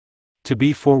 To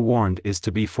be forewarned is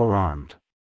to be forearmed.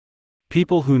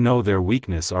 People who know their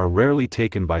weakness are rarely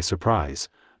taken by surprise,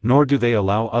 nor do they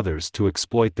allow others to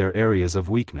exploit their areas of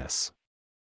weakness.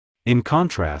 In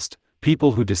contrast,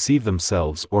 people who deceive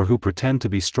themselves or who pretend to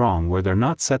be strong where they're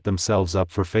not set themselves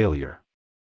up for failure.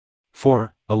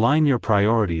 4. Align your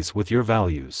priorities with your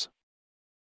values.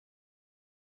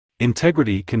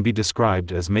 Integrity can be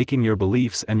described as making your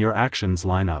beliefs and your actions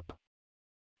line up.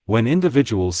 When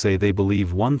individuals say they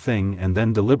believe one thing and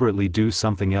then deliberately do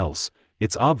something else,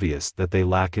 it's obvious that they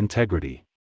lack integrity.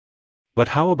 But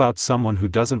how about someone who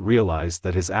doesn't realize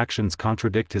that his actions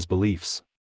contradict his beliefs?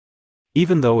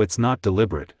 Even though it's not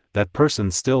deliberate, that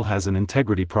person still has an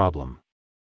integrity problem.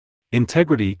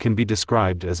 Integrity can be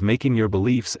described as making your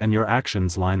beliefs and your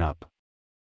actions line up.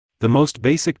 The most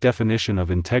basic definition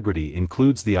of integrity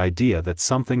includes the idea that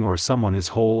something or someone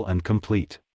is whole and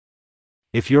complete.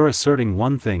 If you're asserting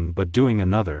one thing but doing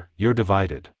another, you're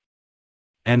divided.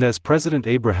 And as President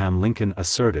Abraham Lincoln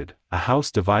asserted, a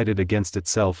house divided against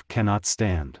itself cannot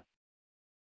stand.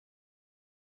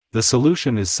 The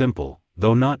solution is simple,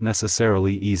 though not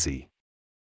necessarily easy.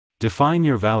 Define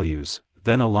your values,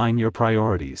 then align your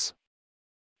priorities.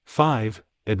 5.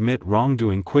 Admit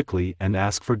wrongdoing quickly and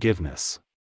ask forgiveness.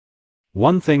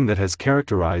 One thing that has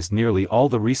characterized nearly all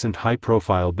the recent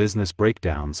high-profile business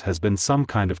breakdowns has been some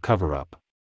kind of cover-up.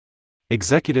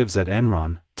 Executives at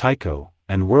Enron, Tyco,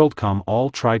 and WorldCom all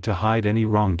tried to hide any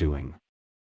wrongdoing.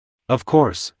 Of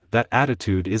course, that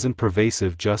attitude isn't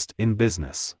pervasive just in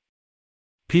business.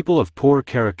 People of poor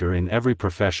character in every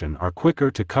profession are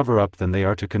quicker to cover up than they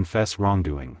are to confess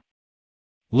wrongdoing.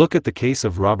 Look at the case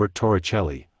of Robert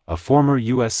Torricelli, a former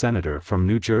U.S. Senator from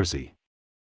New Jersey.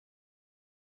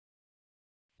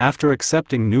 After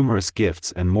accepting numerous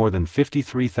gifts and more than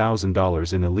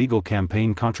 $53,000 in illegal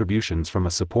campaign contributions from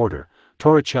a supporter,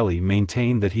 Torricelli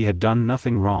maintained that he had done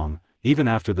nothing wrong, even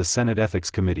after the Senate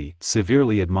Ethics Committee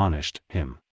severely admonished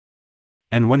him.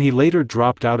 And when he later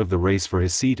dropped out of the race for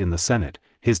his seat in the Senate,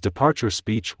 his departure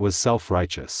speech was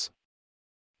self-righteous.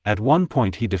 At one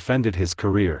point he defended his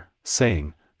career,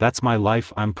 saying, "That's my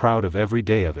life, I'm proud of every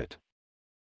day of it.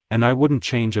 And I wouldn't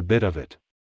change a bit of it."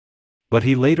 But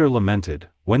he later lamented,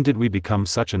 "When did we become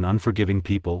such an unforgiving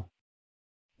people?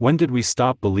 When did we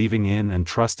stop believing in and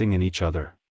trusting in each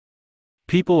other?"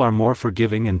 People are more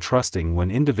forgiving and trusting when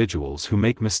individuals who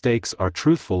make mistakes are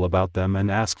truthful about them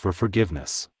and ask for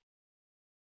forgiveness.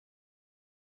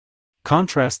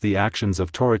 Contrast the actions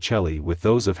of Torricelli with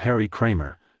those of Harry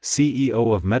Kramer,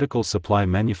 CEO of medical supply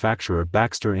manufacturer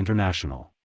Baxter International.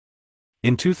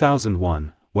 In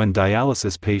 2001, when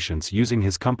dialysis patients using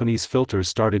his company's filters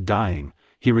started dying,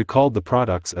 he recalled the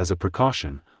products as a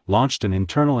precaution, launched an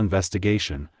internal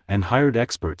investigation, and hired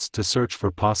experts to search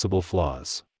for possible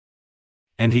flaws.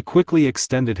 And he quickly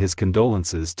extended his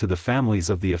condolences to the families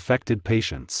of the affected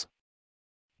patients.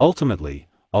 Ultimately,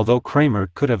 although Kramer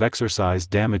could have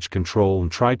exercised damage control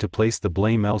and tried to place the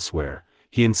blame elsewhere,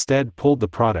 he instead pulled the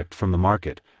product from the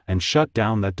market and shut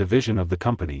down that division of the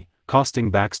company,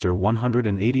 costing Baxter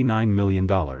 $189 million.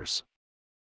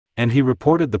 And he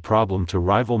reported the problem to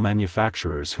rival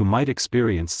manufacturers who might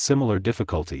experience similar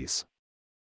difficulties.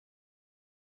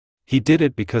 He did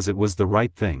it because it was the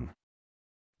right thing.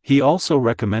 He also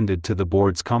recommended to the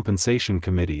board's compensation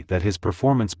committee that his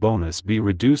performance bonus be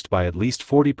reduced by at least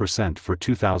 40% for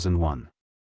 2001.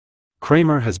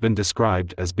 Kramer has been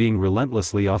described as being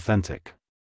relentlessly authentic.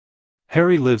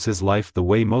 "Harry lives his life the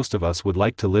way most of us would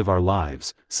like to live our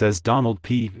lives," says Donald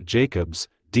P. Jacobs,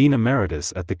 Dean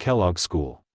Emeritus at the Kellogg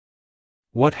School.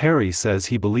 "What Harry says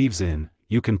he believes in,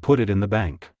 you can put it in the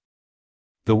bank.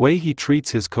 The way he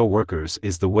treats his co-workers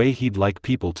is the way he'd like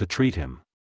people to treat him."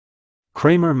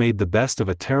 Kramer made the best of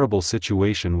a terrible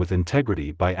situation with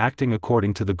integrity by acting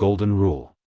according to the golden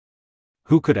rule.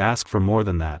 Who could ask for more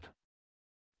than that?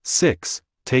 6.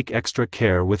 Take extra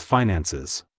care with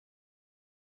finances.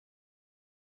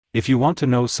 If you want to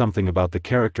know something about the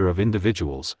character of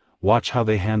individuals, watch how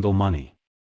they handle money.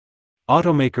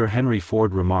 Automaker Henry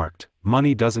Ford remarked,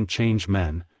 "Money doesn't change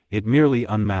men, it merely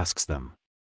unmasks them."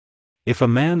 If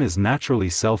a man is naturally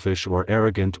selfish or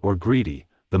arrogant or greedy,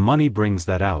 the money brings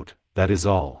that out, that is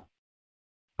all.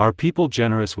 Are people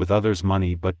generous with others'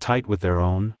 money but tight with their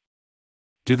own?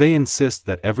 Do they insist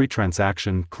that every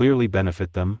transaction clearly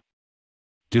benefit them?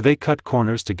 Do they cut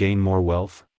corners to gain more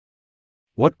wealth?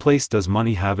 What place does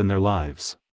money have in their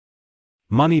lives?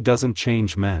 Money doesn't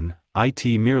change men,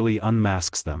 it merely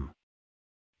unmasks them.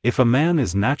 If a man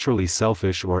is naturally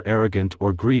selfish or arrogant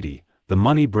or greedy, the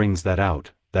money brings that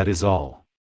out, that is all.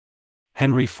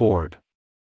 Henry Ford.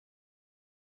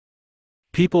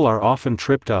 People are often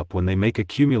tripped up when they make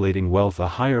accumulating wealth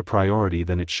a higher priority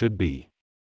than it should be.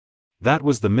 That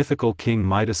was the mythical King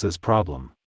Midas's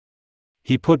problem.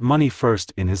 He put money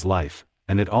first in his life,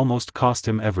 and it almost cost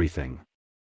him everything.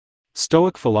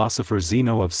 Stoic philosopher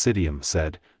Zeno of Citium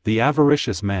said, "The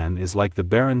avaricious man is like the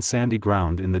barren sandy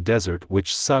ground in the desert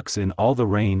which sucks in all the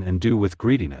rain and dew with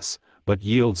greediness, but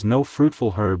yields no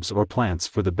fruitful herbs or plants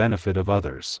for the benefit of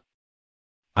others."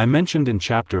 I mentioned in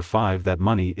Chapter 5 that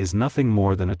money is nothing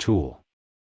more than a tool.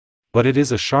 But it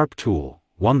is a sharp tool,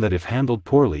 one that if handled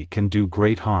poorly can do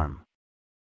great harm.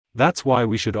 That's why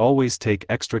we should always take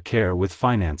extra care with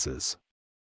finances.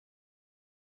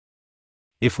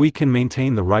 If we can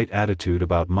maintain the right attitude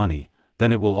about money,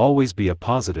 then it will always be a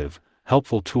positive,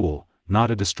 helpful tool,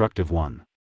 not a destructive one.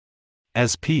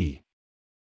 As P.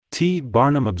 T.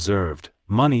 Barnum observed,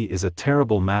 money is a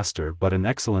terrible master but an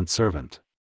excellent servant.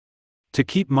 To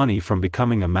keep money from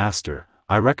becoming a master,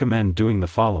 I recommend doing the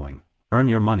following: earn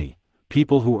your money.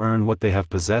 People who earn what they have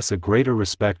possess a greater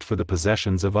respect for the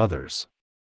possessions of others.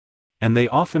 And they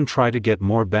often try to get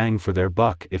more bang for their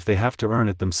buck if they have to earn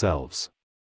it themselves.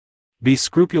 Be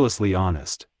scrupulously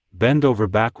honest, bend over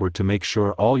backward to make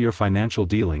sure all your financial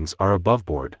dealings are above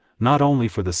board, not only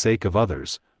for the sake of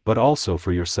others, but also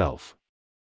for yourself.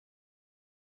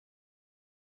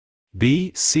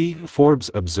 B. C. Forbes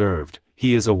observed,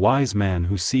 "He is a wise man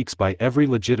who seeks by every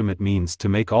legitimate means to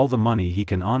make all the money he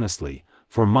can honestly,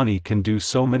 for money can do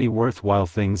so many worthwhile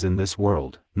things in this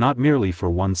world, not merely for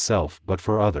oneself but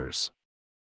for others.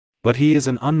 But he is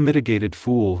an unmitigated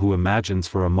fool who imagines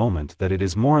for a moment that it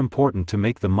is more important to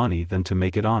make the money than to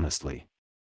make it honestly."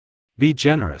 Be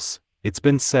generous. It's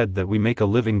been said that we make a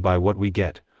living by what we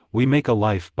get, we make a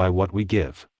life by what we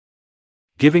give.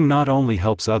 Giving not only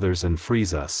helps others and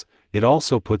frees us, it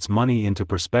also puts money into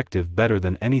perspective better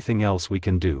than anything else we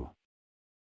can do.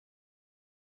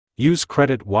 Use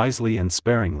credit wisely and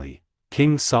sparingly.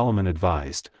 King Solomon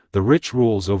advised, "The rich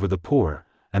rules over the poor,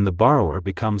 and the borrower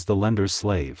becomes the lender's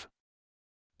slave."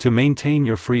 To maintain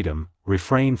your freedom,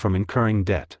 refrain from incurring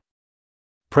debt.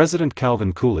 President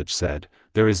Calvin Coolidge said,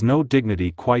 "There is no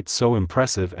dignity quite so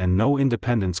impressive and no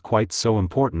independence quite so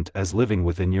important as living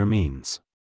within your means."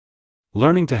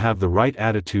 Learning to have the right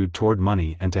attitude toward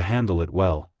money and to handle it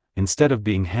well, instead of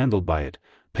being handled by it,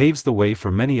 paves the way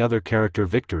for many other character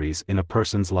victories in a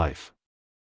person's life.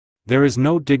 There is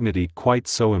no dignity quite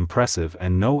so impressive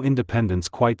and no independence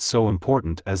quite so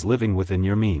important as living within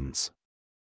your means.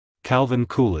 Calvin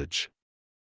Coolidge.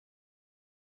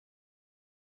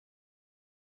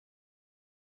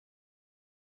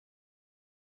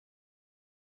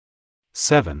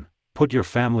 '7. Put your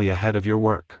family ahead of your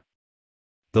work.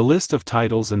 The list of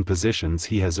titles and positions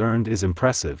he has earned is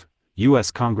impressive: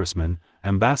 U.S. Congressman,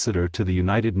 Ambassador to the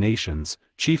United Nations,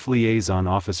 Chief Liaison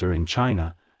Officer in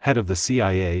China, Head of the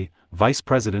CIA, Vice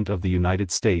President of the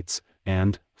United States,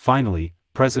 and, finally,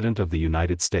 President of the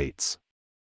United States.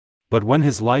 But when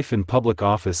his life in public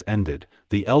office ended,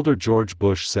 the elder George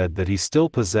Bush said that he still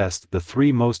possessed the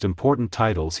three most important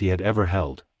titles he had ever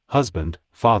held: husband,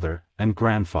 father, and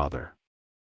grandfather.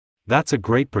 That's a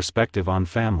great perspective on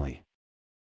family.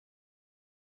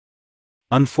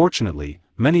 Unfortunately,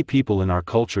 many people in our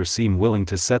culture seem willing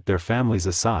to set their families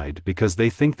aside because they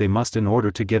think they must in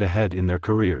order to get ahead in their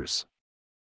careers.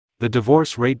 The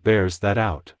divorce rate bears that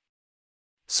out.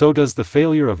 So does the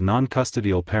failure of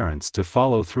non-custodial parents to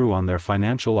follow through on their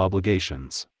financial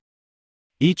obligations.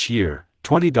 Each year,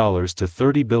 $20 to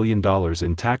 $30 billion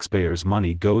in taxpayers'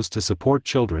 money goes to support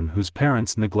children whose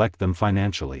parents neglect them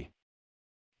financially.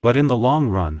 But in the long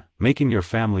run, making your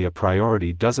family a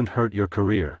priority doesn't hurt your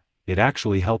career, it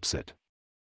actually helps it.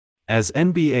 As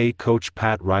NBA coach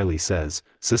Pat Riley says,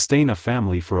 sustain a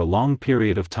family for a long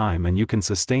period of time and you can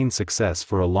sustain success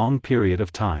for a long period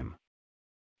of time.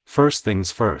 First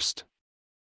things first.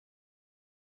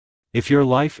 If your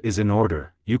life is in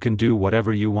order, you can do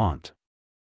whatever you want.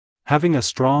 Having a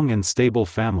strong and stable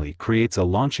family creates a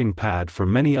launching pad for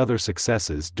many other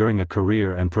successes during a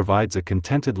career and provides a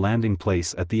contented landing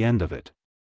place at the end of it.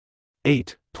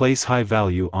 8. Place high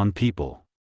value on people.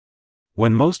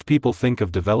 When most people think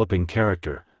of developing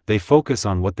character, they focus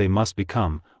on what they must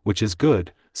become, which is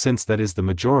good, since that is the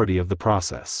majority of the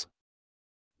process.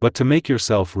 But to make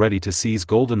yourself ready to seize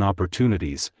golden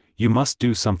opportunities, you must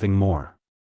do something more.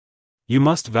 You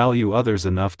must value others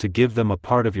enough to give them a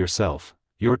part of yourself,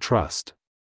 your trust.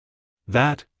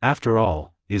 That, after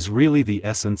all, is really the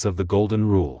essence of the golden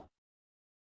rule.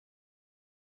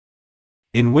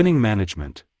 In Winning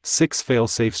Management, 6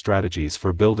 Fail-Safe Strategies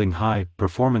for Building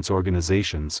High-Performance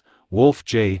Organizations, Wolf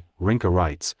J. Rinka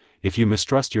writes, if you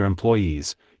mistrust your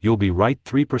employees, you'll be right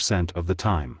 3% of the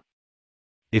time.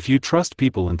 If you trust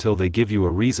people until they give you a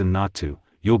reason not to,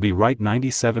 you'll be right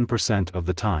 97% of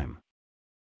the time.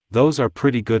 Those are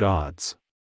pretty good odds.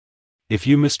 If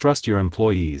you mistrust your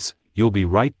employees, you'll be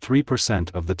right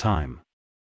 3% of the time.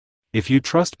 If you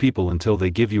trust people until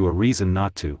they give you a reason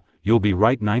not to, you'll be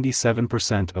right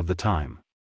 97% of the time.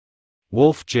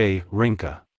 Wolf J.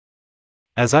 Rinka.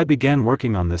 As I began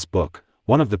working on this book,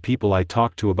 one of the people I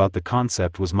talked to about the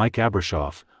concept was Mike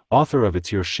Abrashoff, author of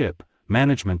It's Your Ship,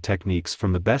 Management Techniques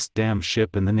from the Best Damn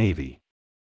Ship in the Navy.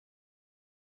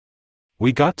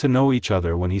 We got to know each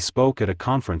other when he spoke at a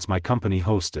conference my company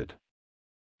hosted.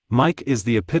 Mike is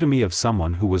the epitome of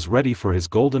someone who was ready for his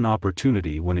golden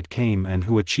opportunity when it came and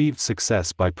who achieved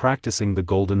success by practicing the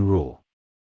golden rule.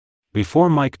 Before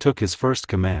Mike took his first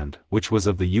command, which was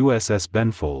of the USS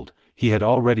Benfold, he had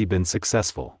already been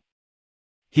successful.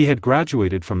 He had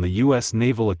graduated from the U.S.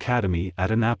 Naval Academy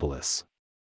at Annapolis.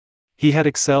 He had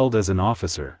excelled as an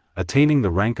officer, attaining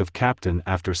the rank of captain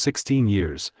after 16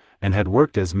 years, and had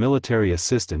worked as military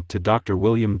assistant to Dr.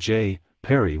 William J.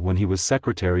 Perry when he was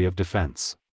Secretary of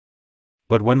Defense.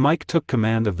 But when Mike took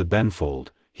command of the Benfold,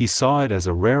 he saw it as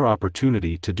a rare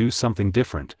opportunity to do something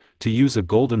different, to use a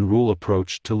golden rule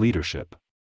approach to leadership.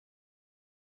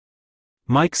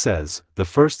 Mike says, the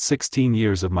first 16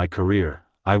 years of my career,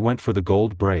 I went for the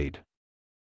gold braid.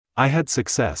 I had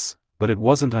success, but it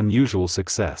wasn't unusual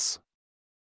success.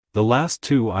 The last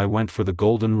 2 I went for the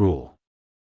golden rule.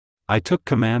 I took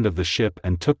command of the ship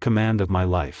and took command of my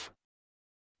life.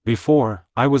 Before,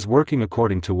 I was working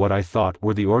according to what I thought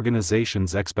were the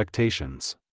organization's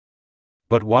expectations.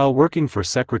 But while working for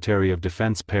Secretary of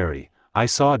Defense Perry, I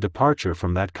saw a departure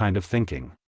from that kind of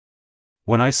thinking.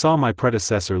 When I saw my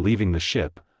predecessor leaving the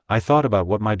ship, I thought about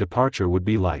what my departure would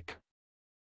be like.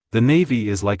 The Navy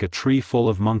is like a tree full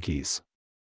of monkeys.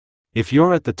 If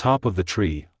you're at the top of the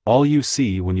tree, all you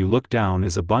see when you look down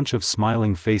is a bunch of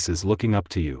smiling faces looking up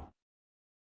to you.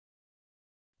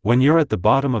 When you're at the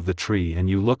bottom of the tree and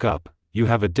you look up, you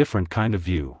have a different kind of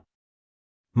view.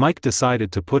 Mike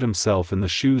decided to put himself in the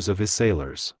shoes of his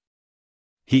sailors.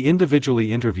 He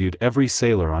individually interviewed every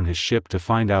sailor on his ship to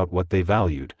find out what they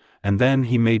valued, and then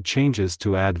he made changes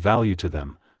to add value to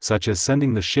them, such as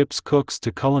sending the ship's cooks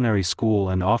to culinary school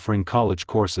and offering college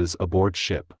courses aboard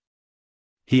ship.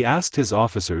 He asked his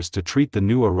officers to treat the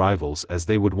new arrivals as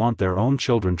they would want their own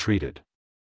children treated.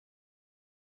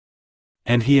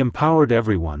 And he empowered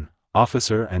everyone,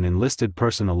 officer and enlisted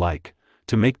person alike,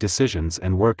 to make decisions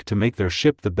and work to make their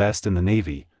ship the best in the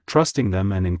Navy, trusting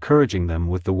them and encouraging them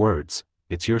with the words,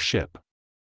 "It's your ship."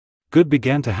 Good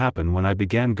began to happen when I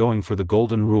began going for the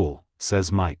golden rule,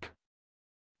 says Mike.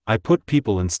 I put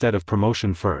people instead of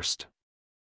promotion first.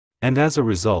 And as a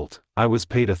result, I was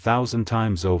paid 1,000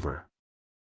 times over.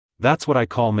 That's what I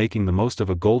call making the most of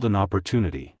a golden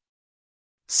opportunity.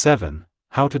 7.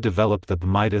 How to develop the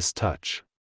Midas touch.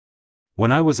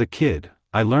 When I was a kid,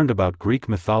 I learned about Greek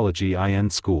mythology in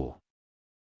school.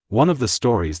 One of the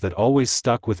stories that always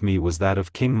stuck with me was that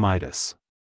of King Midas.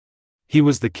 He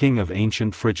was the king of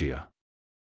ancient Phrygia.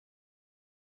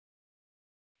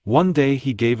 One day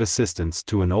he gave assistance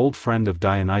to an old friend of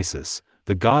Dionysus,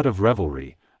 the god of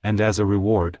revelry, and as a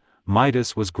reward,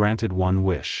 Midas was granted one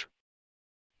wish.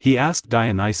 He asked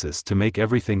Dionysus to make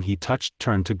everything he touched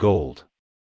turn to gold.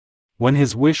 When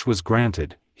his wish was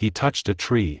granted, he touched a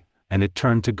tree, and it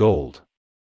turned to gold.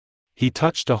 He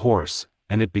touched a horse,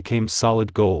 and it became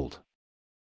solid gold.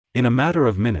 In a matter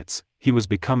of minutes, he was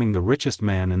becoming the richest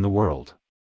man in the world.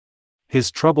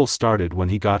 His trouble started when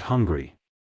he got hungry.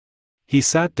 He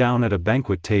sat down at a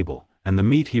banquet table, and the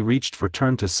meat he reached for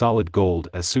turned to solid gold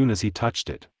as soon as he touched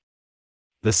it.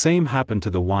 The same happened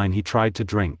to the wine he tried to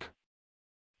drink.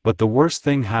 But the worst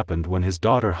thing happened when his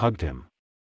daughter hugged him.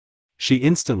 She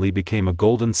instantly became a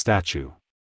golden statue.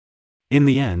 In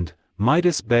the end,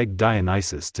 Midas begged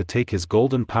Dionysus to take his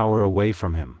golden power away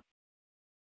from him.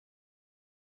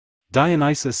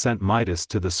 Dionysus sent Midas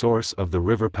to the source of the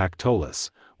river Pactolus,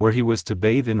 where he was to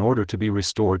bathe in order to be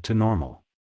restored to normal.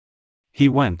 He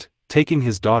went, taking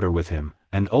his daughter with him,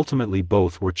 and ultimately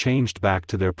both were changed back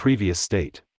to their previous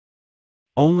state.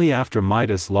 Only after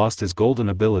Midas lost his golden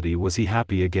ability was he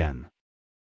happy again.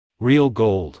 Real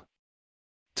gold.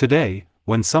 Today,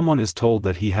 when someone is told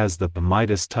that he has the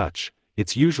Midas touch,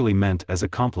 it's usually meant as a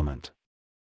compliment.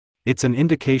 It's an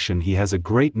indication he has a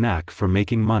great knack for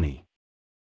making money.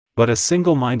 But a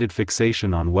single-minded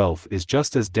fixation on wealth is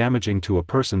just as damaging to a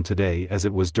person today as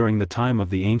it was during the time of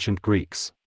the ancient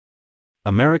Greeks.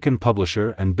 American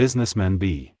publisher and businessman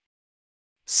B.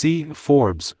 C.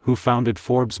 Forbes, who founded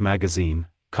Forbes magazine,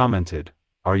 commented,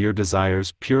 "Are your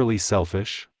desires purely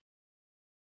selfish?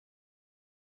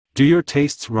 Do your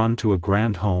tastes run to a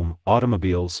grand home,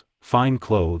 automobiles, fine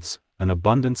clothes, an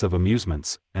abundance of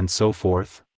amusements, and so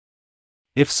forth?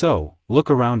 If so, look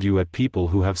around you at people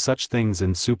who have such things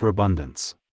in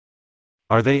superabundance.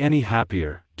 Are they any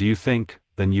happier, do you think,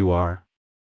 than you are?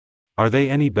 Are they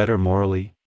any better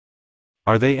morally?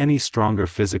 Are they any stronger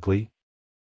physically?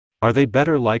 Are they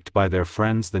better liked by their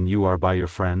friends than you are by your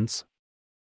friends?"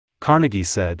 Carnegie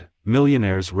said,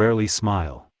 "Millionaires rarely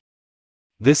smile."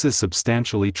 This is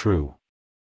substantially true.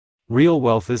 Real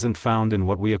wealth isn't found in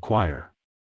what we acquire.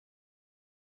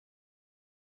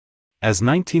 As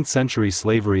 19th-century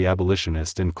slavery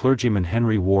abolitionist and clergyman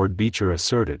Henry Ward Beecher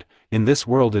asserted, "In this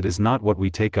world it is not what we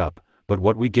take up, but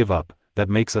what we give up, that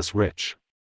makes us rich.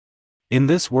 In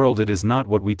this world it is not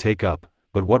what we take up,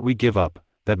 but what we give up,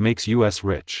 that makes us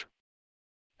rich."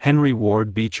 Henry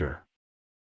Ward Beecher.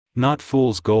 Not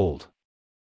fool's gold.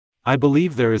 I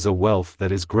believe there is a wealth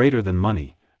that is greater than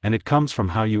money, and it comes from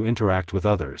how you interact with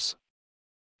others.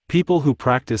 People who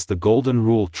practice the golden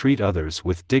rule treat others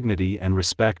with dignity and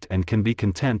respect and can be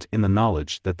content in the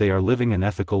knowledge that they are living an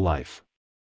ethical life.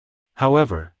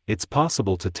 However, it's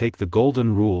possible to take the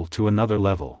golden rule to another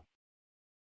level.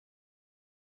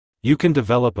 You can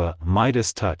develop a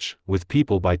Midas touch with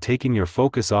people by taking your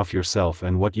focus off yourself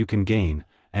and what you can gain,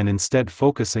 and instead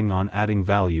focusing on adding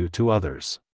value to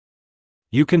others.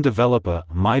 You can develop a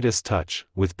Midas touch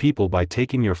with people by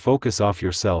taking your focus off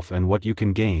yourself and what you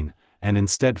can gain, and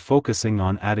instead focusing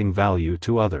on adding value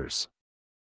to others.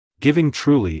 Giving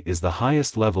truly is the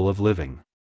highest level of living.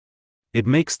 It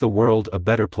makes the world a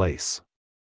better place.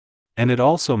 And it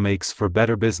also makes for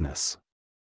better business.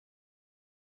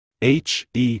 H.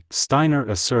 E. Steiner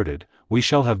asserted, "We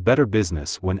shall have better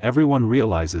business when everyone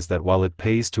realizes that while it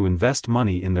pays to invest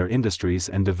money in their industries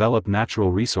and develop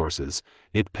natural resources,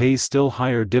 it pays still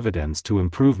higher dividends to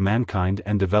improve mankind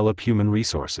and develop human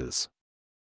resources."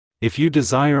 If you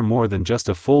desire more than just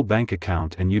a full bank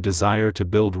account and you desire to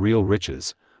build real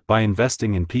riches, by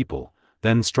investing in people,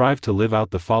 then strive to live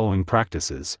out the following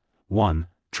practices. 1.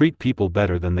 Treat people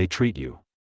better than they treat you.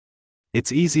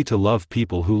 It's easy to love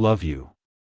people who love you.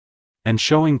 And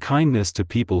showing kindness to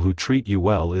people who treat you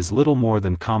well is little more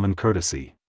than common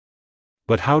courtesy.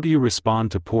 But how do you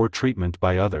respond to poor treatment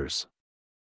by others?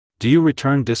 Do you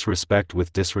return disrespect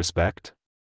with disrespect?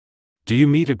 Do you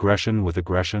meet aggression with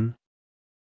aggression?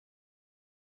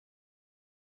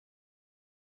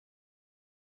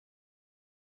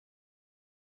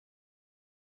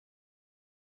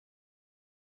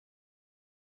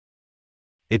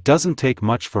 It doesn't take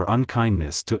much for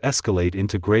unkindness to escalate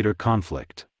into greater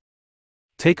conflict.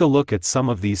 Take a look at some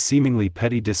of these seemingly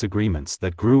petty disagreements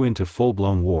that grew into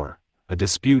full-blown war. A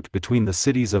dispute between the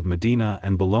cities of Medina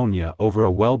and Bologna over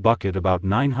a well bucket about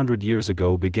 900 years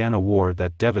ago began a war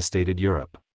that devastated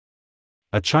Europe.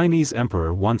 A Chinese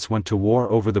emperor once went to war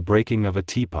over the breaking of a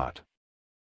teapot.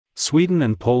 Sweden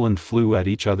and Poland flew at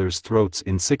each other's throats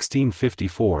in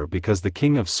 1654 because the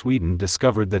King of Sweden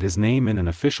discovered that his name in an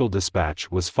official dispatch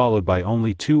was followed by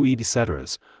only 2 etc.,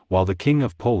 while the King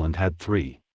of Poland had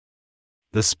 3.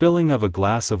 The spilling of a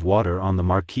glass of water on the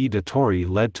Marquis de Tory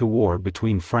led to war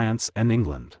between France and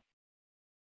England.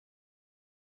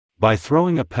 By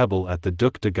throwing a pebble at the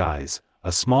Duc de Guise,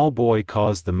 a small boy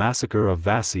caused the massacre of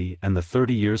Vassy and the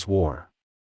 30 Years' War.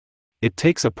 It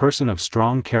takes a person of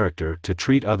strong character to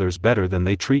treat others better than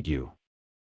they treat you.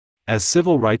 As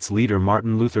civil rights leader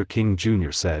Martin Luther King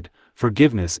Jr. said,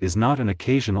 "Forgiveness is not an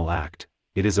occasional act,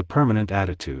 it is a permanent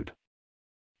attitude."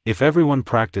 If everyone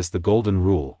practiced the golden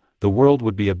rule, the world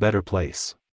would be a better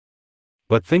place.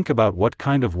 But think about what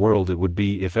kind of world it would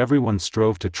be if everyone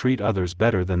strove to treat others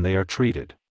better than they are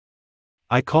treated.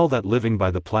 I call that living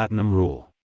by the platinum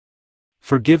rule.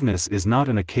 Forgiveness is not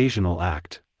an occasional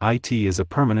act, it is a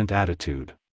permanent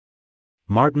attitude.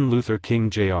 Martin Luther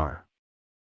King Jr.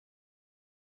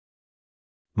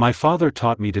 My father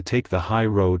taught me to take the high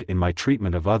road in my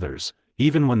treatment of others,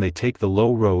 even when they take the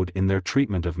low road in their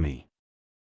treatment of me.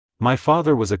 My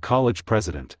father was a college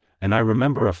president, and I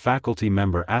remember a faculty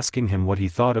member asking him what he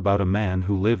thought about a man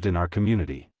who lived in our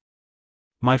community.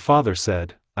 My father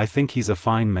said, "I think he's a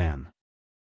fine man."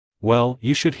 "Well,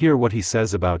 you should hear what he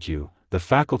says about you," the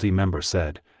faculty member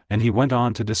said, and he went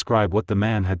on to describe what the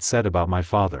man had said about my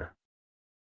father.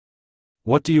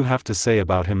 "What do you have to say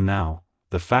about him now?"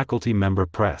 the faculty member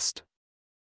pressed.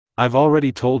 "I've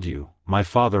already told you," my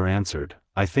father answered,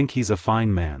 "I think he's a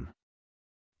fine man."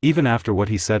 "Even after what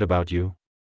he said about you?"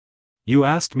 "You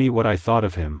asked me what I thought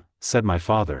of him," said my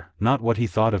father, "not what he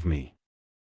thought of me."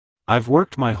 I've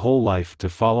worked my whole life to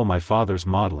follow my father's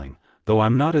modeling, though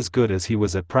I'm not as good as he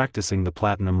was at practicing the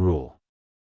platinum rule.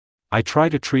 I try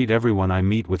to treat everyone I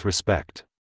meet with respect.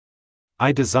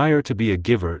 I desire to be a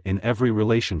giver in every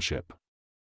relationship.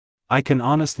 I can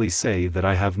honestly say that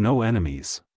I have no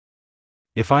enemies.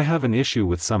 If I have an issue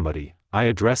with somebody, I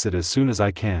address it as soon as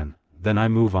I can, then I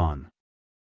move on.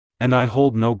 And I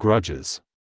hold no grudges.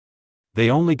 They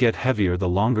only get heavier the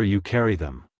longer you carry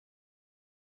them.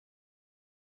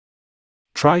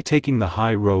 Try taking the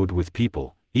high road with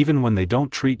people, even when they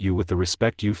don't treat you with the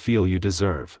respect you feel you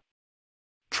deserve.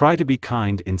 Try to be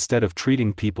kind instead of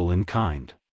treating people in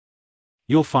kind.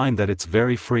 You'll find that it's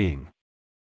very freeing.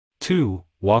 2.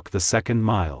 Walk the second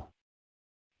mile.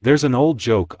 There's an old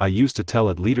joke I used to tell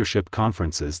at leadership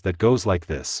conferences that goes like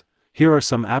this: here are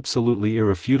some absolutely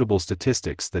irrefutable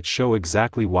statistics that show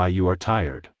exactly why you are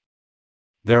tired.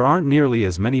 There aren't nearly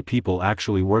as many people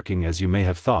actually working as you may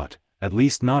have thought, at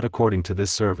least not according to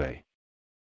this survey.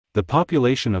 The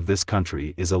population of this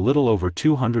country is a little over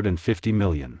 250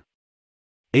 million.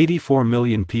 84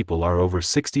 million people are over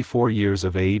 64 years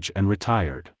of age and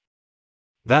retired.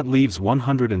 That leaves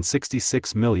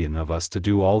 166 million of us to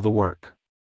do all the work.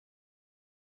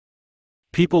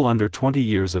 People under 20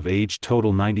 years of age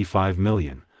total 95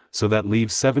 million, so that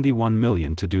leaves 71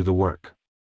 million to do the work.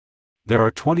 There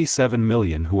are 27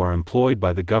 million who are employed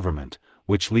by the government,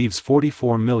 which leaves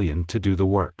 44 million to do the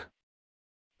work.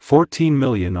 14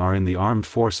 million are in the armed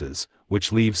forces,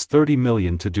 which leaves 30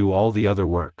 million to do all the other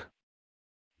work.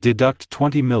 Deduct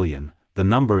 20 million, the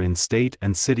number in state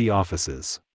and city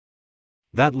offices.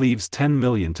 That leaves 10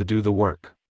 million to do the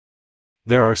work.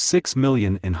 There are 6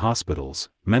 million in hospitals,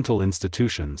 mental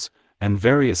institutions, and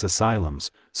various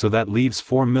asylums, so that leaves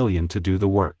 4 million to do the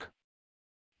work.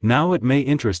 Now it may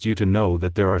interest you to know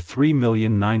that there are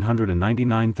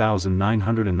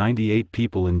 3,999,998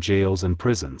 people in jails and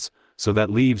prisons, so that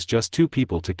leaves just 2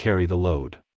 people to carry the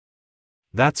load.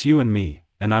 That's you and me,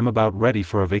 and I'm about ready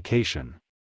for a vacation.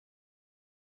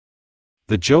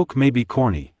 The joke may be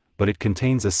corny, but it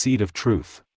contains a seed of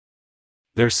truth.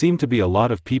 There seem to be a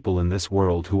lot of people in this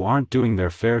world who aren't doing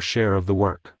their fair share of the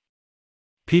work.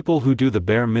 People who do the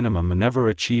bare minimum never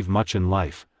achieve much in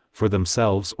life, for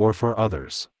themselves or for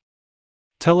others.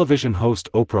 Television host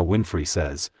Oprah Winfrey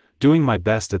says, "Doing my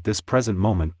best at this present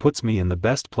moment puts me in the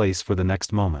best place for the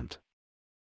next moment."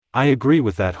 I agree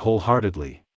with that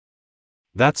wholeheartedly.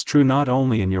 That's true not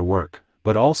only in your work,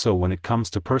 but also when it comes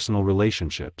to personal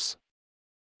relationships.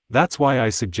 That's why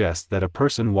I suggest that a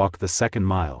person walk the second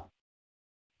mile.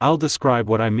 I'll describe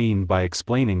what I mean by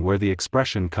explaining where the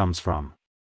expression comes from.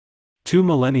 2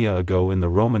 millennia ago in the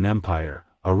Roman Empire,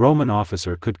 a Roman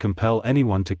officer could compel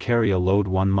anyone to carry a load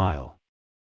 1 mile.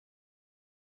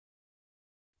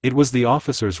 It was the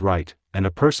officer's right, and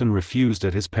a person refused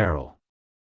at his peril.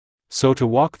 So to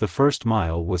walk the first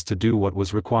mile was to do what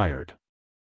was required.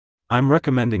 I'm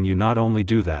recommending you not only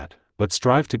do that, but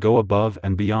strive to go above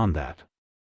and beyond that.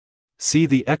 See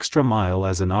the extra mile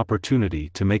as an opportunity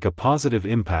to make a positive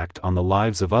impact on the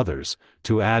lives of others,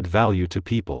 to add value to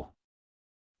people.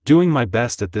 Doing my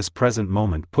best at this present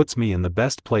moment puts me in the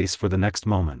best place for the next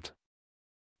moment.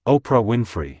 Oprah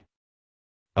Winfrey.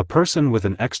 A person with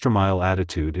an extra mile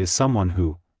attitude is someone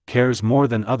who cares more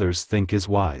than others think is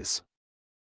wise,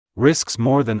 risks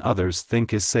more than others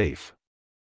think is safe,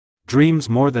 dreams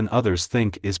more than others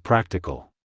think is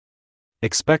practical,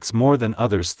 expects more than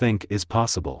others think is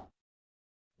possible,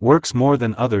 works more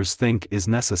than others think is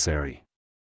necessary.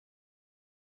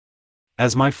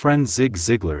 As my friend Zig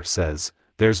Ziglar says,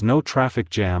 there's no traffic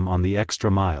jam on the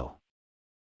extra mile.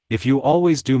 If you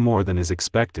always do more than is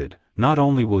expected, not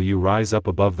only will you rise up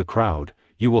above the crowd,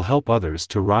 you will help others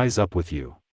to rise up with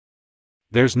you.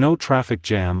 There's no traffic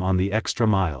jam on the extra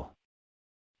mile.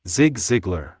 Zig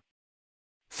Ziglar.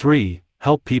 3.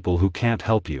 Help people who can't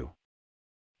help you.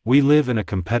 We live in a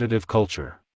competitive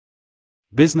culture.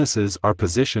 Businesses are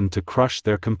positioned to crush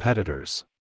their competitors.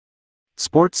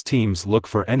 Sports teams look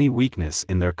for any weakness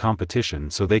in their competition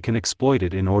so they can exploit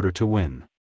it in order to win.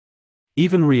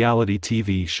 Even reality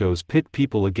TV shows pit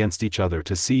people against each other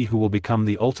to see who will become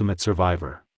the ultimate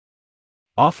survivor.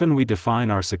 Often we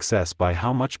define our success by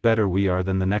how much better we are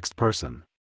than the next person.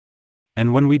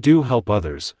 And when we do help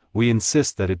others, we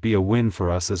insist that it be a win for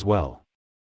us as well.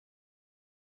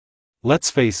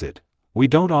 Let's face it, we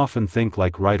don't often think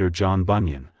like writer John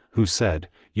Bunyan, who said,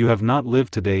 "You have not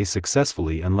lived today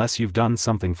successfully unless you've done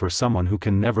something for someone who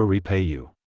can never repay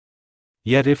you."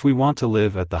 Yet if we want to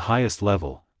live at the highest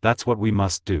level, that's what we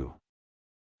must do.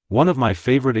 One of my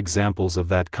favorite examples of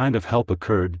that kind of help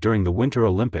occurred during the Winter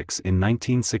Olympics in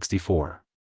 1964.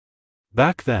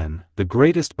 Back then, the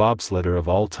greatest bobsledder of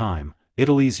all time,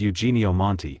 Italy's Eugenio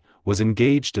Monti, was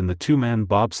engaged in the two-man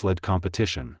bobsled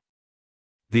competition.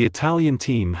 The Italian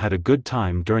team had a good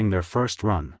time during their first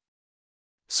run.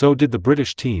 So did the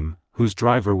British team, whose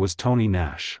driver was Tony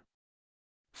Nash.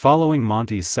 Following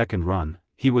Monti's second run,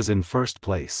 he was in first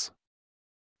place.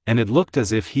 And it looked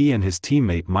as if he and his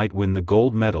teammate might win the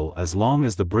gold medal as long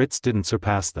as the Brits didn't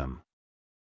surpass them.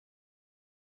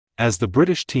 As the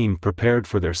British team prepared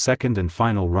for their second and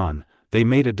final run, they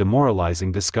made a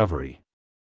demoralizing discovery.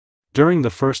 During the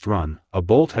first run, a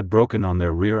bolt had broken on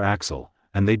their rear axle,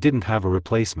 and they didn't have a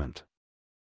replacement.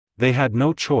 They had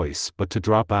no choice but to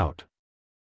drop out.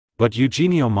 But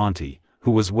Eugenio Monti,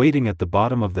 who was waiting at the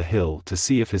bottom of the hill to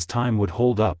see if his time would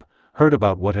hold up, heard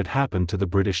about what had happened to the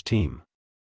British team.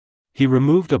 He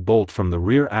removed a bolt from the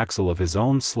rear axle of his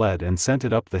own sled and sent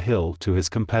it up the hill to his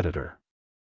competitor.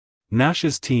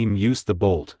 Nash's team used the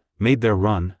bolt, made their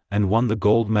run, and won the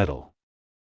gold medal.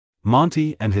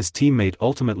 Monti and his teammate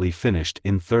ultimately finished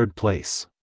in third place.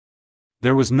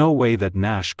 There was no way that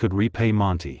Nash could repay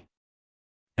Monti.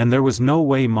 And there was no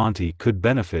way Monti could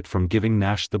benefit from giving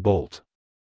Nash the bolt.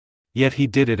 Yet he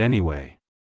did it anyway.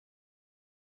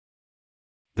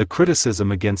 The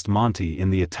criticism against Monti in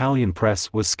the Italian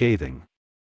press was scathing.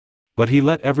 But he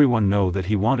let everyone know that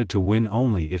he wanted to win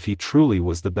only if he truly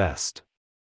was the best.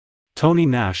 Tony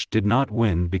Nash did not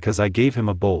win because I gave him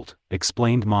a bolt,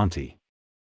 explained Monti.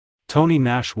 Tony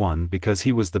Nash won because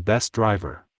he was the best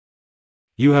driver.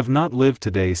 You have not lived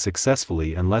today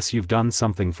successfully unless you've done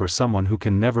something for someone who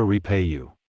can never repay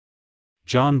you.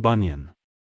 John Bunyan.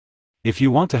 If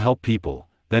you want to help people,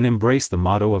 then embrace the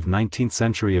motto of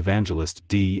 19th-century evangelist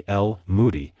D.L.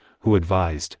 Moody, who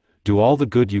advised, "Do all the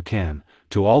good you can,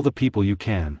 to all the people you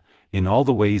can, in all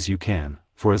the ways you can,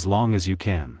 for as long as you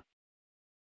can."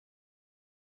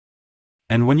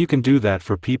 And when you can do that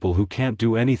for people who can't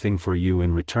do anything for you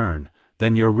in return,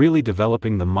 then you're really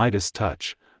developing the Midas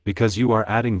touch, because you are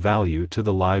adding value to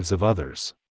the lives of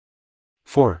others.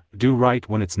 4. Do right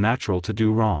when it's natural to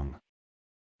do wrong.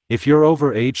 If you're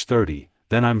over age 30,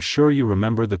 then I'm sure you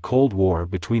remember the Cold War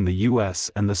between the US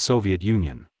and the Soviet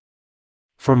Union.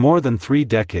 For more than 3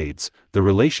 decades, the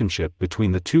relationship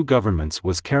between the two governments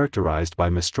was characterized by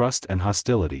mistrust and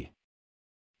hostility.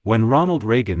 When Ronald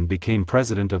Reagan became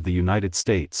President of the United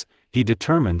States, he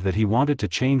determined that he wanted to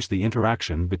change the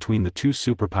interaction between the two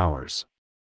superpowers.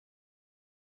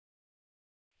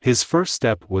 His first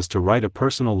step was to write a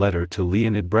personal letter to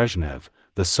Leonid Brezhnev,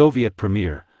 the Soviet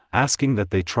premier, asking that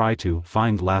they try to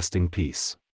find lasting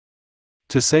peace.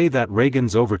 To say that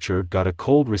Reagan's overture got a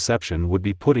cold reception would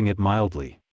be putting it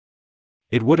mildly.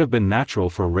 It would have been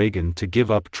natural for Reagan to give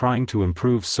up trying to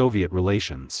improve Soviet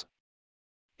relations.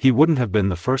 He wouldn't have been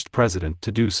the first president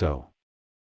to do so.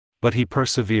 But he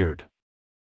persevered.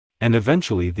 And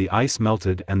eventually the ice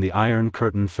melted and the Iron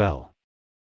Curtain fell.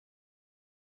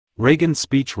 Reagan's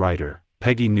speechwriter,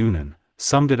 Peggy Noonan,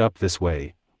 summed it up this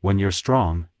way: when you're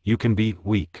strong, you can be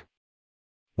weak.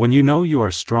 When you know you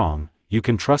are strong, you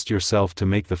can trust yourself to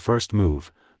make the first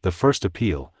move, the first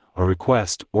appeal, a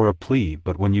request or a plea.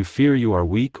 But when you fear you are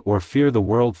weak or fear the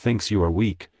world thinks you are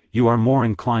weak, you are more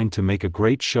inclined to make a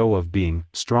great show of being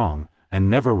strong, and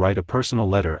never write a personal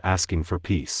letter asking for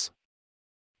peace.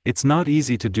 It's not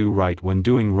easy to do right when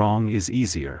doing wrong is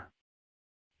easier.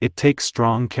 It takes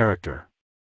strong character.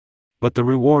 But the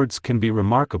rewards can be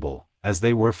remarkable, as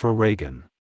they were for Reagan.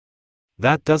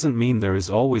 That doesn't mean there is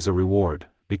always a reward,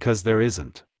 because there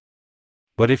isn't.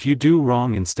 But if you do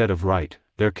wrong instead of right,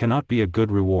 there cannot be a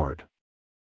good reward.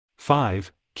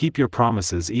 5. Keep your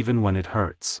promises even when it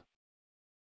hurts.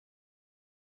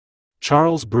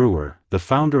 Charles Brewer, the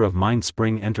founder of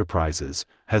Mindspring Enterprises,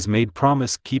 has made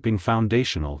promise-keeping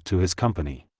foundational to his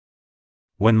company.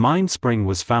 When Mindspring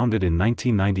was founded in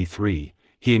 1993,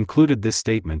 he included this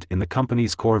statement in the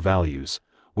company's core values: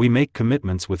 "We make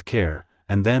commitments with care,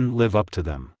 and then live up to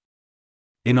them.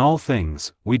 In all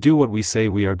things, we do what we say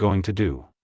we are going to do."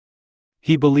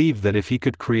 He believed that if he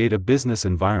could create a business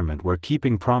environment where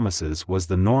keeping promises was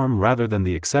the norm rather than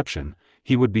the exception,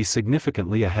 he would be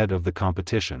significantly ahead of the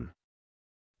competition.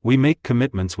 We make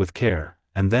commitments with care,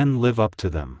 and then live up to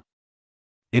them.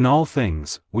 In all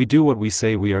things, we do what we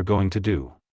say we are going to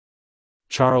do.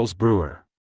 Charles Brewer.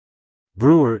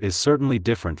 Brewer is certainly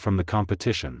different from the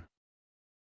competition.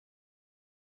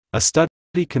 A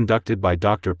study conducted by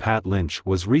Dr. Pat Lynch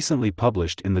was recently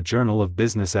published in the Journal of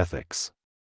Business Ethics.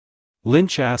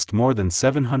 Lynch asked more than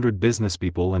 700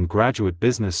 businesspeople and graduate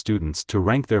business students to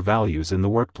rank their values in the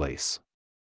workplace.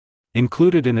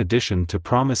 Included in addition to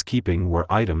promise-keeping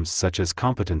were items such as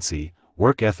competency,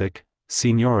 work ethic,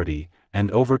 seniority,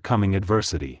 and overcoming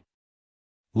adversity.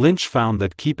 Lynch found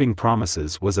that keeping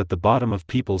promises was at the bottom of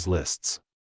people's lists.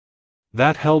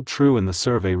 That held true in the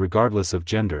survey regardless of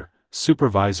gender,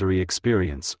 supervisory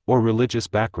experience, or religious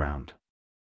background.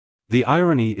 The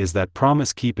irony is that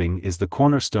promise-keeping is the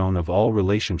cornerstone of all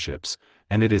relationships,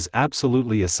 and it is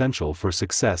absolutely essential for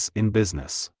success in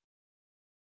business.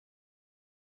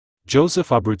 Joseph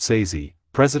Abruzzese,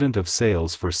 president of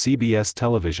sales for CBS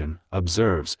Television,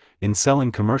 observes, in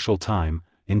selling commercial time,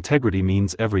 integrity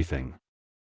means everything.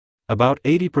 About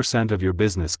 80% of your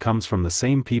business comes from the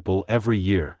same people every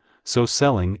year, so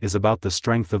selling is about the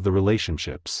strength of the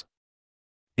relationships.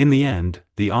 In the end,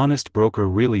 the honest broker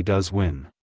really does win.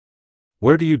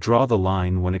 Where do you draw the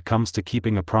line when it comes to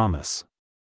keeping a promise?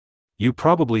 You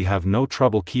probably have no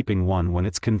trouble keeping one when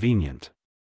it's convenient.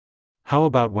 How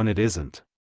about when it isn't?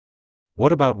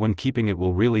 What about when keeping it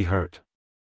will really hurt?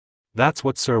 That's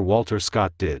what Sir Walter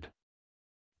Scott did.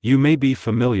 You may be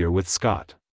familiar with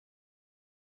Scott.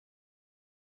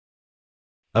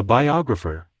 A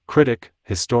biographer, critic,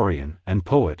 historian, and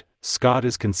poet, Scott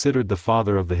is considered the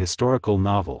father of the historical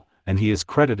novel, and he is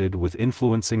credited with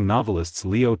influencing novelists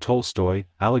Leo Tolstoy,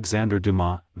 Alexandre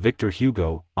Dumas, Victor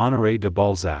Hugo, Honoré de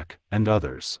Balzac, and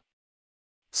others.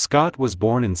 Scott was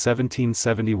born in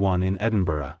 1771 in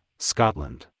Edinburgh,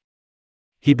 Scotland.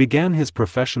 He began his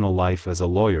professional life as a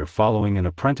lawyer following an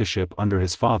apprenticeship under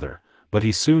his father, but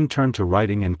he soon turned to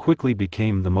writing and quickly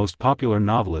became the most popular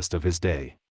novelist of his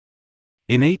day.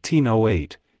 In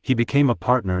 1808, he became a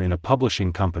partner in a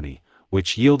publishing company,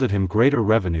 which yielded him greater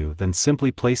revenue than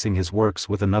simply placing his works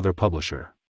with another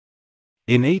publisher.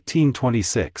 In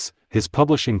 1826, his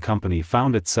publishing company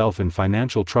found itself in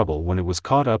financial trouble when it was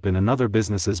caught up in another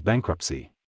business's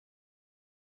bankruptcy.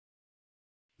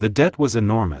 The debt was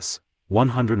enormous,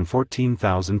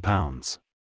 £114,000.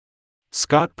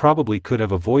 Scott probably could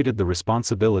have avoided the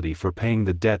responsibility for paying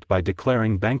the debt by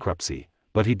declaring bankruptcy,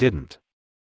 but he didn't.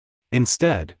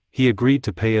 Instead, he agreed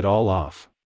to pay it all off.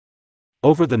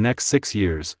 Over the next 6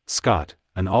 years, Scott,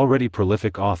 an already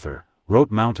prolific author, wrote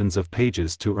mountains of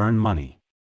pages to earn money.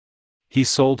 He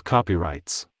sold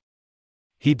copyrights.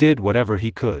 He did whatever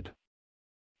he could.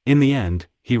 In the end,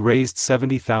 he raised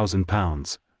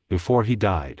 £70,000, before he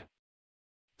died.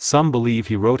 Some believe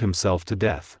he wrote himself to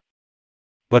death.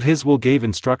 But his will gave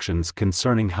instructions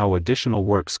concerning how additional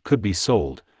works could be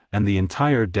sold, and the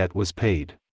entire debt was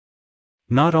paid.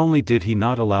 Not only did he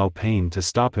not allow pain to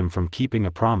stop him from keeping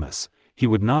a promise, he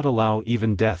would not allow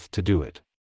even death to do it.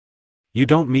 You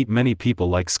don't meet many people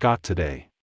like Scott today.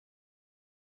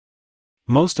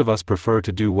 Most of us prefer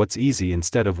to do what's easy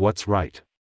instead of what's right.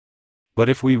 But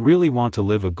if we really want to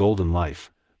live a golden life,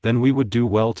 then we would do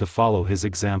well to follow his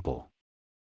example.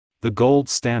 The gold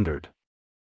standard.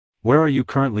 Where are you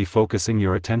currently focusing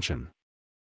your attention?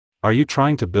 Are you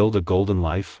trying to build a golden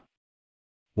life?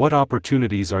 What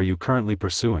opportunities are you currently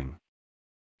pursuing?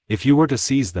 If you were to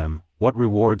seize them, what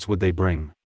rewards would they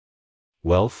bring?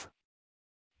 Wealth?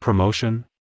 Promotion?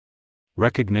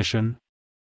 Recognition?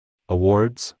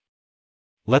 Awards?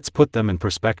 Let's put them in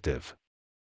perspective.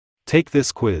 Take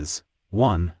this quiz.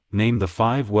 1. Name the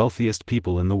 5 wealthiest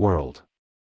people in the world.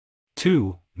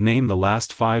 2. Name the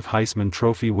last 5 Heisman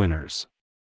Trophy winners.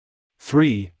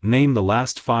 3. Name the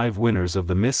last 5 winners of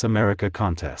the Miss America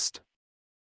contest.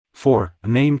 4.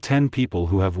 Name 10 people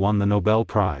who have won the Nobel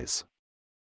Prize.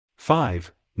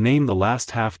 5. Name the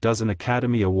last half-dozen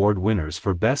Academy Award winners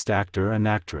for Best Actor and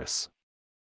Actress.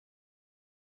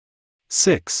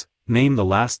 6. Name the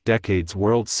last decade's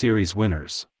World Series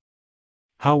winners.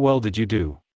 How well did you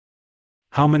do?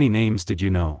 How many names did you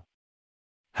know?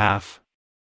 Half?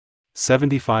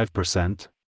 75%?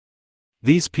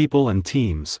 These people and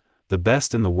teams, the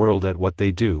best in the world at what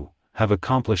they do, have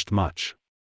accomplished much.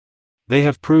 They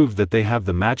have proved that they have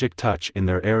the magic touch in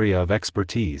their area of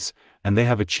expertise, and they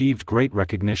have achieved great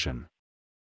recognition.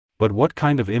 But what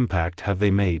kind of impact have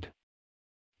they made?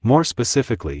 More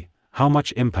specifically, how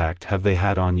much impact have they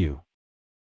had on you?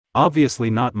 Obviously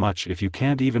not much if you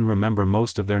can't even remember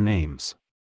most of their names.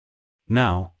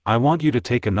 Now, I want you to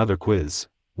take another quiz.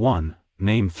 1.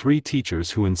 Name 3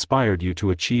 teachers who inspired you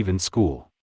to achieve in school.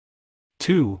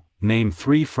 2. Name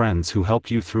 3 friends who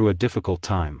helped you through a difficult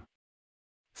time.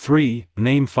 3.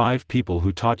 Name 5 people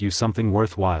who taught you something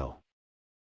worthwhile.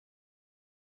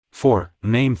 4.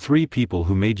 Name 3 people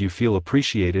who made you feel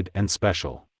appreciated and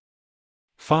special.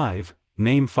 5.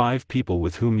 Name 5 people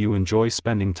with whom you enjoy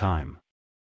spending time.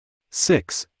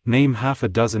 6. Name half a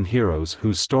dozen heroes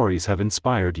whose stories have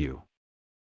inspired you.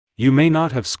 You may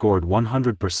not have scored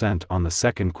 100% on the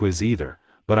second quiz either,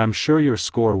 but I'm sure your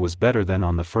score was better than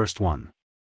on the first one.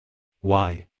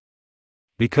 Why?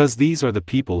 Because these are the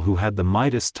people who had the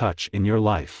Midas touch in your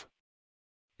life.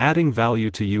 Adding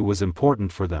value to you was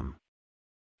important for them.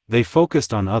 They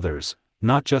focused on others,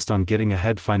 not just on getting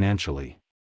ahead financially.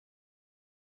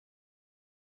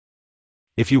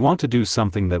 If you want to do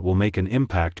something that will make an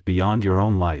impact beyond your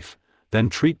own life, then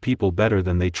treat people better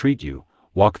than they treat you,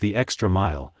 walk the extra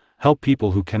mile, help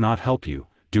people who cannot help you,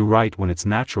 do right when it's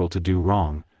natural to do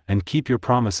wrong, and keep your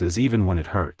promises even when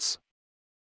it hurts.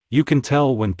 You can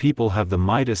tell when people have the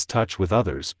Midas touch with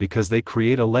others because they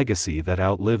create a legacy that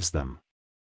outlives them.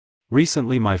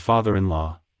 Recently my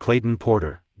father-in-law, Clayton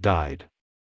Porter, died.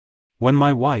 When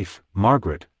my wife,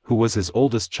 Margaret, who was his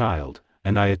oldest child,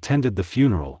 and I attended the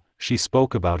funeral, she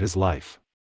spoke about his life.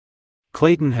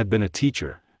 Clayton had been a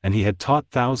teacher, and he had taught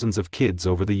thousands of kids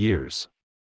over the years.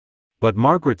 But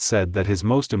Margaret said that his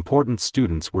most important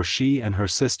students were she and her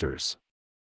sisters.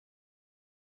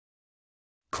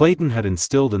 Clayton had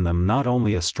instilled in them not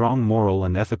only a strong moral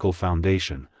and ethical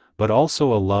foundation, but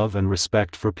also a love and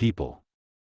respect for people.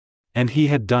 And he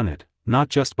had done it, not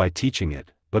just by teaching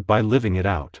it, but by living it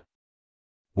out.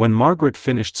 When Margaret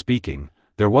finished speaking,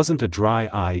 there wasn't a dry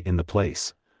eye in the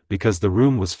place, because the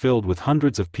room was filled with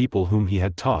hundreds of people whom he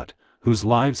had taught, whose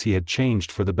lives he had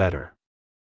changed for the better.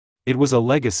 It was a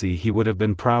legacy he would have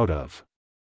been proud of.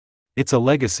 It's a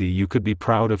legacy you could be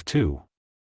proud of too.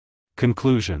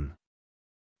 Conclusion.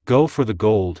 Go for the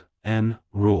gold, and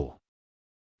rule.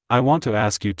 I want to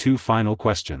ask you two final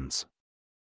questions.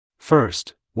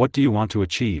 First, what do you want to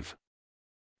achieve?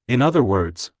 In other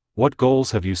words, what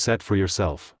goals have you set for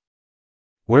yourself?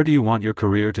 Where do you want your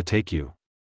career to take you?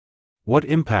 What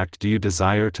impact do you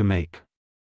desire to make?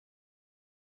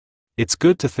 It's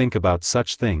good to think about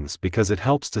such things because it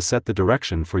helps to set the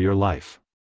direction for your life.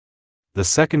 The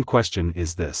second question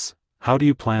is this: how do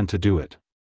you plan to do it?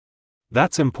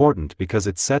 That's important because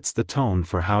it sets the tone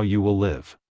for how you will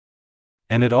live.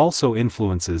 And it also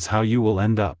influences how you will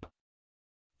end up.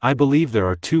 I believe there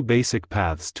are two basic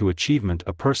paths to achievement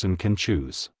a person can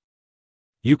choose.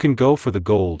 You can go for the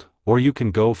gold, or you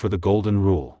can go for the golden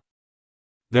rule.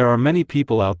 There are many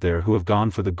people out there who have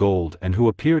gone for the gold and who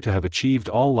appear to have achieved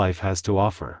all life has to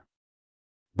offer.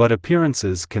 But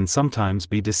appearances can sometimes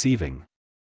be deceiving.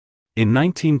 In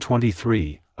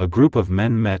 1923, a group of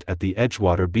men met at the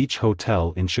Edgewater Beach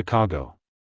Hotel in Chicago.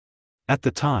 At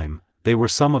the time, they were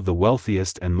some of the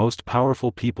wealthiest and most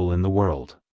powerful people in the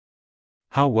world.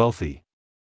 How wealthy?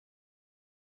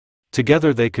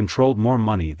 Together they controlled more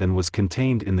money than was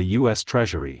contained in the U.S.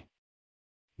 Treasury.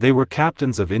 They were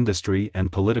captains of industry and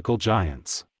political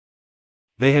giants.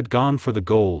 They had gone for the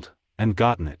gold, and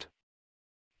gotten it.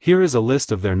 Here is a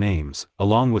list of their names,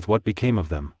 along with what became of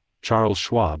them. Charles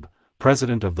Schwab,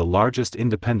 president of the largest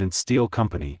independent steel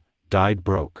company, died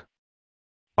broke.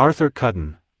 Arthur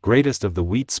Cutten, greatest of the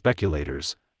wheat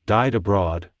speculators, died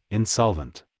abroad,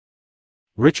 insolvent.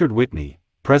 Richard Whitney,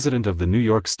 president of the New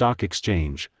York Stock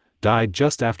Exchange, died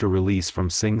just after release from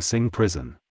Sing Sing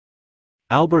prison.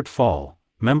 Albert Fall,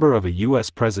 member of a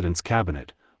U.S. president's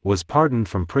cabinet, was pardoned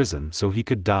from prison so he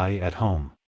could die at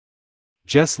home.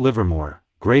 Jess Livermore,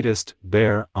 greatest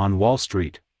bear on Wall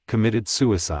Street, committed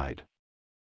suicide.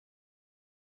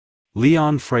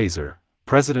 Leon Fraser,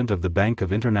 president of the Bank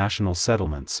of International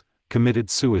Settlements,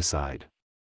 committed suicide.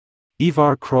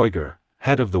 Ivar Kreuger,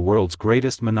 head of the world's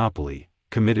greatest monopoly,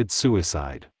 committed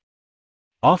suicide.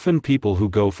 Often people who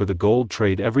go for the gold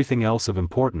trade everything else of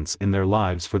importance in their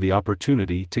lives for the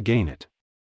opportunity to gain it.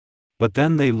 But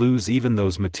then they lose even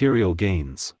those material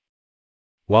gains.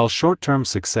 While short-term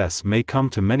success may come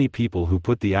to many people who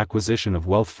put the acquisition of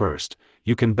wealth first,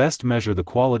 you can best measure the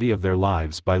quality of their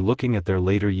lives by looking at their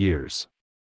later years.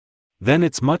 Then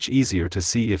it's much easier to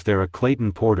see if they're a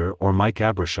Clayton Porter or Mike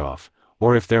Abrashoff,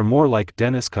 or if they're more like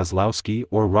Dennis Kozlowski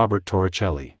or Robert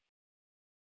Torricelli.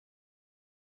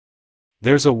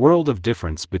 There's a world of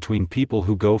difference between people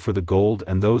who go for the gold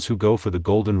and those who go for the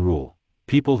golden rule.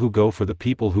 People who go for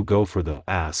the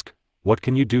ask, what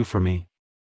can you do for me?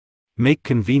 Make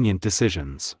convenient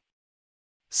decisions.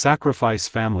 Sacrifice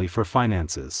family for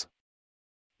finances.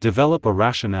 Develop a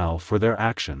rationale for their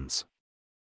actions.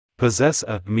 Possess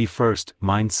a me first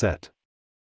mindset.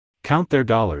 Count their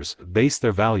dollars, base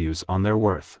their values on their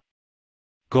worth.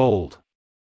 Gold.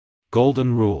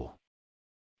 Golden rule.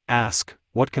 Ask,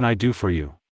 what can I do for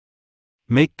you?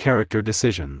 Make character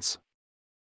decisions.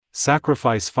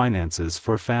 Sacrifice finances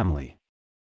for family.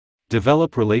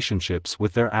 Develop relationships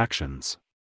with their actions.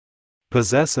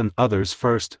 Possess an others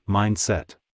first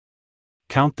mindset.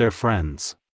 Count their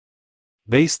friends.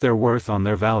 Base their worth on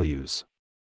their values.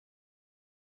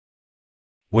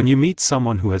 When you meet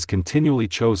someone who has continually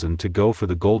chosen to go for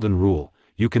the golden rule,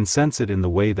 you can sense it in the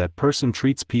way that person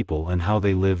treats people and how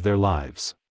they live their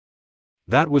lives.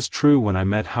 That was true when I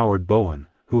met Howard Bowen,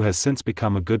 who has since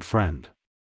become a good friend.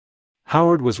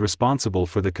 Howard was responsible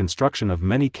for the construction of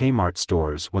many Kmart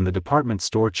stores when the department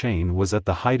store chain was at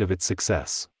the height of its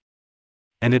success.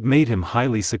 And it made him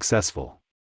highly successful.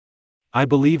 I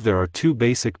believe there are two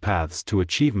basic paths to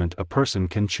achievement a person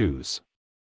can choose.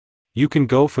 You can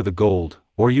go for the gold,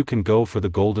 or you can go for the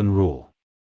golden rule.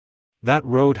 That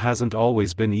road hasn't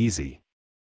always been easy.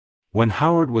 When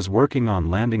Howard was working on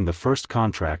landing the first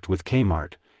contract with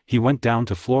Kmart, he went down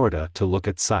to Florida to look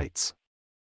at sites.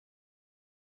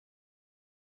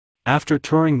 After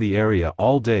touring the area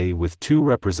all day with two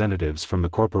representatives from the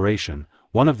corporation,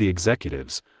 one of the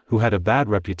executives, who had a bad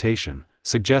reputation,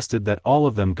 suggested that all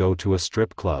of them go to a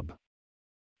strip club.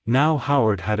 Now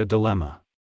Howard had a dilemma.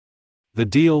 The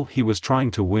deal he was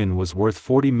trying to win was worth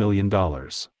 $40 million.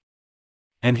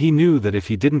 And he knew that if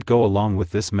he didn't go along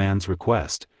with this man's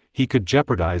request, he could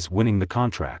jeopardize winning the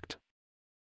contract.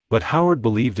 But Howard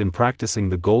believed in practicing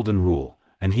the golden rule,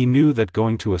 and he knew that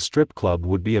going to a strip club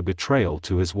would be a betrayal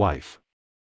to his wife.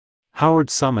 Howard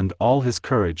summoned all his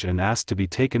courage and asked to be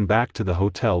taken back to the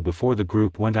hotel before the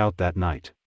group went out that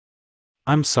night.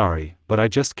 "I'm sorry, but I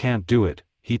just can't do it,"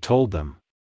 he told them.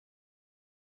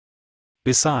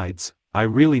 "Besides, I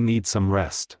really need some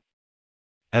rest."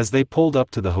 As they pulled up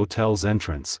to the hotel's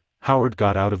entrance, Howard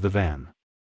got out of the van.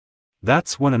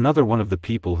 That's when another one of the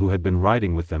people who had been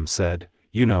riding with them said,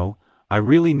 "You know, I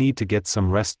really need to get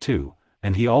some rest too,"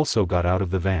 and he also got out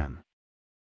of the van.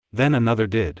 Then another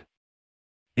did.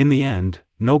 In the end,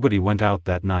 nobody went out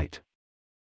that night.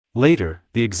 Later,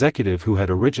 the executive who had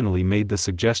originally made the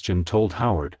suggestion told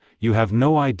Howard, "You have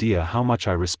no idea how much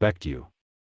I respect you."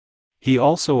 He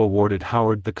also awarded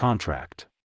Howard the contract.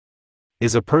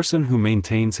 Is a person who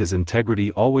maintains his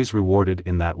integrity always rewarded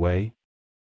in that way?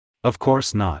 Of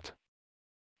course not.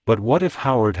 But what if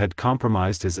Howard had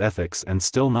compromised his ethics and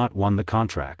still not won the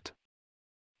contract?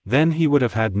 Then he would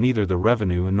have had neither the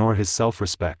revenue nor his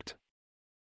self-respect.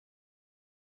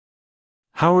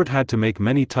 Howard had to make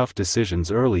many tough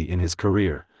decisions early in his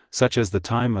career, such as the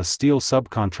time a steel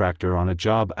subcontractor on a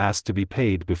job asked to be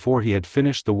paid before he had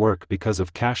finished the work because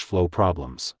of cash flow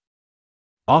problems.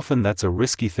 Often that's a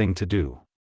risky thing to do.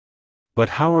 But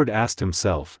Howard asked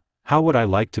himself, how would I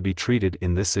like to be treated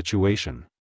in this situation?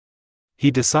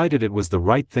 He decided it was the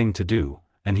right thing to do,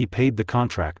 and he paid the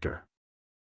contractor.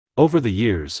 Over the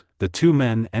years, the two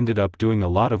men ended up doing a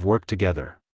lot of work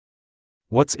together.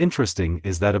 What's interesting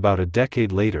is that about a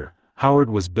decade later, Howard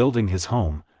was building his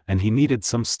home, and he needed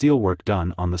some steelwork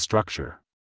done on the structure.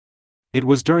 It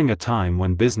was during a time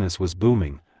when business was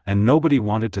booming, and nobody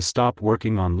wanted to stop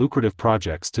working on lucrative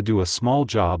projects to do a small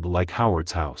job like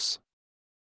Howard's house.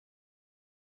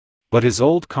 But his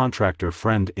old contractor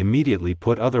friend immediately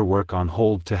put other work on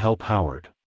hold to help Howard.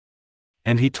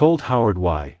 And he told Howard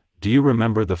why. "Do you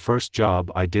remember the first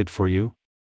job I did for you?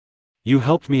 You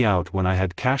helped me out when I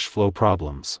had cash flow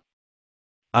problems.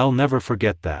 I'll never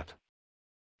forget that.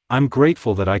 I'm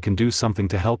grateful that I can do something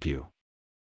to help you."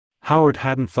 Howard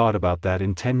hadn't thought about that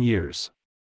in 10 years.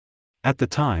 At the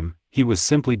time, he was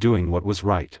simply doing what was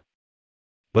right.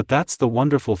 But that's the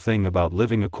wonderful thing about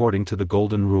living according to the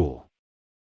golden rule.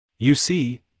 You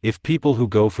see, if people who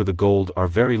go for the gold are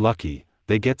very lucky,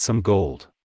 they get some gold.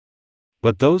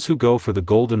 But those who go for the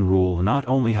golden rule not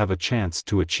only have a chance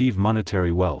to achieve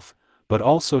monetary wealth, but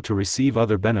also to receive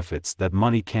other benefits that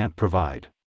money can't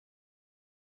provide.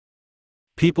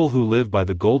 People who live by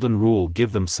the golden rule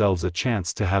give themselves a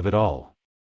chance to have it all.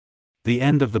 The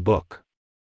end of the book.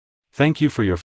 Thank you for your